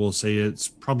 Aaron will say it's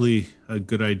probably a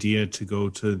good idea to go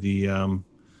to the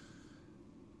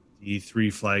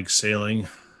Three Flags Sailing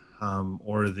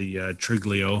or the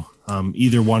Triglio.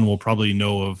 Either one will probably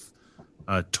know of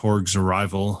Torg's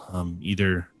arrival,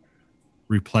 either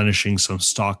replenishing some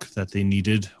stock that they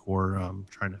needed or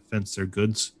trying to fence their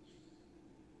goods.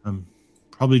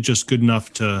 Probably just good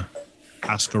enough to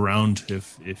ask around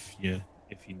if you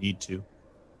need to.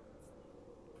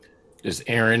 Does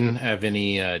Aaron have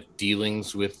any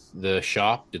dealings with the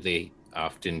shop? Do they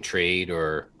often trade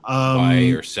or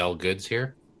buy or sell goods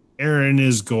here? Aaron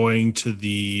is going to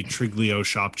the Triglio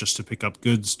shop just to pick up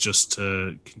goods, just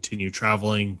to continue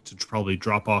traveling, to probably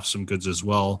drop off some goods as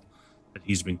well that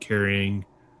he's been carrying.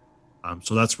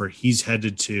 So that's where he's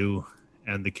headed to,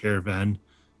 and the caravan.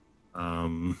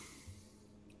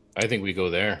 I think we go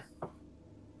there.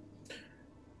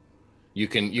 You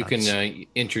can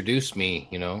introduce me,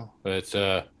 but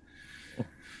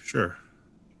sure.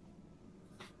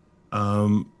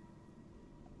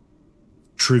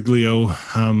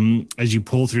 Triglio, as you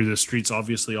pull through the streets,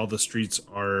 obviously all the streets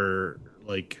are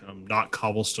like not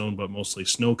cobblestone, but mostly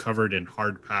snow covered and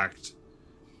hard packed.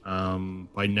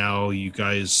 By now, you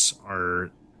guys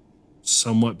are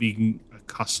somewhat being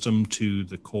accustomed to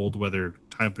the cold weather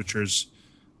temperatures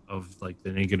of like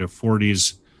the negative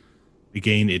 40s.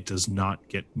 Again, it does not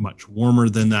get much warmer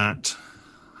than that.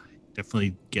 It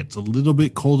definitely gets a little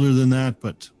bit colder than that,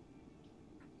 but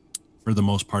for the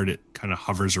most part, it kind of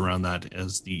hovers around that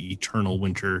as the eternal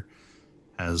winter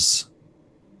has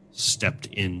stepped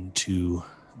into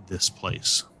this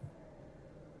place.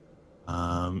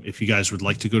 If you guys would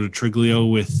like to go to Triglio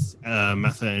with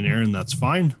Metha and Aaron, that's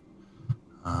fine.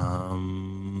 Are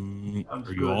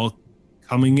you all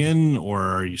coming in, or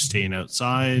are you staying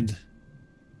outside?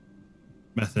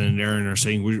 Metha and Aaron are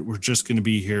saying we're just going to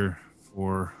be here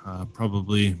for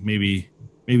probably maybe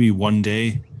one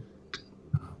day.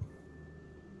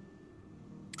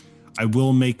 I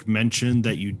will make mention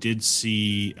that you did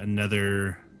see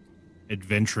another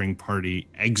adventuring party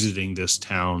exiting this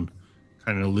town,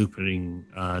 kind of looping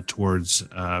towards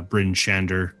Bryn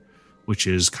Shander, which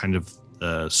is kind of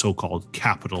the so-called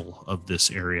capital of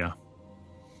this area.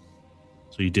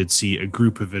 So you did see a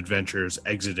group of adventurers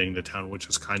exiting the town, which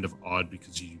is kind of odd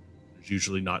because there's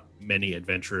usually not many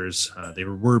adventurers. They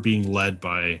were being led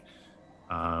by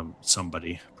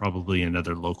somebody, probably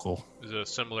another local. Is it a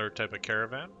similar type of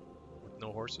caravan with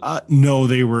no horses? No,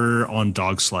 they were on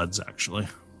dog sleds, actually.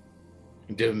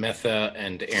 Do Metha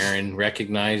and Aaron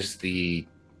recognize the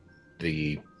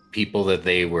people that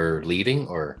they were leading,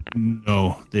 or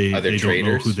no? They other don't know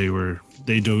traders? who they were.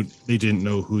 They didn't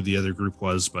know who the other group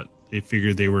was, but they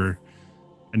figured they were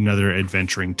another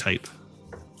adventuring type.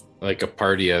 Like a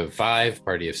party of 5,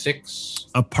 party of 6?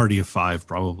 A party of 5,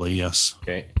 probably, yes.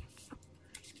 Okay.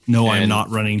 No, I'm not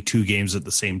running 2 games at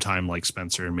the same time like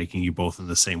Spencer and making you both in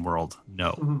the same world.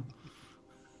 No. Mm-hmm.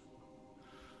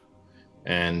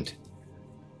 And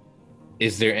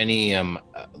is there any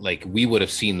like we would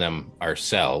have seen them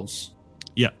ourselves?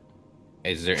 Yeah.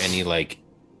 Is there any like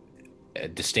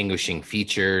distinguishing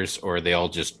features, or are they all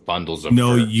just bundles of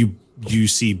No, fur? you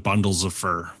see bundles of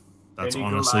fur. That's Any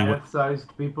honestly what.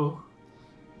 Goliath-sized people?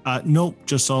 Nope,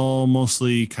 just all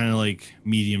mostly kind of like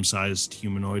medium-sized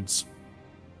humanoids.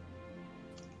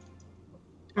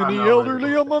 Any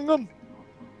elderly among them?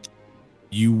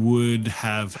 You would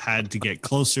have had to get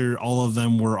closer. All of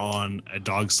them were on a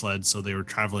dog sled, so they were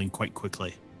traveling quite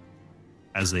quickly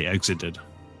as they exited.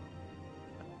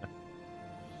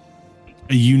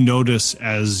 You notice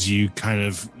as you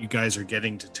guys are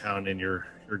getting to town and you're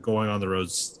going on the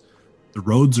roads. The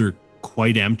roads are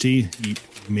quite empty. You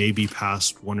may be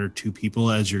past 1 or 2 people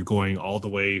as you're going all the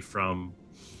way from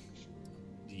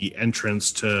the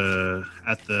entrance to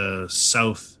at the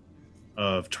south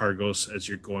of Targos, as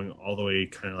you're going all the way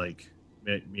kind of like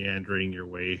meandering your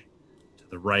way to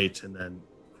the right and then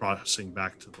crossing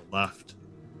back to the left to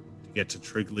get to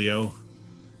Triglio.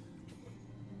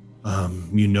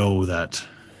 You know that,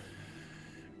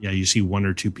 you see 1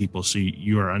 or 2 people, so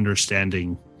you are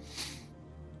understanding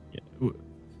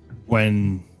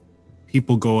when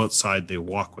people go outside, they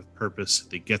walk with purpose,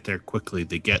 they get there quickly,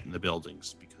 they get in the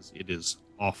buildings because it is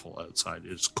awful outside.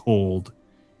 It is cold,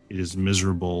 it is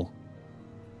miserable,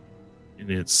 and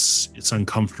it's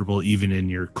uncomfortable even in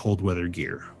your cold weather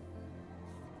gear.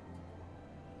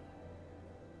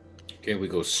 Okay, we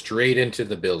go straight into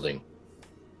the building.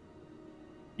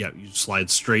 Yeah, you slide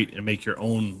straight and make your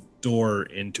own door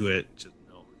into it.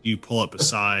 You pull up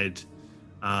beside.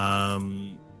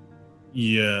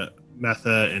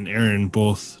 Metha and Aaron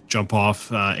both jump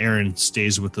off. Aaron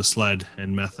stays with the sled,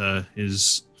 and Metha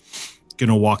is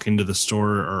gonna walk into the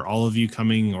store. Are all of you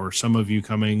coming, or some of you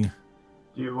coming?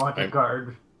 Do you want a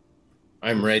guard?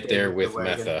 I'm right there with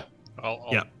Metha.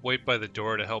 I'll wait by the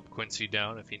door to help Quincy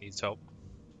down if he needs help.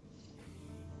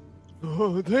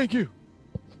 Oh, thank you.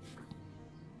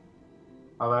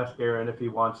 I'll ask Aaron if he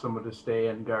wants someone to stay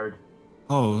and guard.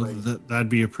 Oh, that'd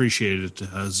be appreciated,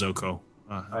 Zoko.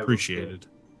 Appreciated.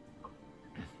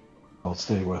 I'll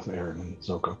stay with Aaron and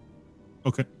Zoko.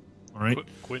 Okay. All right.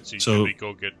 Quincy, so, should we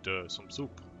go get some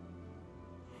soup?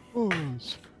 Oh,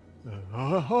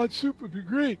 hot soup would be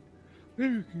great.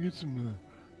 Maybe we can get some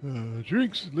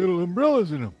drinks with little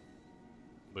umbrellas in them.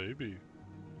 Maybe.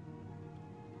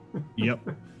 Yep.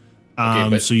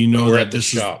 Okay, so you know that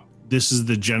this is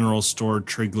the general store,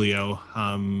 Triglio.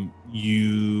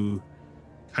 You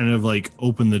kind of like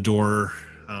open the door.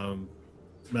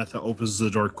 Metha opens the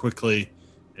door quickly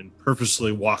and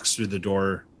purposely walks through the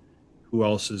door. Who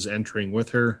else is entering with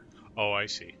her? Oh, I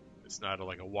see. It's not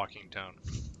like a walking town.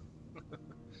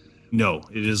 No,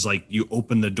 it is like you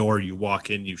open the door, you walk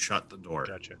in, you shut the door.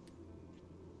 Gotcha.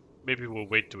 Maybe we'll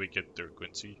wait till we get there,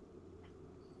 Quincy.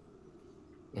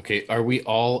 Okay, are we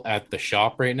all at the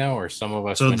shop right now, or some of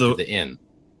us went to the inn?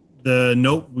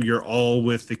 Nope, you're all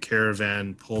with the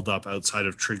caravan pulled up outside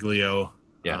of Triglio.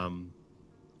 Yeah.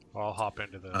 I'll hop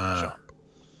into the shop.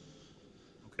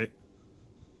 Okay.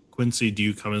 Quincy, do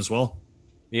you come as well?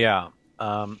 Yeah.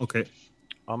 Okay.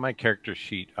 On my character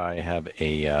sheet, I have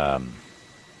a, I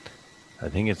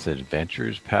think it's an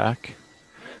adventures pack.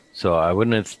 So I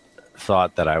wouldn't have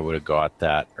thought that I would have got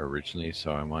that originally,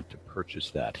 so I want to purchase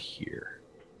that here.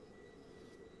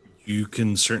 You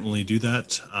can certainly do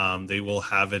that. They will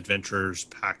have adventurers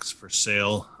packs for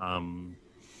sale.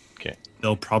 Okay.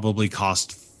 They'll probably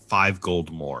cost 5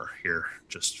 gold more here,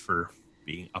 just for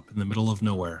being up in the middle of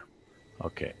nowhere.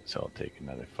 Okay, so I'll take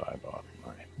another 5 off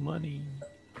my money.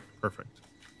 Perfect.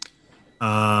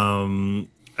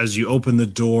 As you open the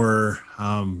door,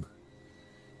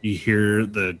 you hear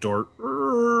the door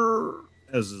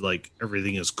as like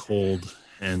everything is cold,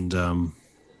 and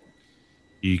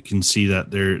you can see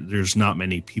that there's not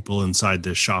many people inside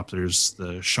the shop. There's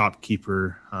the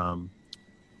shopkeeper,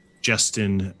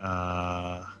 Justin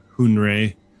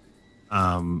Hunre,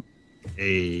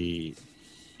 a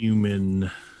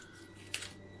human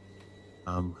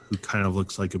who kind of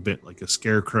looks like a bit like a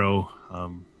scarecrow.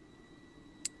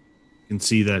 You can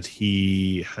see that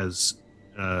he has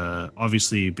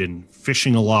obviously been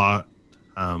fishing a lot,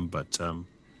 but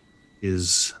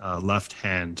his left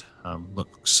hand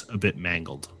looks a bit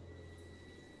mangled.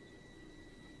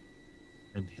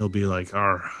 And he'll be like,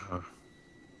 Matha,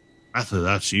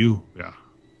 that's you? Yeah.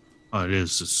 Oh, it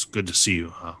is. It's good to see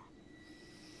you.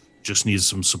 Just need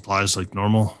some supplies like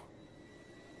normal.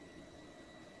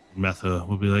 And Matha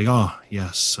will be like, oh,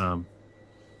 yes.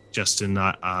 Justin,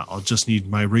 I'll just need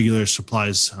my regular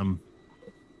supplies. We're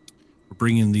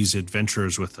bringing these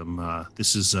adventurers with them.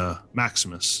 This is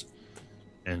Maximus.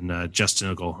 And Justin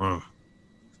will go, huh.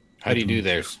 How do you do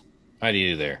there? How do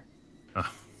you do there?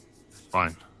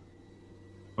 Fine.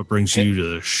 What brings you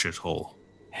to this shithole?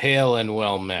 Hail and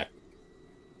well met.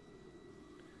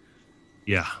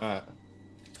 Yeah.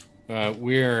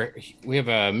 We have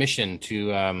a mission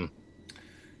to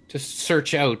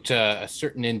search out a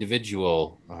certain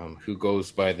individual who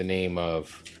goes by the name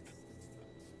of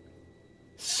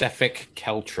Cephik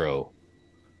Keltro.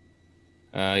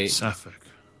 Cephik.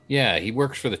 Yeah, he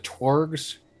works for the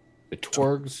Torgs. The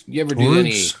Torgs. You ever do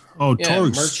any? Oh,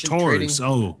 Torgs. Trading?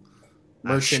 Oh,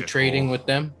 merchant trading with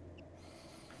them.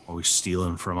 Always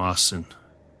stealing from us and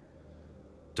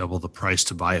double the price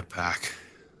to buy it back.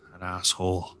 That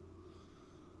asshole.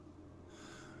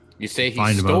 You say he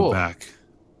Find stole? Him out back.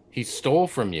 He stole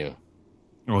from you.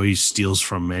 Oh, he steals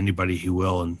from anybody he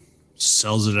will and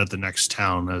sells it at the next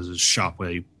town as his shop where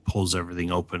he pulls everything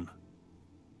open.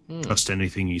 Trust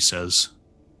anything he says.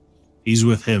 He's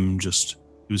with him. He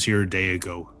was here a day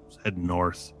ago. He's heading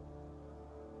north.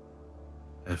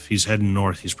 If he's heading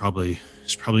north, he's probably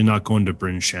not going to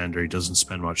Bryn Shander. He doesn't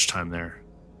spend much time there.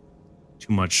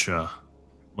 Too much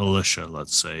militia,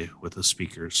 let's say, with the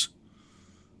speakers.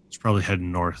 He's probably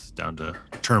heading north down to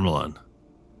Termalon.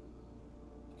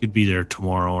 He could be there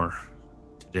tomorrow or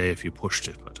today if you pushed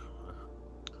it, but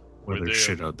there's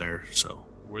shit out there. So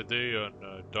were they on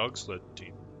dog sled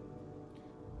team?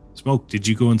 Smoke, did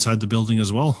you go inside the building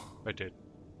as well? I did.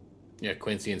 Yeah,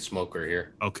 Quincy and Smoke are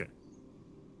here. Okay.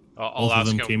 I'll ask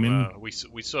them him. Came in?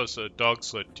 We saw a dog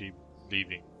sled team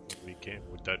leaving when we came.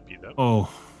 Would that be them?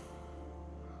 Oh,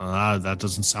 that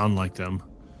doesn't sound like them.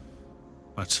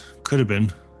 But could have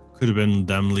been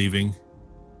them leaving.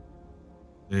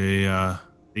 They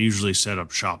usually set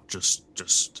up shop just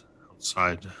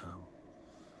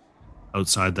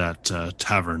outside that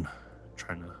tavern,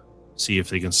 trying to see if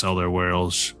they can sell their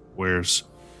wares.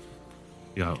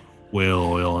 You got whale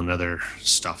oil and other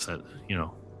stuff that they can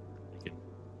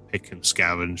pick and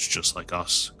scavenge just like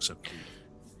us, except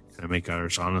we kind of make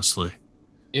ours honestly.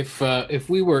 If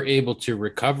we were able to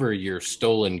recover your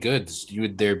stolen goods,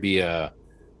 would there be a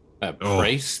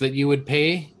price that you would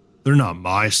pay? They're not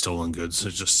my stolen goods.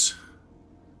 They're just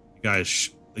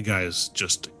the guy is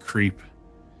just a creep.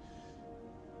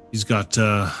 He's got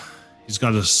a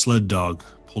sled dog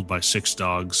pulled by 6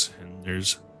 dogs, and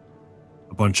there's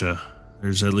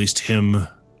at least him,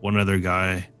 one other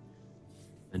guy,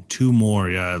 and 2 more,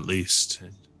 at least.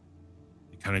 And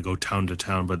they kind of go town to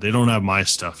town, but they don't have my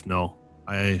stuff. No,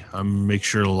 I'm make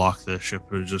sure to lock the ship.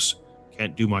 I just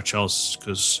can't do much else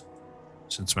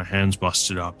since my hand's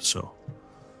busted up. So,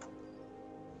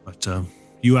 but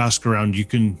you ask around,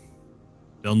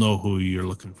 they'll know who you're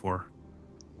looking for.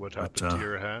 What happened to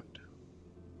your hand?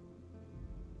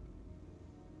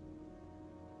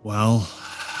 Well,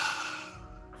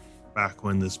 back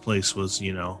when this place was,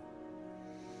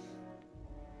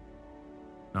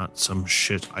 not some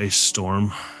shit ice storm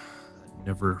that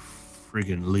never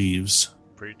friggin' leaves.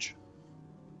 Preach.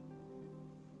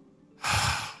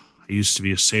 I used to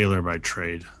be a sailor by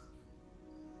trade.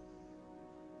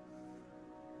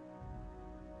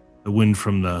 The wind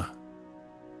from the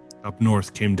up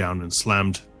north came down and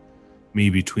slammed me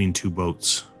between 2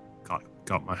 boats.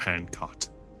 Got my hand caught.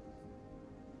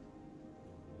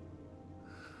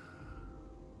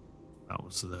 That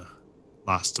was the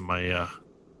last of my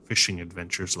fishing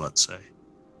adventures, let's say.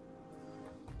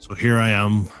 So here I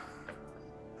am,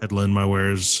 peddling my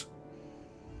wares.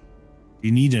 Do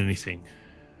you need anything?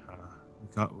 We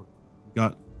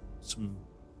got some,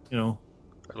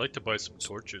 I'd like to buy some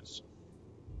torches.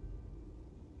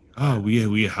 Oh,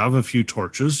 we have a few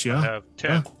torches, yeah. I have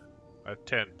 10. Yeah. I have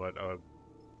 10, but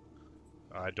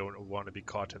I don't want to be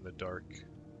caught in the dark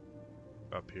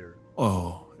up here.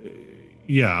 Oh,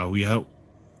 yeah, we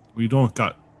don't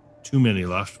got too many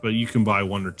left, but you can buy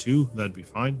 1 or 2. That'd be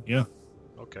fine. Yeah.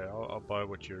 Okay, I'll buy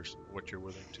what you're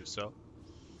willing to sell.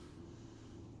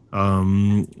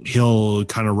 He'll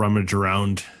kind of rummage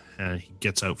around, and he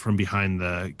gets out from behind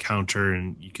the counter,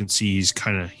 and you can see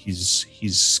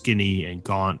he's skinny and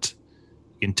gaunt.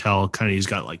 You can tell he's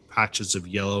got like patches of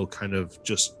yellow kind of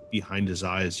just behind his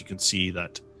eyes. You can see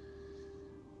that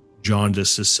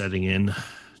jaundice is setting in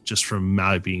just from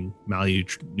being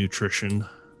malnutrition,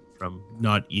 from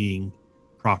not eating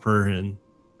proper and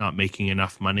not making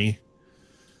enough money.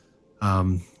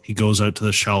 He goes out to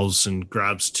the shelves and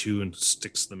grabs 2 and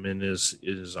sticks them in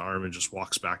his arm and just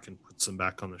walks back and puts them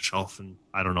back on the shelf. And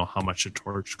I don't know how much a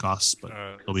torch costs, but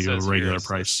it'll be a regular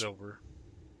price. Silver.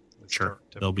 Sure,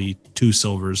 there'll be 2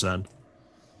 silvers then.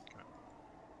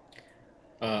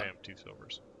 Okay. 2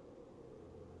 silvers.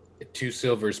 2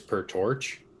 silvers per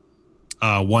torch.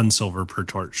 1 silver per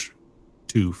torch.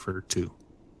 2 for 2.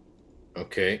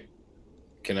 Okay.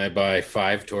 Can I buy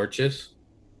 5 torches?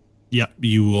 Yeah,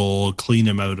 you will clean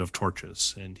him out of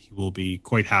torches, and he will be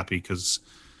quite happy because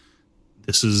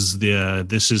this is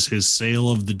his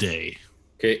sale of the day.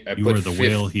 Okay, you are the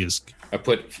whale. He is. I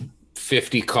put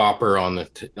 50 copper on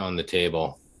the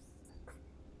table.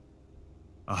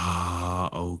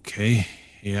 Okay.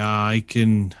 Yeah, I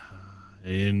can.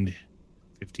 And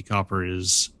 50 copper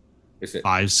is it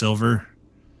 5 silver.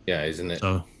 Yeah, isn't it?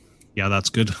 So, yeah, that's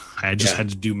good. I just had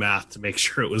to do math to make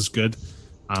sure it was good.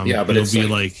 Yeah, but it'll be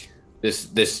like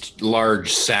this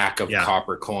large sack of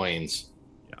copper coins.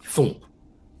 Yeah. Thump.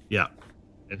 Yeah.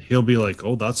 And he'll be like,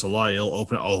 oh, that's a lie. He'll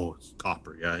open it. Oh, it's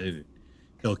copper. Yeah.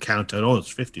 He'll count it. Oh,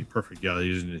 it's 50. Perfect. Yeah.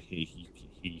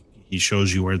 He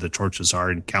shows you where the torches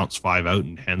are and counts 5 out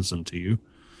and hands them to you.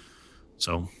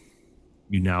 So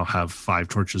you now have 5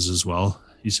 torches as well.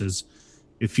 He says,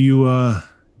 if you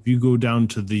go down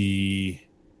to the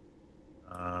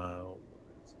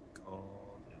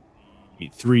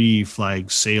 3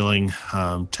 Flags Sailing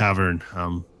Tavern,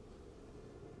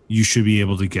 you should be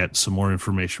able to get some more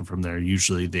information from there.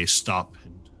 Usually they stop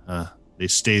and they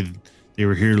stay. They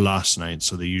were here last night,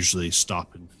 so they usually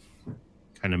stop and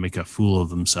kind of make a fool of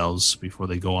themselves before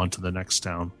they go on to the next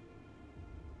town.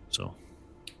 So,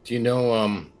 do you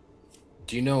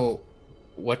know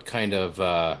what kind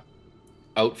of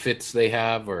outfits they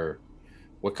have, or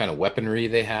what kind of weaponry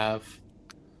they have?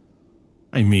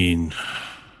 I mean,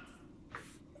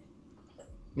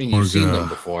 you've seen them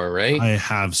before, right? I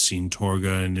have seen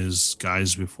Torga and his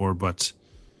guys before, but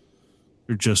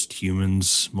they're just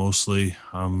humans mostly.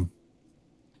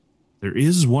 There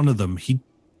is one of them. He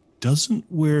doesn't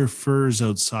wear furs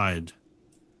outside.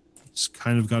 He's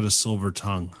kind of got a silver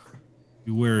tongue.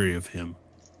 Be wary of him.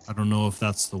 I don't know if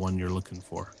that's the one you're looking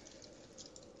for.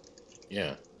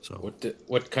 Yeah. So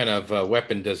what kind of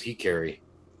weapon does he carry?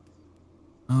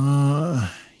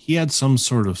 He had some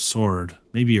sort of sword,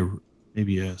 maybe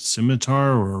a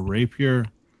scimitar or a rapier,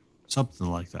 something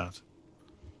like that.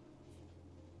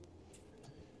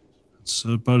 It's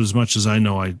about as much as I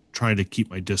know. I try to keep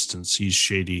my distance. He's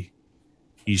shady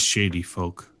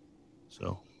folk.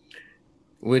 So,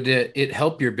 would it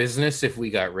help your business if we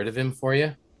got rid of him for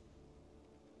you?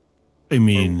 I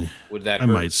mean, would that I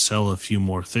might sell a few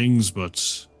more things,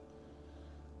 but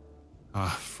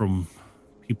from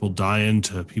people dying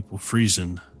to people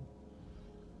freezing,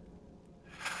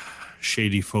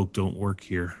 shady folk don't work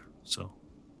here. So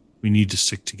we need to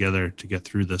stick together to get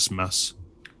through this mess.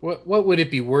 What would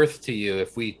it be worth to you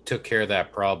if we took care of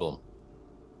that problem?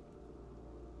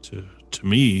 To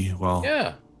me, well,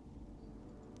 yeah,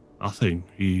 nothing.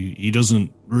 He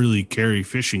doesn't really carry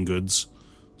fishing goods,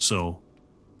 so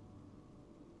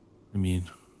I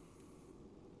mean,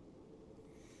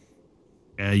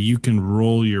 yeah, you can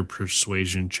roll your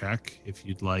persuasion check if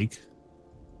you'd like to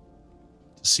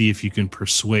see if you can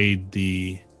persuade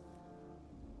the.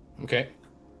 Okay.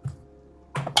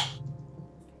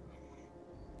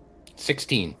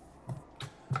 16.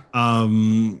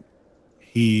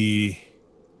 He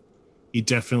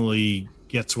definitely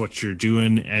gets what you're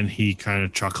doing, and he kind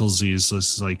of chuckles. He's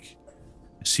like,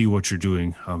 I see what you're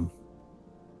doing.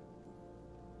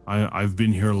 I've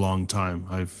been here a long time.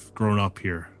 I've grown up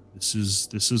here. This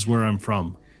is where I'm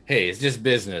from. Hey, it's just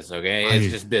business, okay?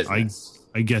 It's just business.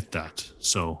 I get that.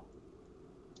 So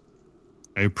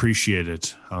I appreciate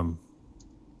it.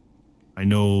 I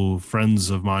know friends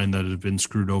of mine that have been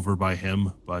screwed over by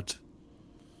him, but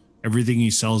everything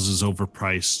he sells is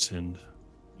overpriced and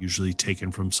usually taken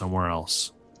from somewhere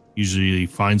else. Usually he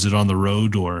finds it on the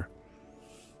road or,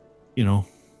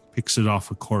 picks it off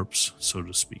a corpse, so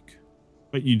to speak.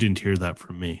 But you didn't hear that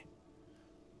from me.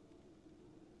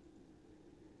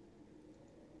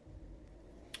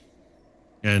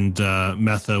 And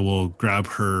Metha will grab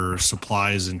her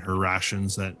supplies and her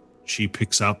rations that she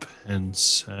picks up and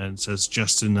says,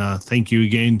 Justin, thank you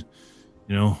again.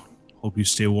 Hope you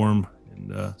stay warm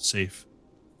and safe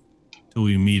till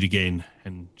we meet again.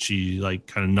 And she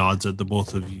kind of nods at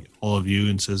all of you,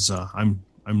 and says, I'm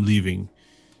leaving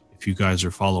if you guys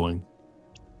are following.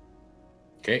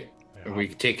 Okay. Are we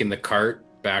taking the cart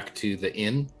back to the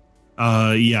inn?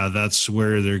 Yeah, that's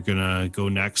where they're gonna go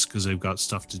next because they've got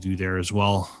stuff to do there as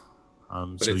well.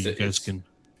 So you guys can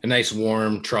a nice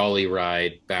warm trolley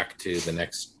ride back to the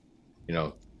next,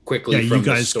 quickly from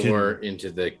the store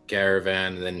into the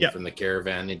caravan, and then from the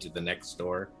caravan into the next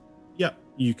store. Yeah,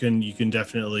 you can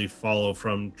definitely follow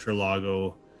from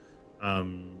Triglio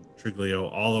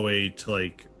all the way to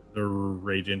like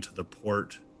right into the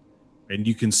port, and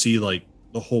you can see like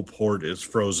the whole port is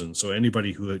frozen. So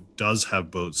anybody who does have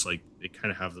boats, like they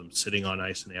kind of have them sitting on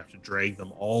ice, and they have to drag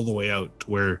them all the way out to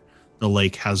where the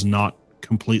lake has not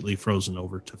completely frozen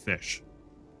over to fish.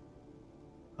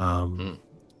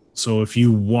 So if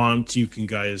you want, you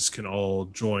guys can all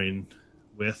join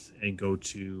with and go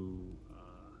to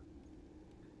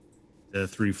the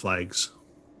Three Flags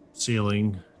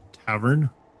Sailing Tavern,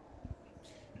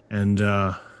 and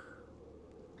there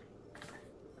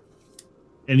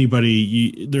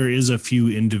is a few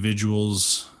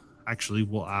individuals. Actually,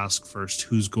 we'll ask first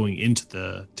who's going into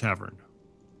the tavern.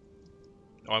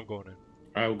 Oh, I'm going in.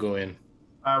 I'll go in.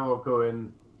 I will go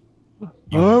in.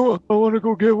 I want to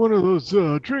go get one of those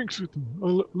drinks with a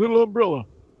little umbrella.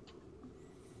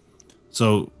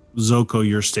 So, Zoko,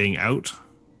 you're staying out?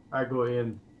 I go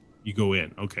in. You go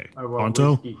in, okay. I want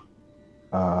Ponto? whiskey.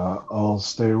 I'll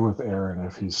stay with Aaron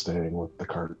if he's staying with the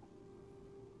cart.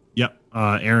 Yep.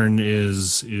 Aaron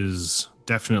is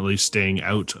definitely staying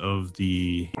out of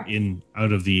the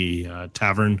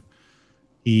tavern.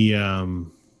 He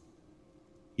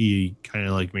kind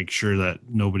of like makes sure that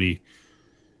nobody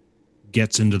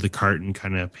gets into the cart and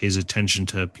kind of pays attention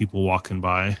to people walking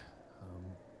by.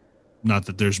 Not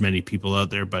that there's many people out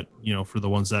there, but for the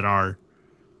ones that are,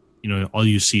 all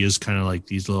you see is kind of like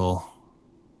these little,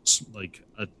 like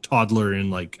a toddler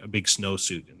in like a big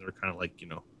snowsuit, and they're kind of like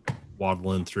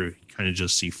waddling through. You kind of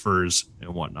just see furs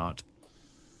and whatnot.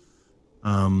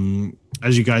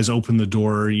 As you guys open the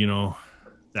door, the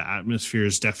atmosphere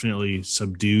is definitely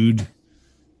subdued.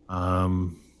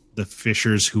 The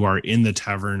fishers who are in the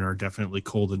tavern are definitely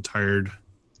cold and tired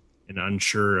and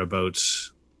unsure about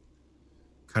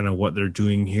kind of what they're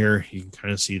doing here. You can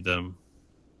kind of see them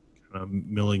kind of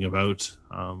milling about.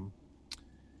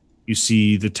 You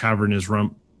see the tavern is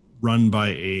run by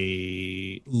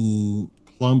a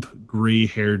plump,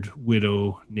 gray-haired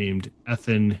widow named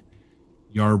Ethan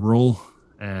Yarbrel,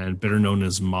 and better known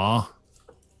as Ma.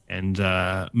 And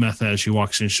Metha, as she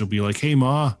walks in, she'll be like, "Hey,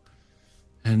 Ma."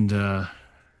 And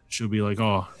she'll be like,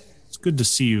 "Oh, it's good to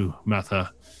see you,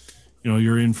 Metha.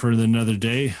 You're in for another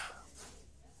day.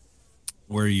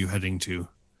 Where are you heading to?"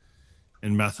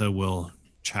 And Metha will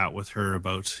chat with her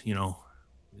about,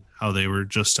 how they were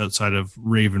just outside of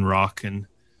Raven Rock and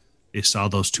they saw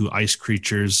those two ice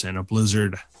creatures and a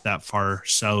blizzard that far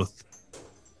south.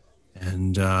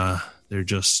 And they're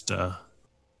just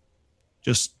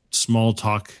small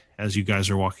talk as you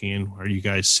guys are walking in. Are you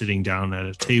guys sitting down at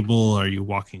a table? Are you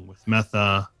walking with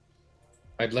Metha?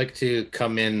 I'd like to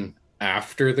come in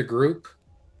after the group.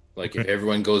 Like if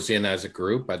everyone goes in as a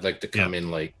group, I'd like to come in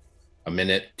like a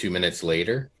minute, 2 minutes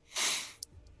later.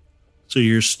 So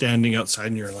you're standing outside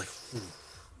and you're like,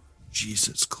 "Jeez,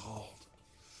 it's cold."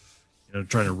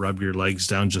 Trying to rub your legs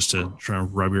down trying to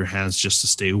rub your hands just to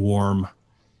stay warm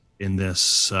in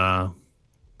this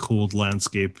cold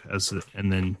landscape.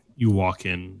 And then you walk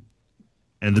in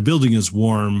and the building is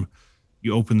warm.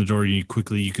 You open the door, you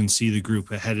can see the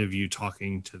group ahead of you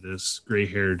talking to this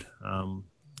gray-haired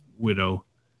widow.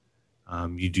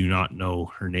 You do not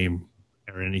know her name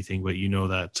or anything, but you know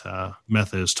that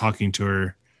Metha is talking to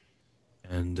her,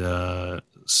 and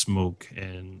Smoke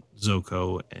and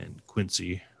Zoko and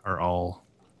Quincy are all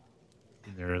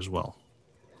in there as well.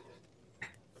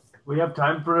 We have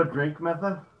time for a drink,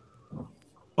 Metha?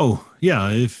 Oh, yeah.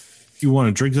 If you want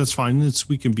a drink, that's fine.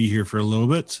 We can be here for a little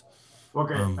bit.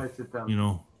 Okay, I sit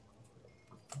down.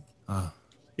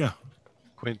 Yeah.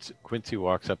 Quincy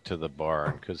walks up to the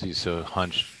bar because he's so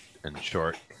hunched and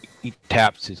short. He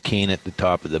taps his cane at the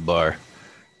top of the bar.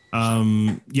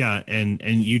 Yeah, and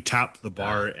you tap the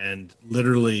bar, and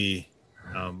literally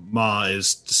Ma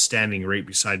is standing right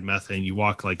beside Metha, and you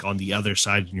walk like on the other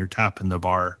side and you're tapping the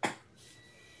bar.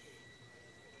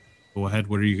 Go ahead,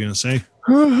 what are you gonna say?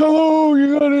 Hello,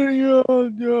 you got any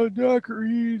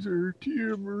daiquiris or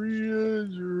Tia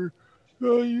Marias or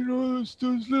those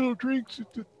little drinks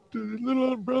with the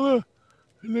little umbrella?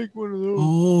 I like one of those.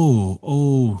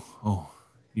 Oh,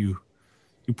 you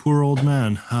poor old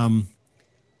man.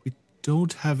 We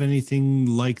don't have anything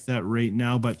like that right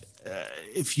now, but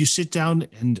if you sit down,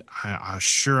 and I'm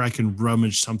sure I can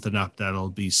rummage something up that'll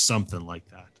be something like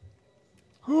that.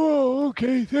 Oh,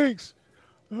 okay, thanks.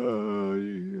 Yeah,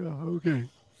 okay.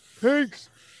 Thanks.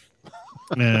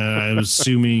 I'm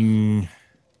assuming,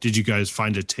 did you guys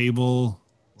find a table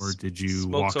or did you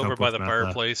Smoke's walk over up by with the Metha?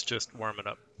 fireplace, just warming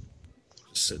up.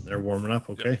 Just sitting there warming up,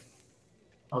 okay?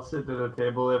 I'll sit at a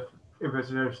table if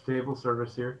there's table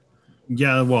service here.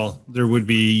 Yeah, well, there would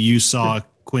be. You saw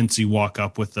Quincy walk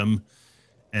up with them,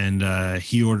 and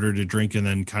he ordered a drink, and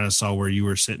then kind of saw where you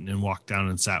were sitting and walked down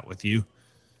and sat with you.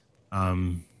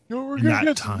 We're gonna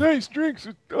get some nice drinks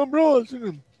with umbrellas in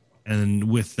them. And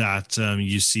with that,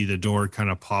 you see the door kind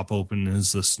of pop open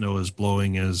as the snow is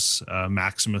blowing as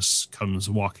Maximus comes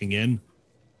walking in.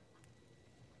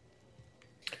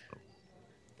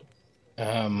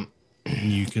 And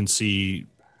you can see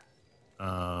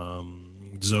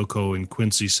Zoko and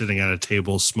Quincy sitting at a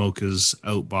table. Smoke is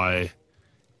out by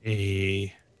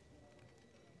a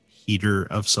heater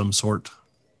of some sort.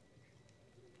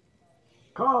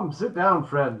 Come, sit down,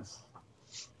 friends.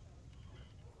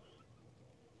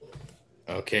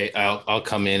 Okay, I'll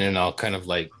come in and I'll kind of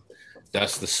like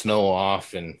dust the snow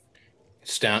off and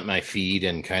stamp my feet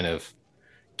and kind of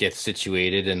get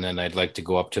situated, and then I'd like to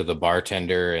go up to the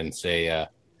bartender and say,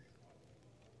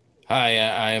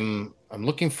 "Hi, I'm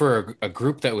looking for a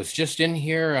group that was just in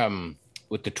here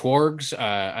with the Twargs.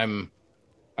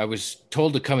 I was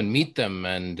told to come and meet them,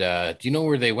 and do you know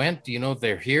where they went? Do you know if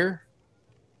they're here?"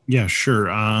 Yeah, sure.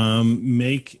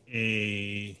 Make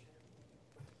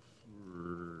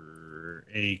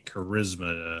a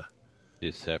charisma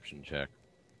deception check.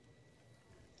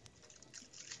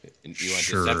 You want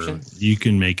sure. deception? You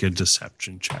can make a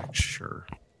deception check. Sure.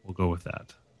 We'll go with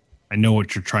that. I know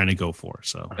what you're trying to go for,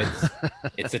 so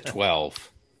it's a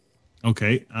 12.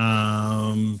 Okay.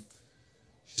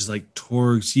 She's like,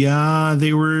 Torgs, yeah,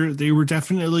 they were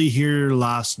definitely here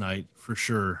last night for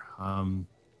sure.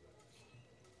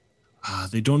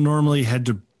 They don't normally head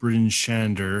to Bryn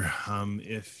Shander.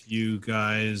 If you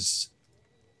guys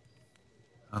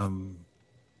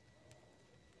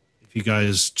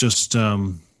just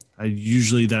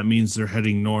usually that means they're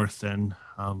heading north then.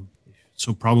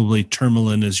 So probably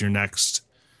Tourmaline is your next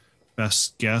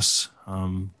best guess.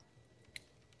 You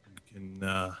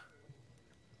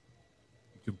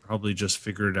could probably just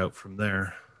figure it out from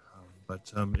there.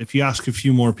 But if you ask a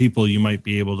few more people, you might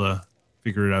be able to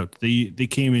figure it out. They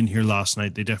came in here last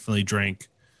night. They definitely drank.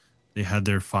 They had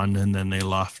their fun and then they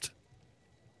left.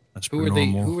 That's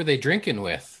Who were they drinking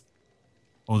with?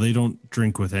 Oh, they don't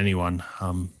drink with anyone.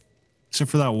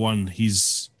 Except for that one.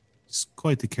 He's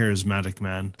quite the charismatic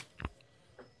man.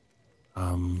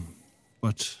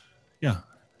 But yeah,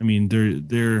 I mean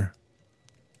they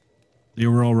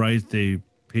were all right. They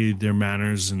paid their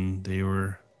manners and they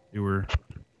were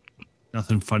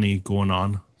nothing funny going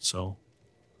on. So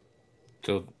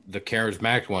the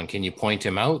charismatic one, can you point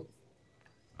him out?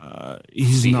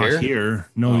 He's not here.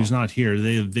 No, he's not here.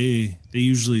 They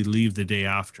usually leave the day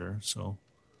after, so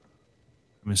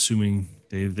I'm assuming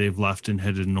they've left and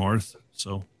headed north.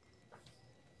 So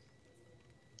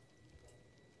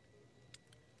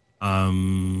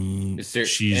is there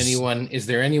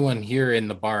anyone here in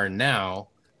the bar now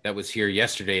that was here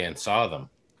yesterday and saw them?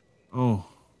 Oh.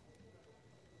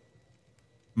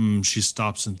 She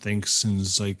stops and thinks and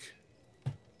is like,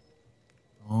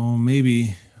 oh,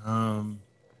 maybe.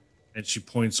 And she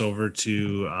points over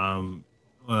to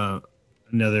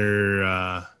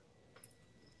another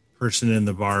person in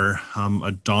the bar,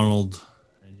 a Donald.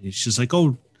 And she's like,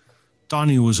 "Oh,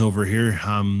 Donnie was over here.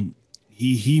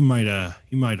 He might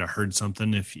have heard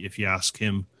something if you ask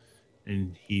him."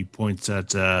 And he points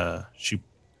at she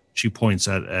points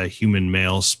at a human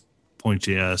male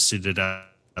seated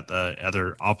at the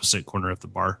other opposite corner of the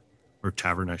bar or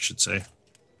tavern, I should say.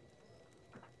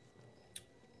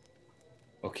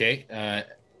 Okay,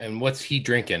 and what's he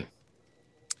drinking?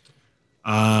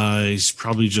 He's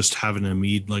probably just having a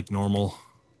mead like normal.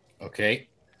 Okay,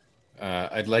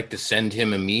 I'd like to send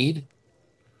him a mead.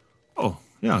 Oh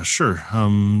yeah, sure. I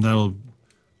don't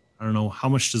know, how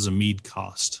much does a mead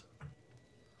cost?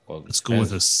 Well, let's go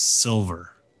with a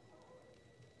silver.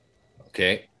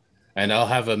 Okay, and I'll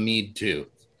have a mead too,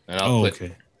 and I'll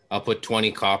put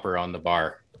 20 copper on the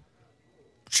bar.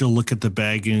 She'll look at the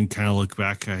bag and kind of look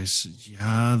back. I said,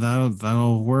 yeah,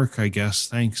 that'll work, I guess.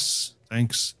 Thanks.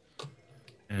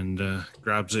 And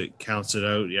grabs it, counts it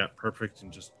out. Yeah, perfect. And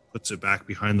just puts it back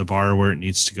behind the bar where it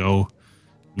needs to go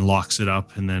and locks it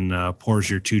up and then pours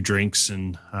your 2 drinks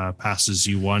and passes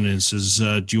you one and says,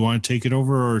 do you want to take it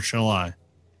over or shall I?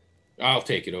 I'll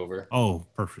take it over. Oh,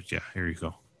 perfect. Yeah, here you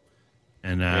go.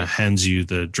 And hands you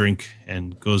the drink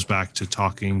and goes back to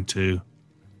talking to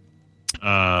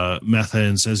Metha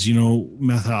and says,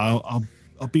 Metha,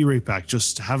 I'll be right back.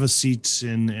 Just have a seat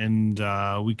and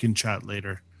we can chat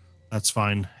later. That's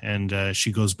fine. And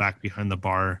she goes back behind the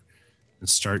bar and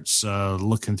starts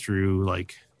looking through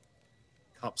like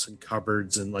cups and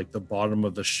cupboards and like the bottom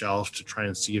of the shelf to try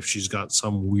and see if she's got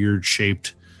some weird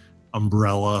shaped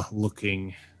umbrella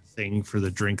looking thing for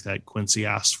the drink that Quincy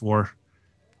asked for.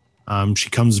 She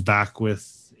comes back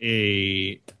with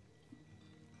a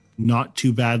not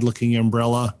too bad looking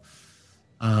umbrella.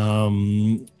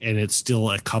 And it's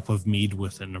still a cup of mead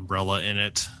with an umbrella in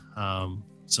it.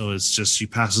 So it's just, she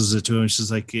passes it to him and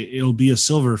she's like, it'll be a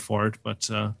silver for it, but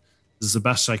this is the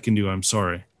best I can do. I'm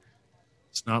sorry.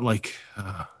 It's not like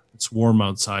it's warm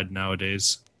outside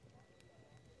nowadays.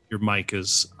 Your mic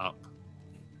is up.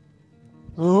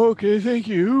 Oh, okay, thank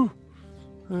you.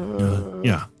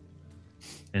 Yeah.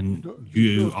 And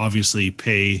you obviously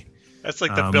pay. That's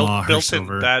like the built-in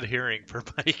bad hearing for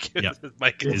Mike. Yeah,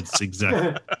 Mike is it's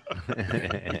exactly.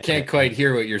 I can't quite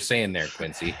hear what you're saying there,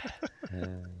 Quincy.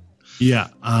 Yeah.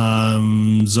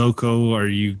 Zoko, are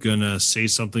you gonna say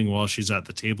something while she's at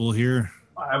the table here?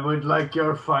 I would like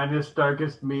your finest,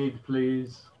 darkest mead,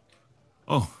 please.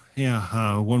 Oh,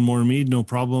 yeah. One more mead, no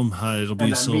problem. It'll be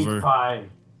and a silver. Meat pie.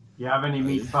 You have any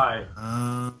meat pie?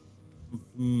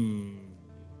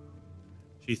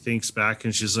 She thinks back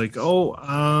and she's like,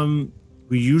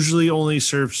 we usually only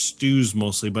serve stews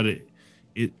mostly, but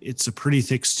it's a pretty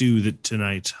thick stew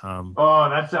tonight.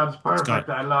 That sounds perfect.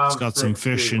 I love it's got some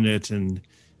fish stew. in it, and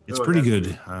it's pretty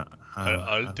good.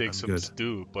 I'll take I'm some good.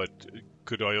 stew, but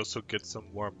could I also get some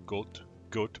warm goat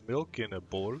milk in a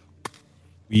bowl?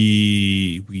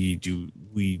 We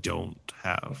don't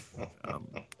have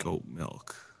goat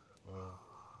milk.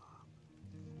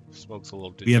 Smoke's a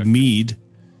little. We have mead.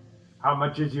 How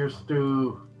much is your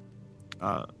stew?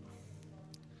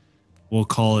 We'll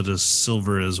call it a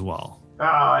silver as well.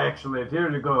 Oh, excellent.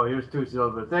 Here you go. Here's 2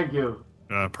 silver. Thank you.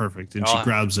 Perfect. And she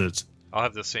grabs it. I'll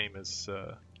have the same as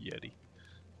Yeti.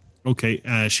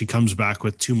 Okay. She comes back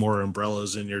with 2 more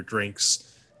umbrellas in your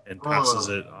drinks and passes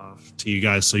it off to you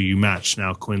guys. So you match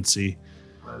now, Quincy.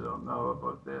 I don't know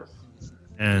about this.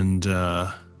 And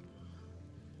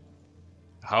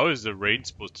how is the rain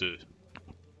supposed to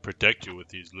protect you with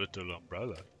these little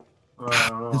umbrellas?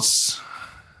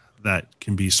 That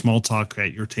can be small talk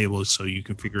at your table, so you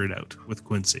can figure it out with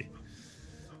Quincy.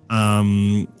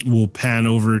 We'll pan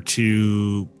over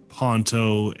to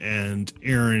Ponto and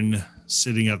Aaron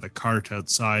sitting at the cart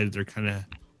outside. They're kind of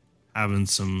having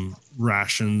some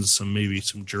rations, maybe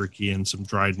some jerky and some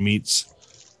dried meats.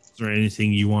 Is there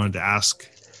anything you wanted to ask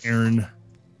Aaron,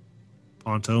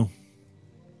 Ponto?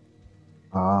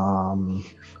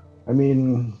 I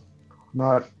mean,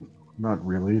 not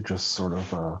really. Just sort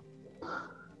of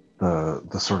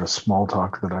the sort of small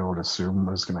talk that I would assume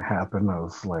was going to happen.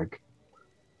 Of like,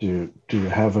 do you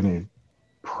have any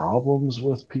problems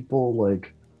with people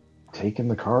like taking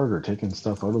the card or taking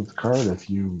stuff out of the card if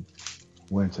you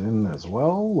went in as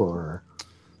well? Or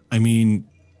I mean,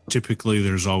 typically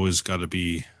there's always got to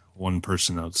be one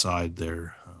person outside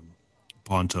there,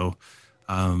 Ponto.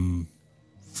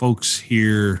 Folks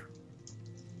here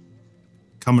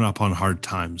coming up on hard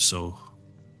times, so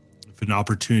if an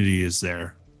opportunity is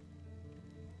there,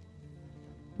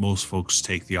 most folks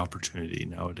take the opportunity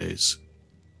nowadays.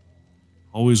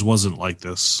 Always wasn't like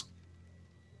this.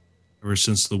 Ever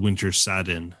since the winter sat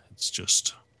in, it's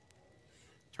just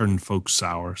turning folks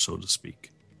sour, so to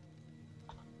speak.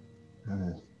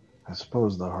 I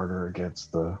suppose the harder it gets,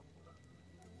 the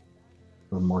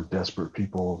more desperate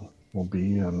people will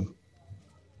be, and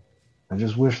I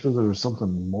just wish that there was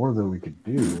something more that we could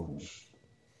do.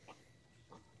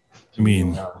 I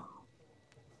mean,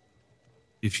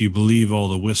 if you believe all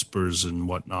the whispers and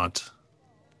whatnot,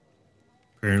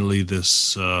 apparently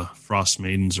this Frost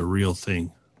Maiden's a real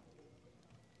thing.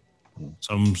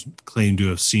 Some claim to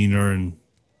have seen her and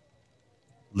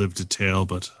lived a tale,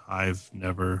 but I've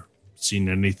never seen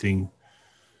anything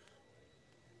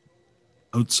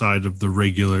outside of the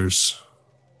regulars.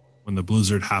 When the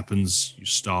blizzard happens, you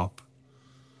stop.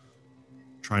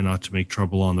 Try not to make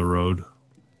trouble on the road.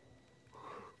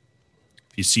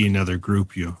 If you see another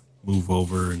group, you move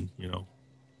over and,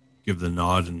 give the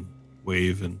nod and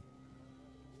wave and,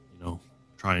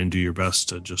 try and do your best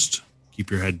to just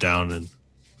keep your head down and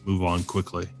move on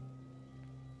quickly.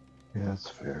 Yeah, that's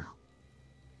fair.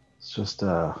 It's just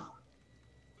a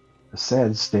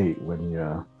sad state when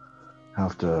you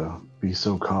have to be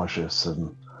so cautious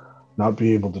and not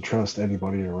be able to trust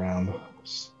anybody around.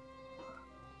 It's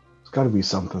got to be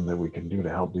something that we can do to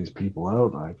help these people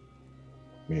out. I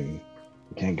mean,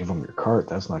 you can't give them your cart.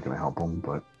 That's not going to help them,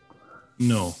 but...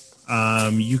 No.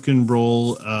 You can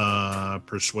roll a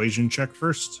persuasion check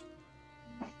first.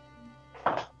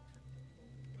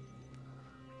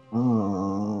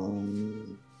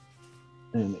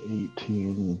 And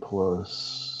 18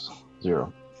 plus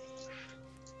 0.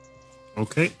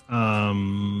 Okay.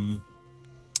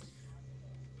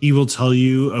 He will tell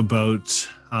you about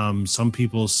some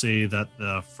people say that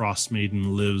the Frost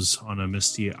Maiden lives on a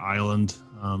misty island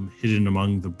hidden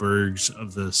among the bergs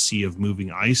of the Sea of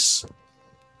Moving Ice.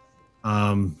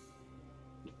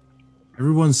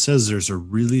 Everyone says there's a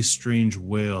really strange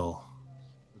whale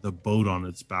with a boat on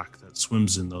its back that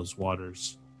swims in those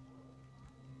waters.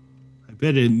 I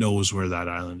bet it knows where that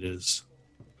island is.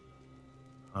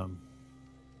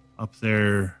 Up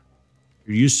there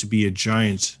used to be a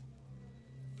giant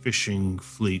fishing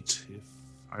fleet, if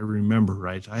I remember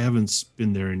right. I haven't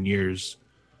been there in years,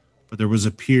 but there was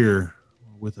a pier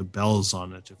with a bells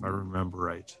on it, if I remember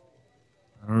right.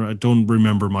 I don't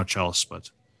remember much else, but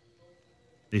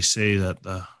they say that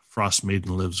the Frost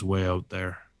Maiden lives way out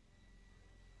there.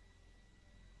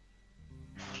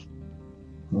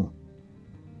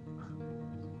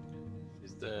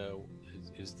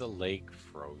 Is the lake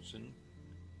frozen?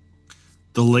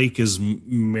 The lake is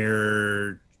Dual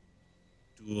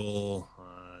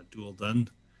Dun.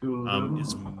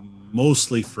 Is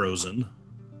mostly frozen.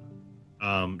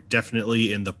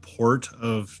 Definitely in the port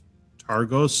of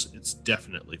Targos, it's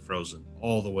definitely frozen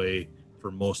all the way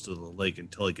for most of the lake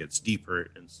until it gets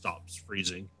deeper and stops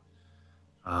freezing.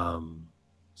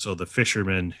 So the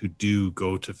fishermen who do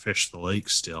go to fish the lake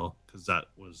still, because that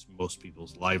was most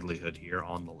people's livelihood here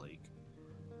on the lake,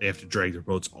 they have to drag their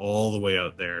boats all the way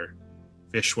out there,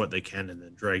 fish what they can, and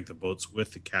then drag the boats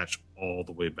with the catch all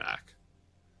the way back.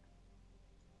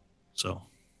 So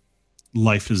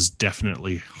life is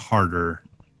definitely harder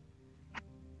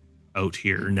out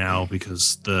here now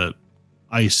because the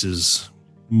ice is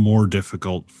more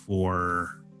difficult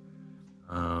for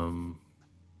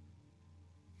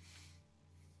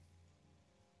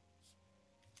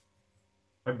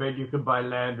I bet you could buy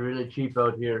land really cheap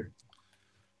out here.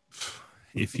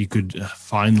 If you could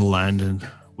find the land and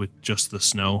with just the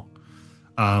snow.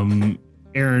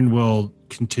 Aaron will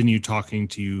continue talking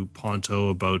to you, Ponto,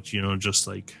 about, just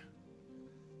like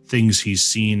things he's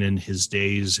seen in his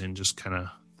days, and just kind of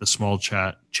the small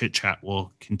chit chat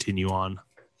will continue on.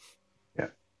 Yeah.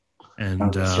 And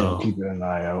I'm just sort of keeping an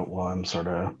eye out while I'm sort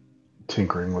of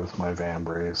tinkering with my van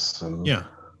brace and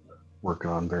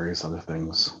working on various other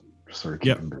things. Just sort of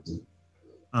keeping busy.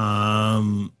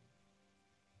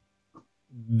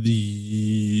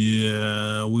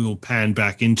 We will pan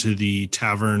back into the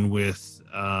tavern with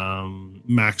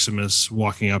Maximus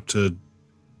walking up to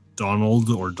Donald,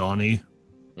 or Donnie,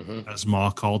 as Ma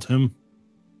called him.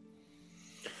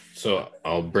 So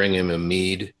I'll bring him a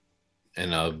mead,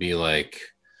 and I'll be like,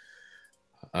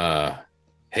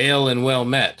 "Hail and well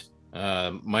met.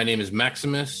 My name is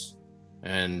Maximus,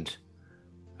 and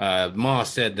Ma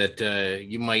said that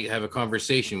you might have a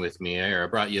conversation with me, or I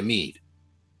brought you mead.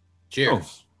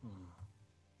 Cheers." Oh.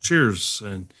 Cheers.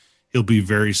 And he'll be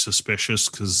very suspicious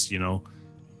because,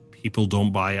 people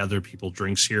don't buy other people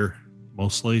drinks here,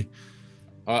 mostly.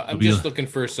 I'm just looking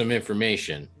for some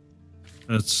information.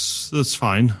 That's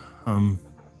fine. What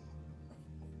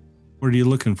are you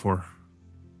looking for?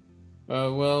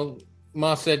 Well,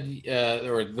 Ma said,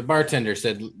 or the bartender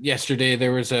said yesterday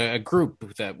there was a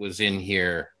group that was in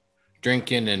here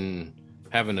drinking and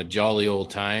having a jolly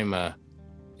old time.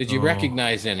 Did you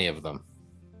recognize any of them?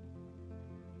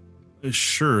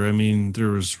 Sure. I mean, there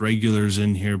was regulars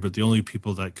in here, but the only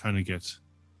people that kind of get,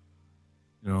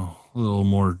 a little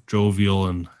more jovial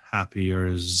and happier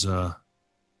is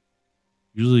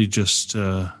usually just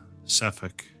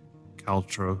Sefik,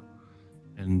 Caltro,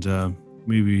 and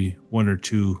maybe one or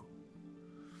two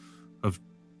of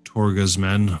Torga's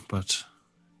men, but,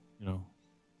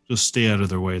 just stay out of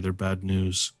their way. They're bad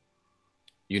news.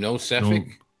 You know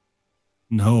Sefik?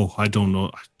 No, I don't know.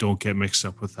 I don't get mixed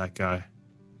up with that guy.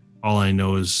 All I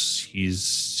know is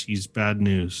he's bad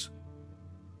news.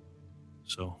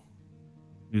 So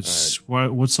it's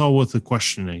what's all with the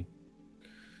questioning?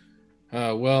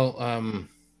 Well,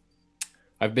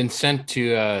 I've been sent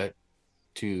to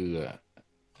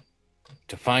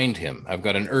find him. I've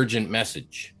got an urgent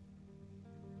message.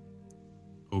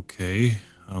 Okay.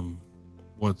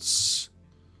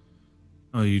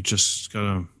 You just got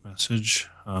a message.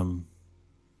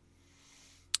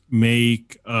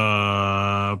 Make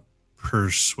a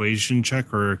persuasion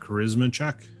check or a charisma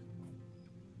check,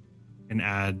 and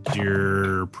add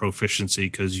your proficiency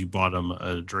because you bought him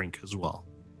a drink as well.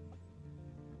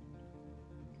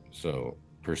 So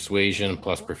persuasion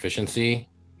plus proficiency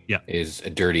is a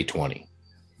dirty 20.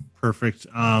 Perfect.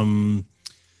 He'll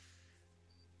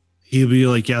be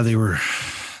like, they were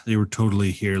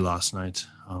totally here last night.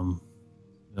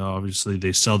 Obviously,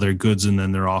 they sell their goods and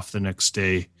then they're off the next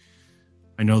day.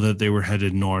 I know that they were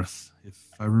headed north. If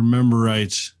I remember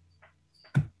right,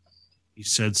 he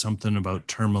said something about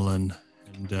Tourmaline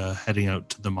and heading out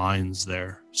to the mines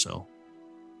there. So,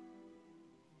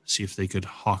 see if they could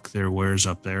hawk their wares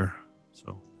up there.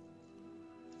 So,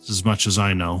 it's as much as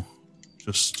I know.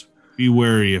 Just be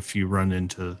wary if you run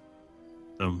into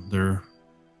them. They're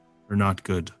not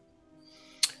good.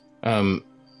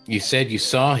 You said you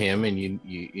saw him, and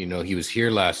you know he was here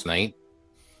last night.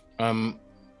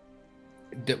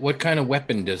 What kind of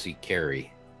weapon does he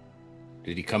carry?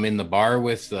 Did he come in the bar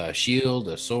with a shield,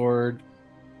 a sword?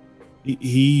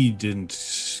 He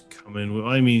didn't come in.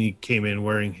 I mean, he came in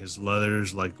wearing his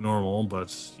leathers like normal,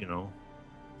 but you know,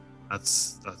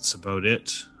 that's about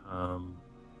it. I'm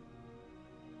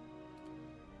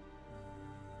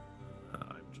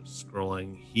just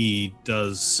scrolling. He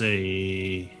does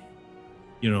say,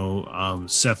 you know,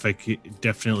 Sefik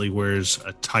definitely wears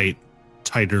a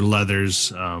tighter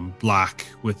leathers, black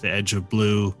with the edge of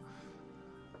blue.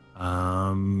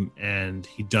 And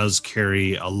he does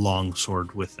carry a long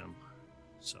sword with him.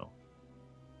 So.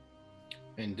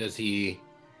 And does he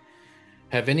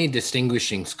have any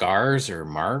distinguishing scars or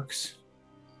marks?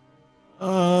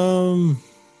 I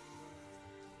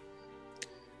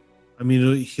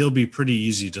mean, he'll be pretty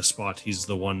easy to spot. He's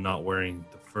the one not wearing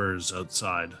the furs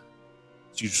outside.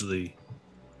 It's usually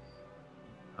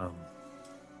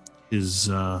his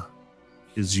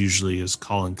usually his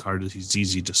calling card. He's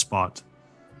easy to spot.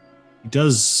 He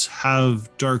does have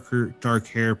dark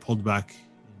hair pulled back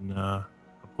in a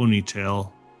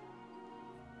ponytail,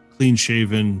 clean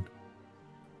shaven.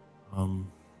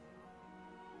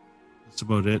 That's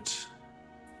about it.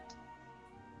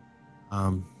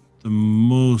 The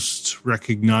most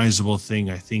recognizable thing,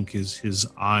 I think, is his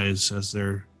eyes, as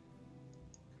they're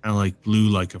kind of like blue,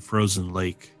 like a frozen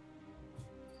lake.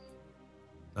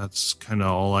 That's kind of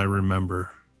all I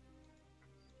remember.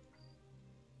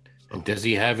 And does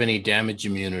he have any damage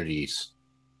immunities?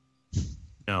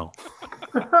 No.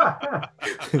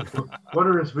 What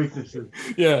are his weaknesses?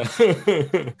 Yeah.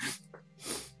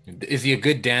 Is he a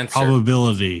good dancer?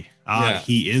 Probability. Yeah.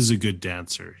 He is a good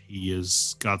dancer. He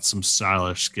has got some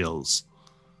stylish skills.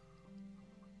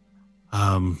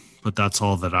 But that's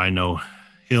all that I know.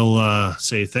 He'll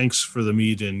say thanks for the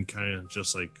meet and kind of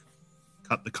just like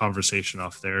cut the conversation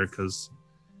off there because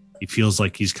he feels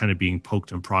like he's kind of being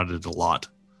poked and prodded a lot.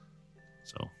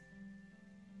 So.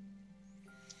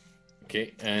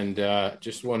 Okay, and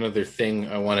just one other thing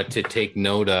I wanted to take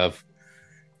note of.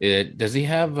 Does he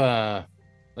have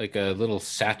like a little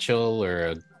satchel or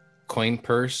a coin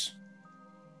purse?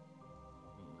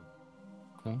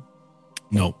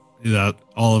 No, that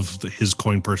all of his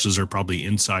coin purses are probably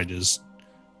inside his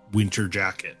winter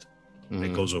jacket.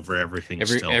 It goes over everything.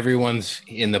 Everyone's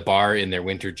in the bar in their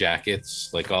winter jackets,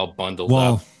 like all bundled up.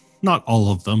 Well, not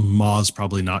all of them. Ma's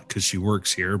probably not because she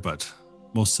works here, but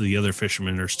most of the other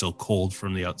fishermen are still cold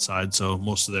from the outside, so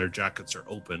most of their jackets are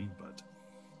open. But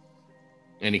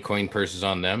any coin purses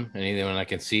on them? Anyone I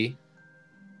can see?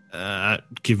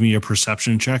 Give me a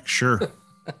perception check. Sure.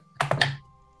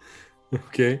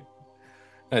 Okay.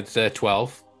 That's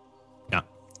 12. Yeah,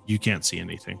 you can't see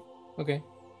anything. Okay.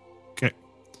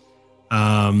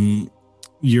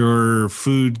 Your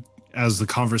food, as the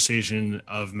conversation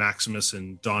of Maximus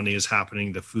and Donnie is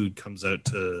happening, the food comes out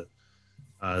to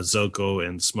Zoko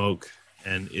and Smoke,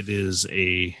 and it is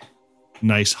a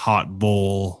nice hot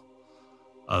bowl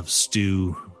of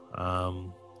stew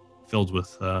filled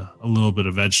with a little bit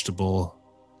of vegetable,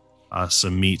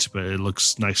 some meat, but it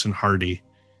looks nice and hearty.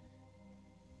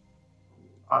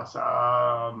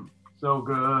 Awesome. So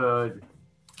good.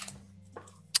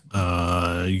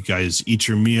 You guys eat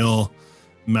your meal.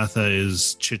 Metha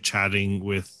is chit-chatting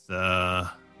with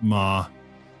Ma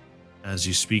as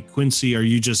you speak. Quincy, are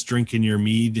you just drinking your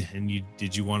mead, and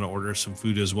did you want to order some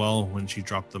food as well when she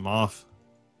dropped them off?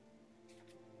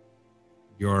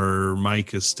 Your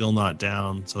mic is still not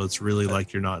down, so it's really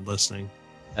like you're not listening.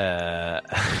 As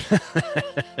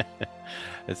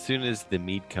soon as the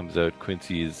meat comes out,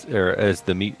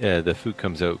 the food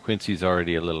comes out, Quincy's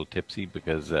already a little tipsy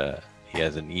because he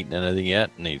hasn't eaten anything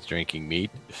yet, and he's drinking meat.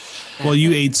 Well,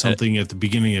 you ate something at the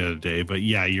beginning of the day, but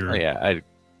yeah, you're. Oh, yeah,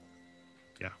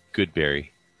 good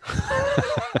berry.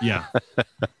 Yeah, but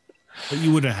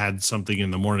you would have had something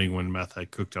in the morning when Meth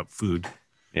had cooked up food.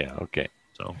 Yeah. Okay.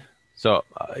 So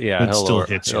yeah, it still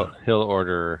hits you. He'll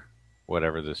order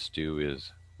whatever the stew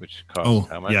is, which costs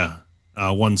how much? Yeah,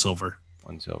 1 silver.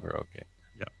 1 silver. Okay.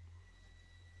 Yeah.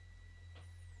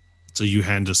 So you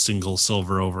hand a single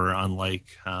silver over,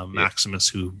 unlike Maximus,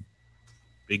 who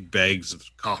big bags of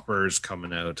copper is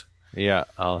coming out. Yeah,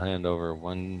 I'll hand over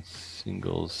 1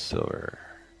 single silver.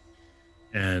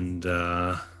 And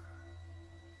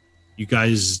you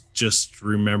guys just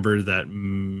remember that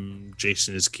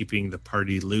Jason is keeping the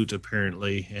party loot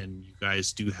apparently, and you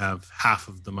guys do have half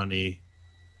of the money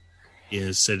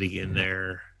is sitting in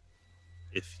there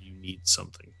if you need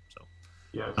something. So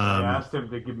yes, I asked him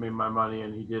to give me my money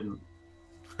and he didn't.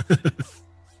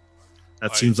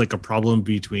 That seems like a problem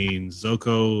between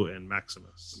Zoko and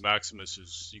Maximus. Maximus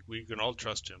is, we can all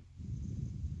trust him.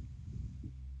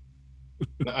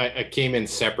 I came in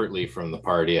separately from the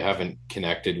party. I haven't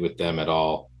connected with them at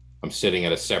all. I'm sitting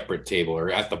at a separate table or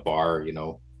at the bar, you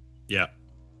know. Yeah.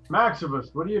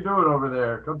 Maximus, what are you doing over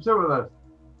there? Come sit with us.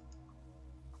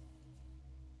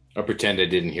 I'll pretend I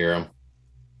didn't hear him.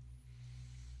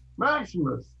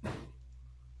 Maximus.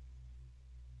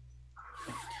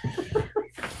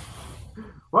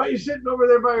 Why are you sitting over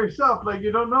there by yourself like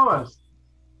you don't know us?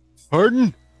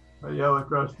 Pardon? I yell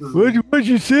across the room. What'd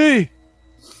you say?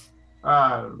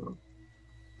 I don't know.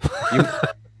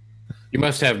 You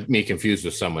must have me confused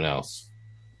with someone else.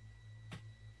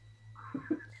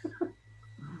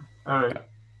 All right.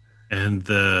 And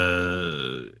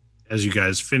as you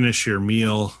guys finish your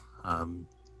meal,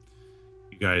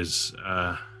 you guys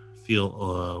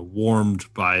feel warmed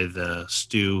by the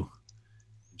stew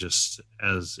just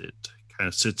as it kind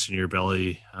of sits in your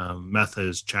belly. Metha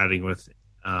is chatting with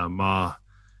Ma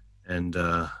and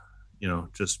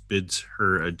just bids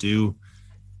her adieu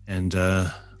and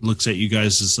looks at you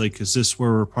guys as like, is this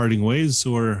where we're parting ways,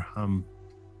 or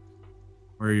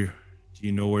do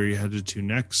you know where you're headed to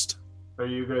next? Are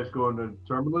you guys going to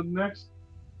Tourmaline next?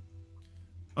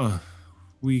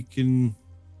 We can,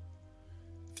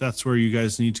 if that's where you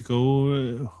guys need to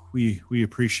go. We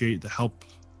appreciate the help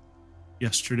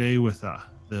yesterday with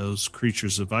those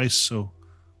creatures of ice, so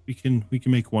we can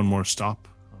make one more stop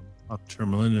up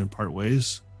Tourmaline and part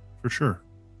ways for sure.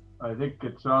 I think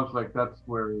it sounds like that's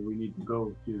where we need to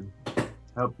go to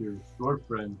help your dwarf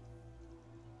friend.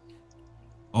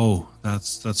 Oh,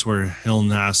 that's where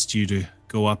Hiln asked you to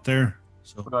go up there.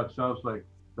 So that sounds like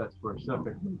that's where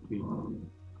Sepik might be.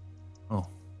 Oh,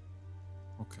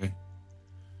 okay.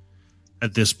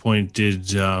 At this point,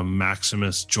 did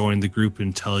Maximus join the group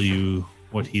and tell you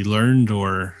what he learned,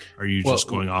 or are you just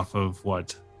going off of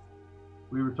what?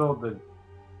 We were told that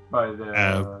by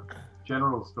the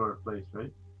general store place,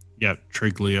 right? Yeah,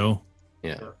 Triglio.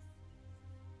 Yeah.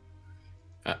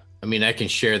 I mean, I can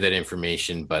share that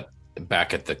information, but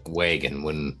back at the wagon,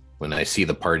 when I see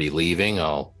the party leaving,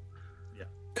 I'll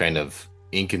kind of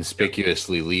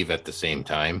inconspicuously leave at the same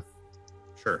time.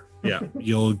 Sure. Yeah.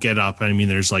 You'll get up. I mean,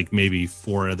 there's like maybe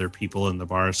 4 other people in the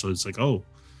bar. So it's like, oh,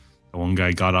 the one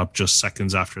guy got up just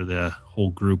seconds after the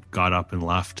whole group got up and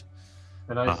left.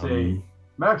 And I say,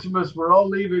 Maximus, we're all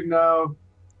leaving now.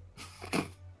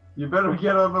 You better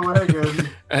get on the wagon.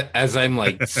 As I'm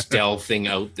like stealthing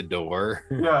out the door.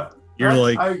 Yeah. You're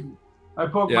like, I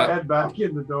poke my head back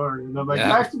in the door and I'm like,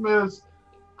 Maximus,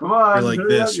 come on. You're like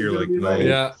this. You're like, no.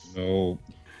 Yeah. No.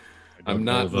 I'm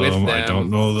not with them. I don't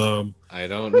know them. I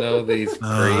don't know these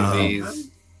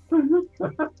crazies.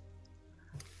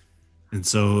 And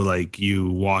so, like,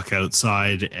 you walk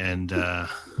outside, and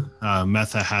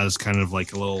Metha has kind of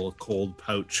like a little cold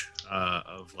pouch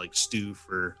of like stew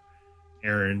for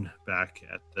Aaron back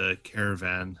at the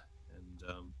caravan, and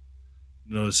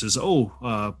notices,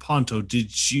 Ponto,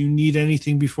 did you need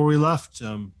anything before we left?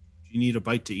 Do you need a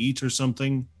bite to eat or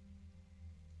something?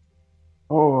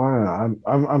 Oh,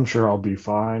 I'm sure I'll be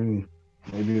fine.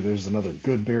 Maybe there's another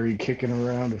good berry kicking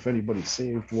around if anybody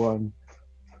saved one.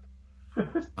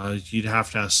 You'd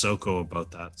have to ask Soko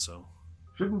about that. So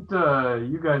shouldn't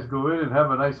you guys go in and have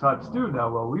a nice hot stew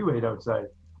now while we wait outside?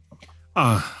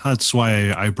 That's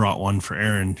why I brought one for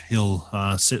Aaron. He'll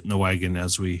sit in the wagon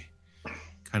as we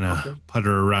kind of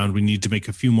putter around. We need to make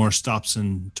a few more stops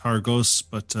in Targos,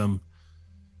 but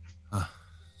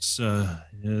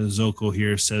Zoko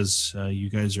here says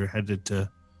you guys are headed to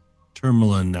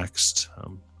Tourmaline next.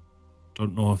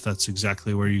 Don't know if that's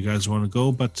exactly where you guys want to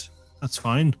go, but that's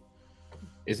fine.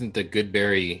 Isn't the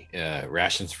Goodberry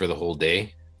rations for the whole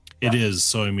day? It is.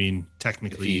 So, I mean,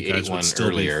 technically, you guys would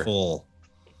still be full.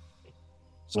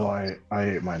 So I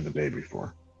ate mine the day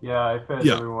before. Yeah, I fed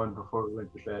everyone before we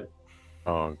went to bed.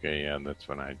 Oh, okay. Yeah, that's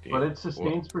when I did. But it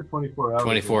sustains for 24 hours.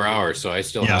 24 hours, so I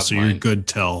still have so mine. You're good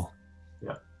till.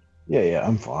 Yeah,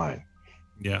 I'm fine.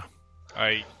 Yeah.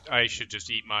 I should just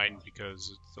eat mine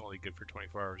because it's only good for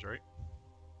 24 hours, right?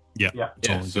 Yeah.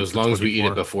 So as long as we eat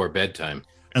it before bedtime.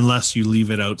 Unless you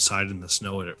leave it outside in the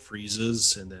snow and it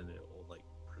freezes, and then it will like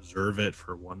preserve it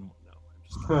for one.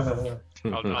 No,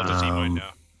 I'll just eat mine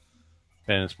now.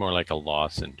 And it's more like a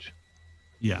lozenge.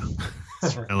 Yeah.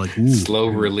 It's kind of like, ooh. Slow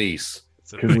release.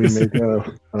 Could we make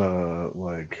a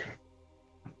like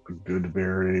a good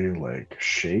berry like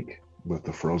shake with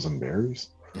the frozen berries?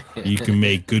 You can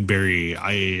make good berry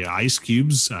ice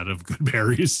cubes out of good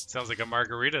berries. Sounds like a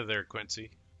margarita there,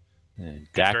 Quincy.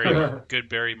 Daiquiri. Good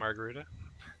berry margarita.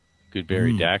 Good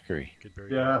berry daiquiri. Good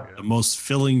berry. Yeah. The most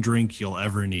filling drink you'll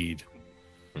ever need.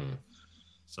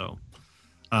 So,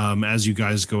 as you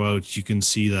guys go out, you can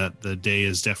see that the day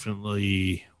is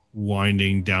definitely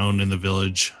winding down in the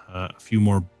village. A few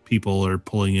more people are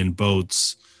pulling in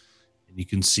boats, and you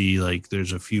can see like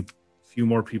there's a few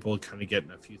more people kind of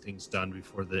getting a few things done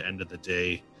before the end of the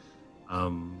day.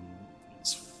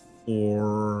 It's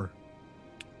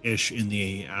 4-ish in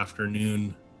the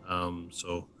afternoon.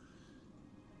 So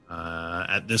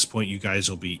at this point, you guys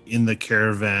will be in the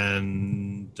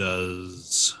caravan.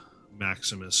 Does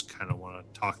Maximus kind of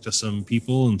want to talk to some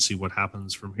people and see what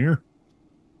happens from here?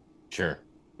 Sure.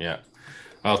 Yeah.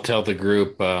 I'll tell the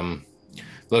group,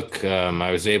 look,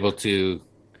 I was able to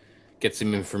get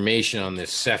some information on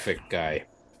this Cephalic guy.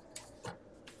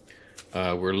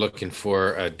 We're looking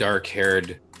for a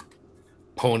dark-haired,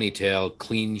 ponytail,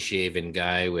 clean-shaven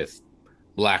guy with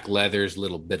black leathers,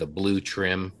 little bit of blue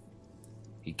trim.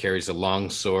 He carries a long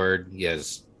sword. He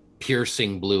has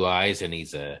piercing blue eyes, and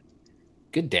he's a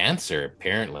good dancer,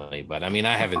 apparently. But, I mean,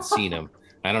 I haven't seen him.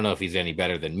 I don't know if he's any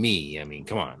better than me. I mean,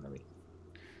 come on. I mean,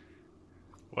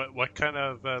 What kind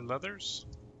of leathers?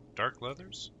 Dark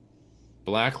leathers?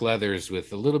 black leathers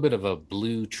with a little bit of a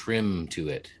blue trim to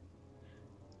it.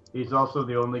 He's also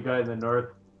the only guy in the north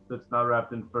that's not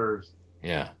wrapped in furs.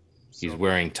 Yeah. He's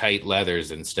wearing tight leathers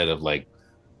instead of like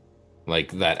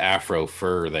that afro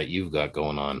fur that you've got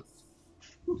going on.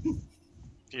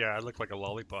 Yeah, I look like a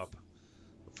lollipop.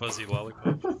 A fuzzy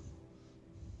lollipop.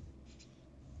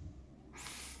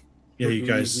 Yeah, It'd you be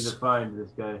guys. easy to find this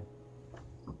guy.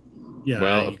 Yeah.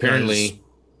 Well, you apparently. guys-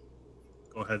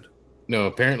 Go ahead. No,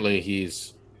 apparently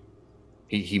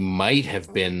he might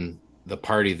have been the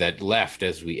party that left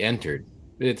as we entered.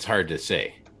 It's hard to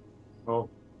say. Oh,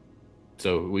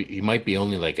 So he might be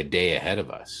only like a day ahead of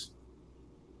us.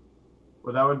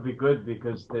 well, that would be good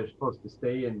because they're supposed to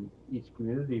stay in each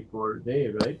community for a day,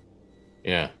 right?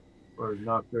 Yeah, Or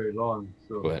not very long.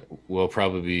 So, but we'll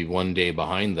probably be one day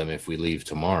behind them if we leave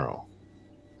tomorrow.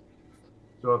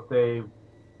 so if they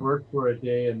work for a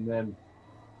day and then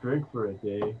drink for a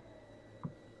day,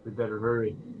 we better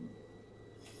hurry.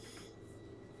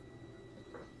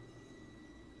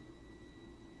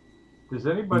 Does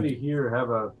anybody here have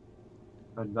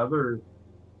another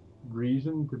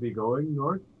reason to be going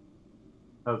north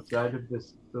outside of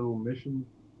this little mission?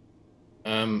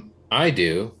 I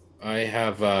do. I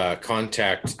have a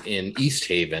contact in East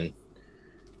Haven.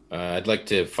 I'd like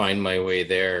to find my way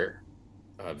there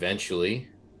eventually.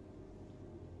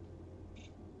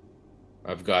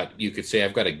 You could say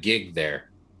I've got a gig there.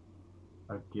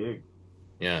 A gig.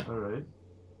 Yeah. All right.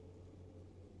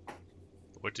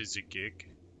 What is a gig?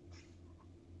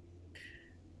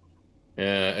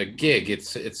 A gig.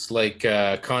 It's like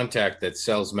a contact that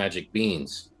sells magic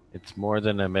beans. It's more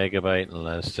than a megabyte and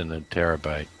less than a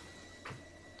terabyte.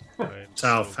 That's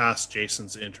how fast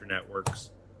Jason's internet works.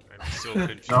 I'm so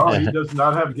confused. No, he does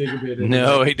not have gigabit.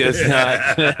 No, he does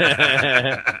not.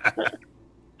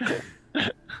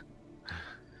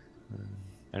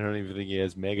 I don't even think he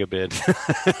has megabit.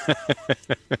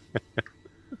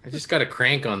 I just got a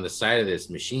crank on the side of this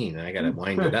machine, and I got to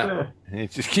wind it up. He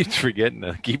just keeps forgetting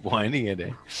to keep winding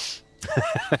it.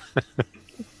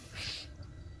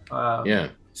 Yeah.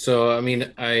 So, I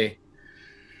mean,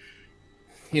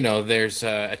 there's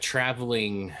a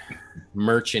traveling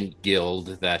merchant guild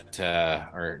that,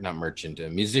 or not merchant, a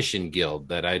musician guild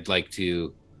that I'd like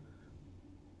to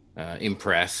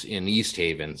impress in East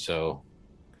Haven. So,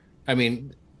 I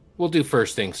mean, we'll do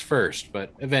first things first,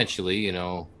 but eventually,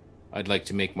 I'd like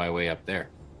to make my way up there.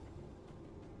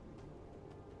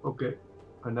 Okay,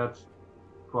 and that's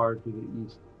far to the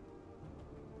east.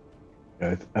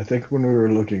 I think when we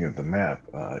were looking at the map,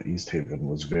 East Haven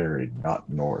was very not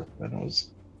north, and it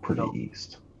was pretty No.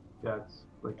 east. Yeah, it's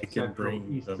like I can central,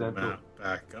 bring east the central. map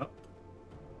back up.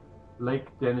 Lake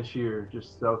Denishir,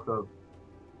 just south of.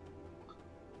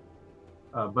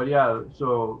 But yeah,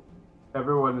 so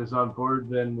everyone is on board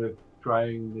then with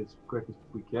trying as quick as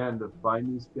we can to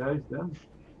find these guys then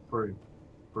for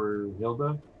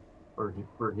Hilda or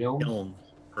for Hilm. Hilm.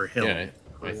 Or Hilm. Yeah,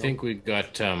 I think we've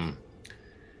got,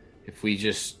 if we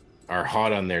just are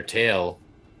hot on their tail,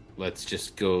 let's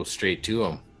just go straight to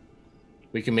them.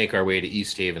 We can make our way to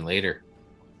East Haven later.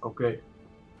 Okay.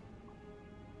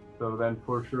 So then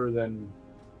for sure then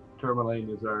Tourmaline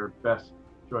is our best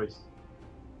choice.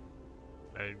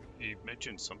 You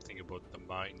mentioned something about the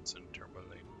mines in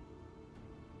Tourmaline.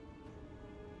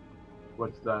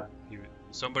 What's that?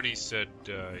 Somebody said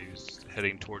he was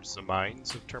heading towards the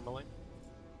mines of Tourmaline.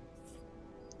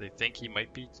 They think he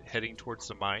might be heading towards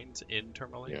the mines in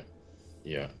Tourmaline.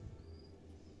 Yeah.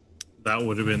 That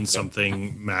would have been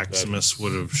something Maximus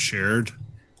would have shared.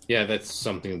 Yeah, that's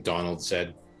something Donald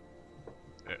said.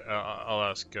 I'll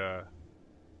ask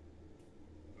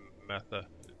Metha.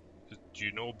 Do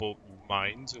you know about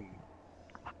mines in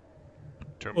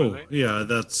Tourmaline? Oh, yeah,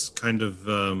 that's kind of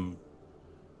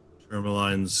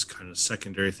Tourmaline's kind of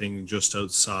secondary thing just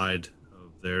outside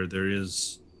of there. There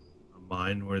is a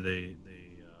mine where they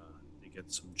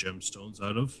get some gemstones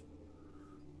out of.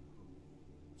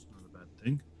 It's not a bad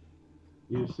thing.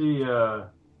 You see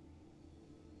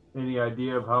any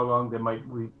idea of how long they might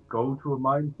go to a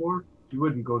mine for? You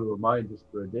wouldn't go to a mine just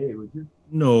for a day, would you?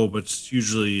 No, but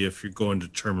usually if you're going to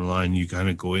Tourmaline, you kind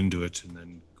of go into it and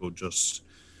then go just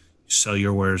sell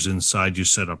your wares inside. You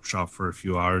set up shop for a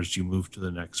few hours. You move to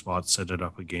the next spot, set it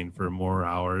up again for more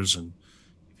hours. And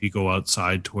if you go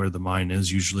outside to where the mine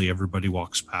is, usually everybody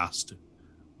walks past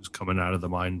who's coming out of the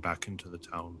mine back into the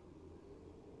town.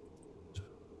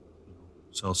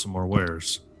 Sell some more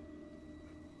wares.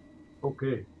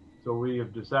 Okay, so we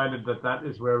have decided that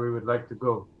is where we would like to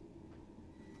go.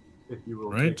 If you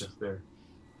will take us there.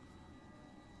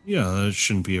 Yeah, that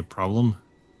shouldn't be a problem.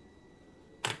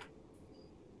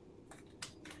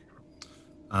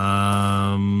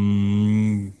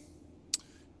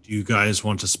 Do you guys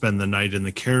want to spend the night in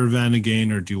the caravan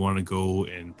again, or do you want to go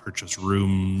and purchase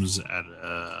rooms at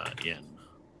an inn?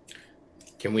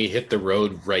 Can we hit the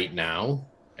road right now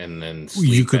and then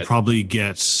sleep? You could probably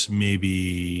get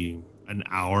maybe an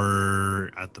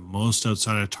hour at the most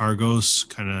outside of Targos,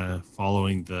 kind of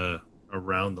following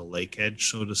around the lake edge,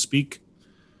 so to speak.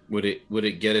 Would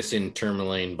it get us in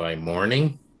Tourmaline by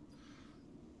morning?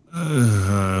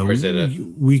 Or is it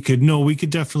we could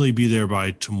definitely be there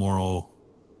by tomorrow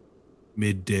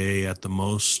midday at the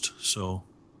most. So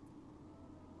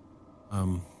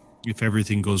if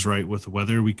everything goes right with the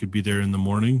weather, we could be there in the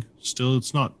morning. Still,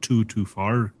 it's not too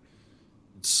far.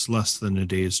 It's less than a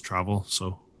day's travel,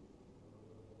 so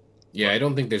yeah, I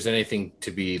don't think there's anything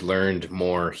to be learned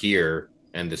more here,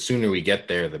 and the sooner we get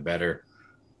there, the better.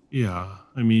 Yeah,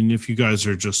 I mean, if you guys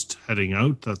are just heading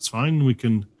out, that's fine. We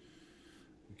can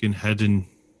head and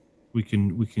we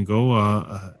can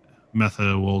go.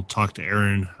 Metha will talk to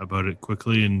Aaron about it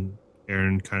quickly, and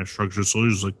Aaron kind of shrugs her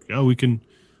shoulders, like, "Yeah, we can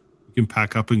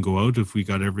pack up and go out if we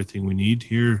got everything we need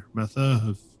here,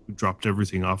 Metha. If we dropped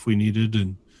everything off we needed,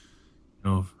 and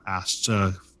asked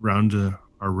around to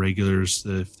our regulars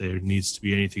if there needs to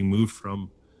be anything moved from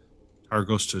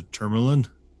Targos to Tourmaline."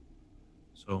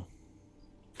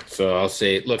 So I'll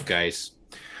say, look, guys,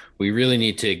 we really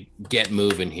need to get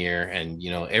moving here, and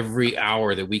every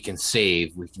hour that we can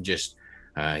save, we can just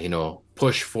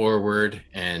push forward.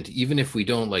 And even if we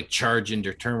don't charge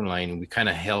into Tourmaline, we kind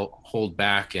of hold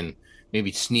back and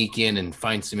maybe sneak in and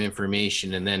find some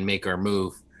information and then make our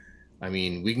move. I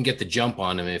mean, we can get the jump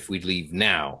on them if we leave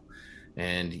now.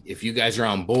 And if you guys are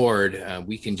on board,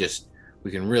 we can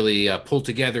really pull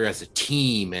together as a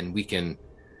team, and we can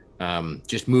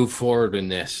just move forward in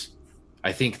this.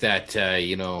 I think that,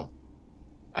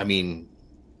 I mean,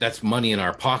 that's money in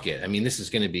our pocket. I mean, this is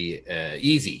going to be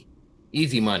easy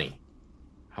money.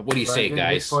 What do you say,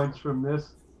 guys? Hit points from this?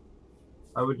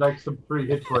 I would like some free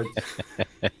hit points.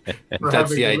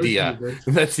 That's the idea.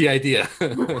 That's the idea.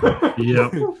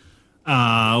 Yep.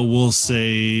 We'll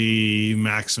say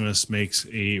Maximus makes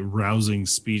a rousing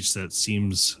speech that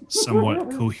seems somewhat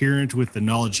coherent with the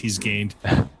knowledge he's gained,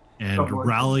 and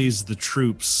rallies the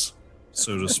troops,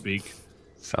 so to speak.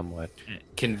 Somewhat.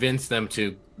 Convince them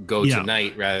to go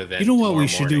tonight rather than. You know what we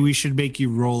should do? We should make you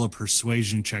roll a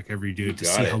persuasion check every day to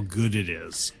see how good it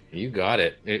is. You got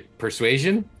it.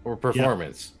 Persuasion or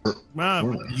performance?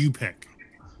 You pick.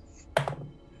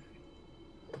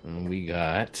 And we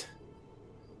got.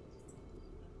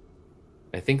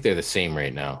 I think they're the same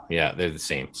right now. Yeah, they're the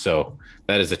same. So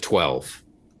that is a 12.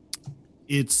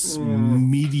 It's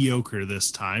mediocre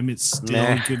this time. It's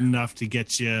still good enough to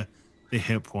get you the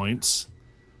hit points.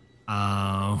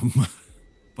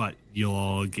 But you'll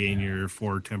all gain your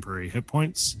 4 temporary hit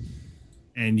points.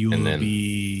 And you will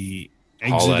be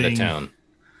exiting. Out of town.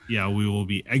 Yeah, we will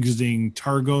be exiting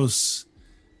Targos.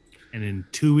 And in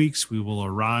 2 weeks, we will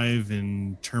arrive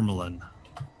in Tourmaline.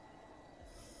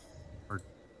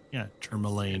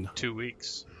 Tourmaline. 2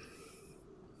 weeks.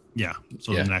 Yeah.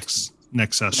 So the next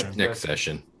session. Next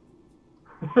session.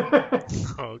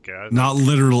 Okay. Not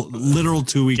literal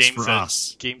 2 weeks for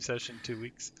us. Game session 2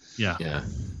 weeks. Yeah. Yeah.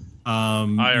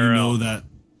 You know that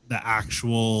the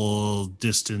actual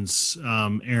distance.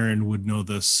 Aaron would know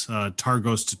this.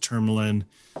 Targos to Tourmaline,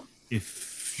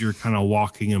 if you're kind of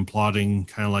walking and plodding,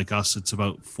 kind of like us, it's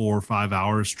about 4 or 5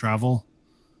 hours travel.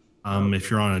 Okay. If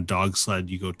you're on a dog sled,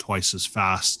 you go twice as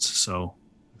fast. So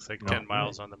It's like 10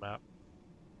 miles on the map.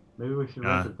 Maybe we should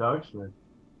rent a dog sled.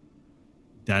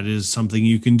 that is something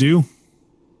you can do.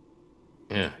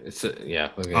 Yeah,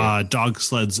 okay. Dog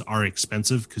sleds are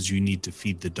expensive because you need to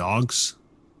feed the dogs.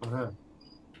 Uh-huh.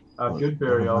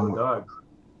 Goodberry, all the dogs.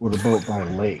 What about by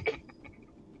lake?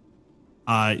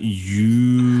 I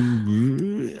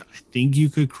think you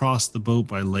could cross the boat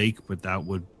by lake, but that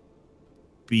would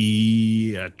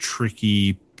be a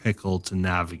tricky pickle to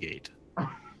navigate.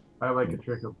 I like a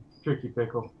tricky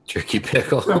pickle. Tricky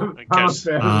pickle. Catch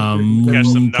some Put it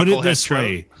knucklehead this trout.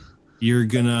 way. You're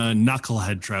gonna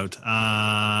knucklehead trout.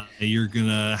 You're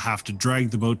gonna have to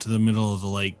drag the boat to the middle of the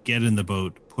lake, get in the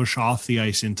boat, push off the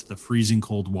ice into the freezing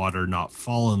cold water, not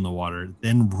fall in the water,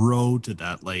 then row to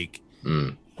that lake,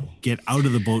 get out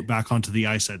of the boat back onto the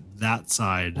ice at that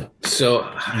side, So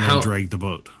and then drag the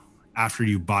boat after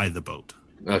you buy the boat.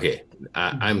 Okay,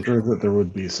 I'm sure that there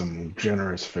would be some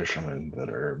generous fishermen that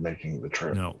are making the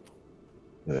trip. No.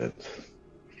 That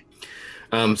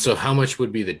So how much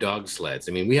would be the dog sleds?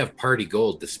 I mean, we have party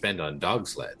gold to spend on dog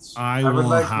sleds. I would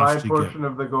like my portion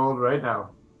of the gold right now.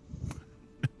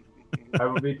 I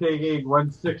will be taking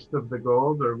 1/6 of the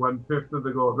gold or 1/5 of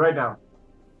the gold right now.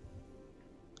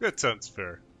 That sounds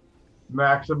fair.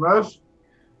 Maximus,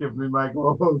 give me my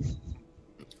gold.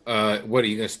 What are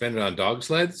you going to spend it on dog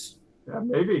sleds? Yeah,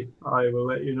 maybe. I will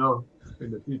let you know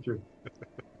in the future.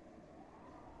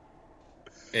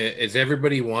 Does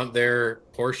everybody want their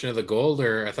portion of the gold,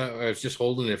 or I thought I was just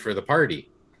holding it for the party?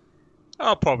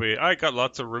 I'll probably. I got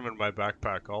lots of room in my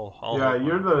backpack. I'll Yeah,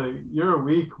 you're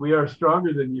weak. We are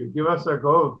stronger than you. Give us our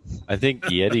gold. I think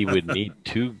Yeti would need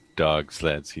 2 dog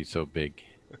sleds. He's so big.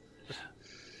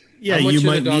 Yeah, How much you are the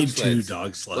might dog need sleds? 2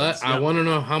 dog sleds. I want to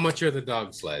know how much are the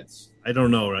dog sleds? I don't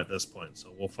know at this point, so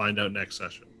we'll find out next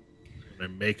session. When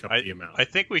I make up the amount. I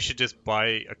think we should just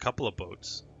buy a couple of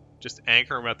boats, just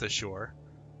anchor them at the shore,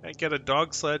 and get a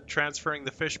dog sled transferring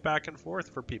the fish back and forth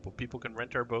for people. People can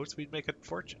rent our boats. We'd make a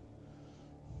fortune.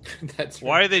 That's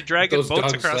Why are they dragging those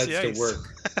boats dog across the sleds ice? to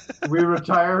work. We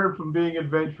retire from being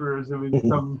adventurers and we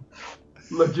become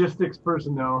logistics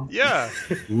personnel. Yeah,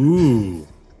 Ooh.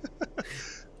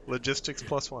 logistics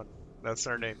 +1. That's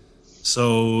our name.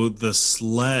 So the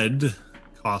sled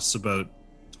costs about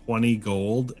 20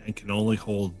 gold and can only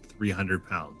hold 300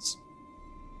 pounds.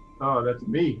 Oh, that's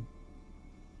me.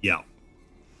 Yeah.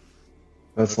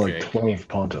 that's Okay. like 12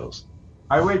 pontos.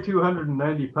 I weigh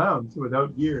 290 pounds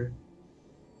without gear.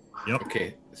 Yep.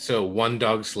 Okay, so 1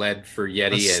 dog sled for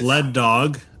Yeti A is sled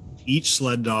dog. Each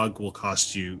sled dog will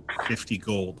cost you 50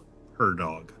 gold per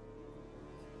dog.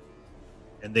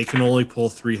 And they can only pull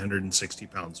 360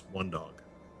 pounds, 1 dog.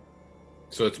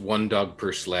 so it's 1 dog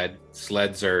per sled.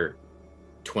 Sleds are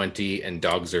 20 and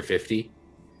dogs are 50.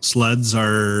 Sleds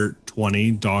are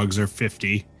 20, dogs are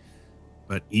 50.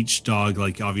 But each dog,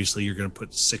 like obviously you're going to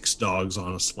put 6 dogs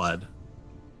on a sled.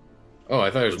 Oh, I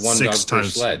thought it was 1 6 dog per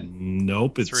sled.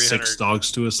 Nope, it's 6 300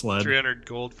 dogs to a sled. 300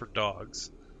 gold for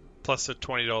dogs, plus a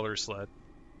 $20 sled.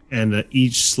 And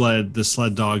each sled, the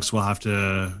sled dogs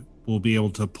will be able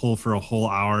to pull for a whole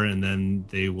hour, and then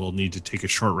they will need to take a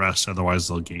short rest. Otherwise,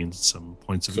 they'll gain some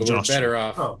points of So we're exhaustion. better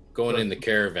off Oh, going good. in the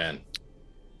caravan.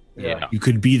 Yeah. You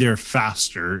could be there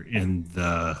faster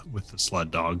with the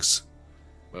sled dogs.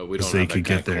 Well, we Because don't they have that could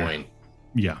kind get of there. coin.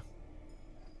 Yeah.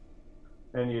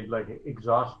 And you'd like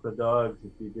exhaust the dogs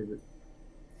if you did it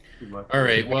too much. All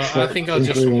right, well, I think I'll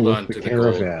just Tinkering hold with on to the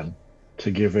gold. caravan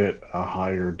to give it a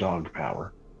higher dog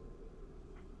power.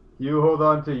 You hold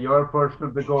on to your portion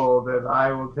of the gold, and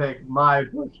I will take my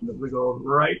portion of the gold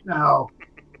right now.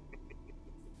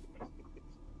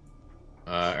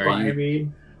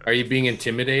 Are you being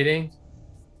intimidating?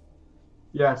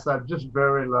 Yes, I'm just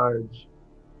very large.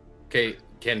 Okay,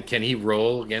 can he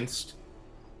roll against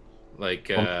like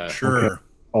Sure.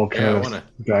 I'll Yeah, I cast wanna-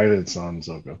 guidance on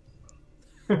Zoka.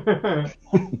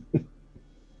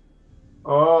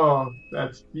 Oh,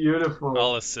 that's beautiful.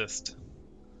 I'll assist.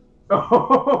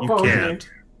 Oh, You okay. can't.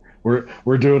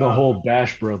 We're doing a whole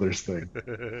Bash Brothers thing.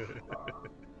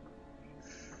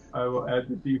 I will add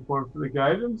the D4 for the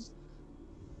guidance.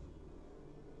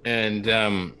 and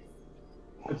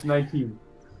It's 19.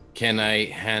 can I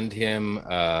hand him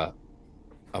a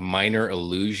minor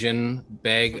illusion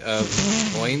bag of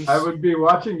coins? I would be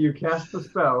watching you cast the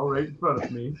spell right in front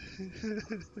of me.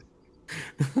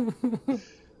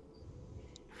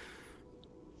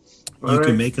 You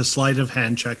can make a sleight of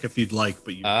hand check if you'd like,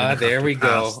 but you there we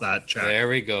go. That check. There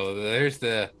we go. There's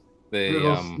the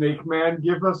little snake man.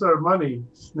 Give us our money,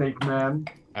 snake man.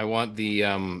 I want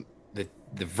the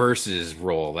versus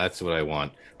roll. That's what I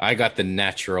want. I got the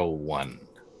natural 1.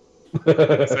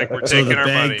 It's like we're taking the our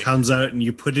bag money. comes out and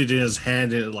you put it in his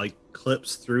hand and it like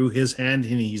clips through his hand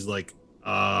and he's like,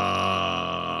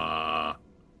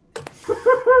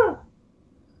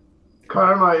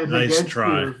 Karma is Nice against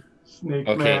try. you, snake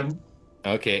Okay. man.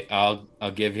 Okay, I'll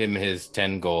give him his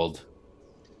 10 gold.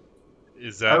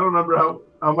 Is I that don't remember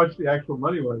how much the actual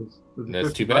money was. Was it That's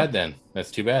 50 too bad bucks? then.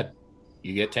 That's too bad.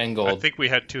 You get 10 I gold. think we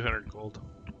had 200 gold.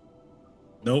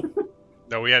 nope.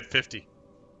 No, we had 50.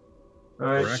 All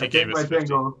right, Correct. I She gave take us my 10 50.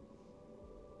 gold.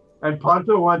 And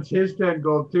Ponto wants his 10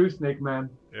 gold too, snake man.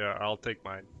 Yeah, I'll take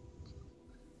mine.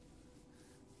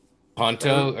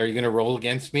 Ponto, are you going to roll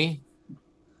against me?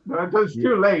 No, it's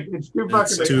too late. It's too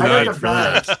fucking It's too I late got the for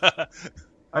bag. that.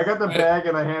 I got the bag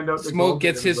and I hand out the Smoke gold to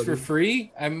gets his for everybody.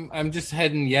 free? I'm just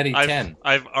heading Yeti 10.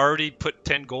 I've already put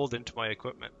 10 gold into my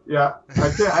equipment. Yeah,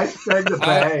 I snagged the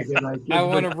bag and I give I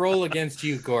want the- to roll against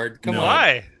you, Gord. Come No. on.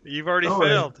 Why? You've already No,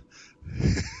 failed.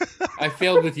 I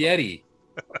failed with Yeti.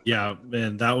 Yeah,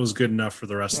 man, that was good enough for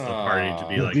the rest of the party to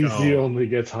be The like, DC oh, only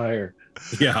gets higher.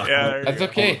 yeah. Yeah, there you That's go.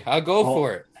 okay. I'll go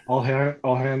for it.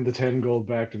 I'll hand the 10 gold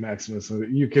back to Maximus so that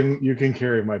you can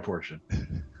carry my portion.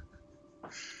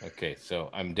 Okay, so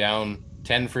I'm down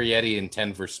 10 for Yeti and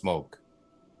 10 for Smoke.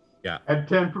 and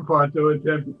 10 for Ponto and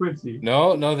 10 for Quincy.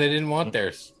 No, they didn't want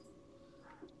theirs.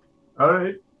 All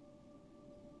right.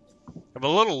 I'm a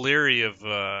little leery of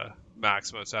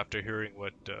Maximus after hearing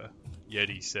what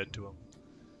Yeti said to him.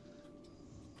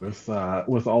 With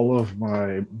all of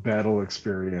my battle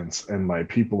experience and my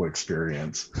people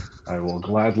experience, I will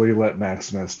gladly let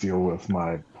Maximus deal with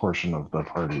my portion of the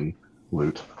party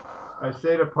loot. I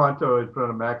say to Ponto in front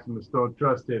of Maximus, don't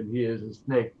trust him. He is a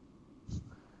snake.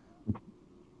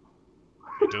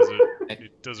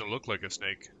 It doesn't look like a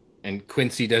snake. And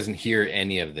Quincy doesn't hear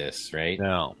any of this, right?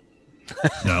 No.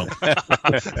 No,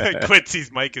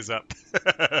 Quincy's mic is up.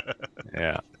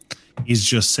 Yeah. he's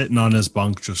just sitting on his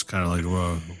bunk, just kind of like,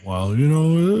 well, you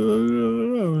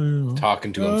know,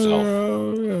 Talking to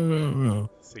himself.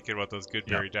 Thinking about those good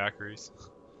berry daiquiris.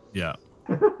 Yeah.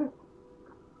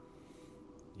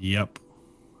 Yep.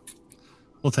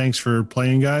 Well, thanks for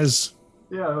playing, guys.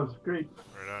 Yeah, that was great.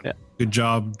 Right on. Yeah. Good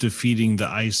job defeating the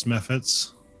ice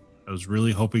methods. I was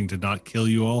really hoping to not kill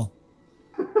you all.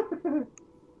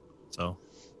 So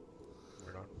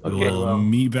Right on. Okay, we'll well.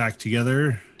 meet back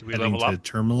together. Do we heading level to up?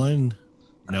 Tourmaline.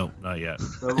 No, not yet.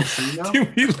 Level 3 now? Do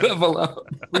we level up?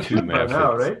 We should by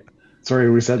now, right?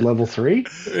 Sorry, we said level 3?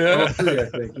 Level 3, I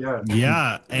think, yeah.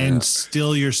 Yeah, and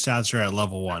still your stats are at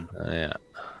level 1. Yeah.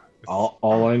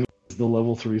 All I need is the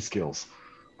level 3 skills.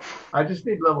 I just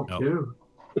need level Nope. 2.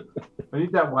 I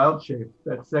need that wild shape.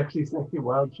 That sexy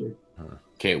wild shape.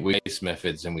 Okay, we ice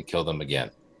methods and we kill them again.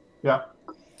 Yeah.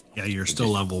 Yeah, you're still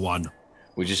level 1.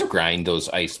 We just grind those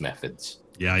ice methods.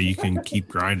 Yeah, you can keep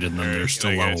grinding them. They're Alright,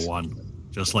 still good night, level guys. 1,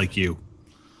 just like you.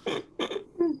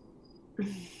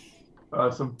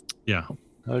 Awesome. Yeah.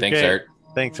 Okay. Thanks, Art.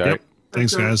 Thanks, Yep. Art.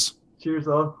 Thanks, guys. Cheers,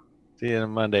 all. See you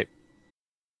on Monday.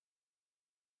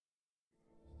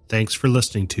 Thanks for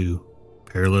listening to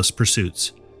Perilous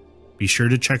Pursuits. Be sure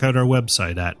to check out our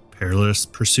website at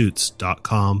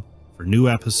perilouspursuits.com for new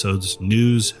episodes,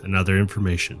 news, and other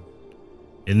information.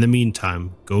 In the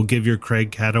meantime, go give your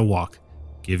Craig Cat a walk,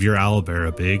 give your owlbear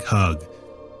a big hug,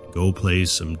 and go play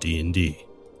some D&D.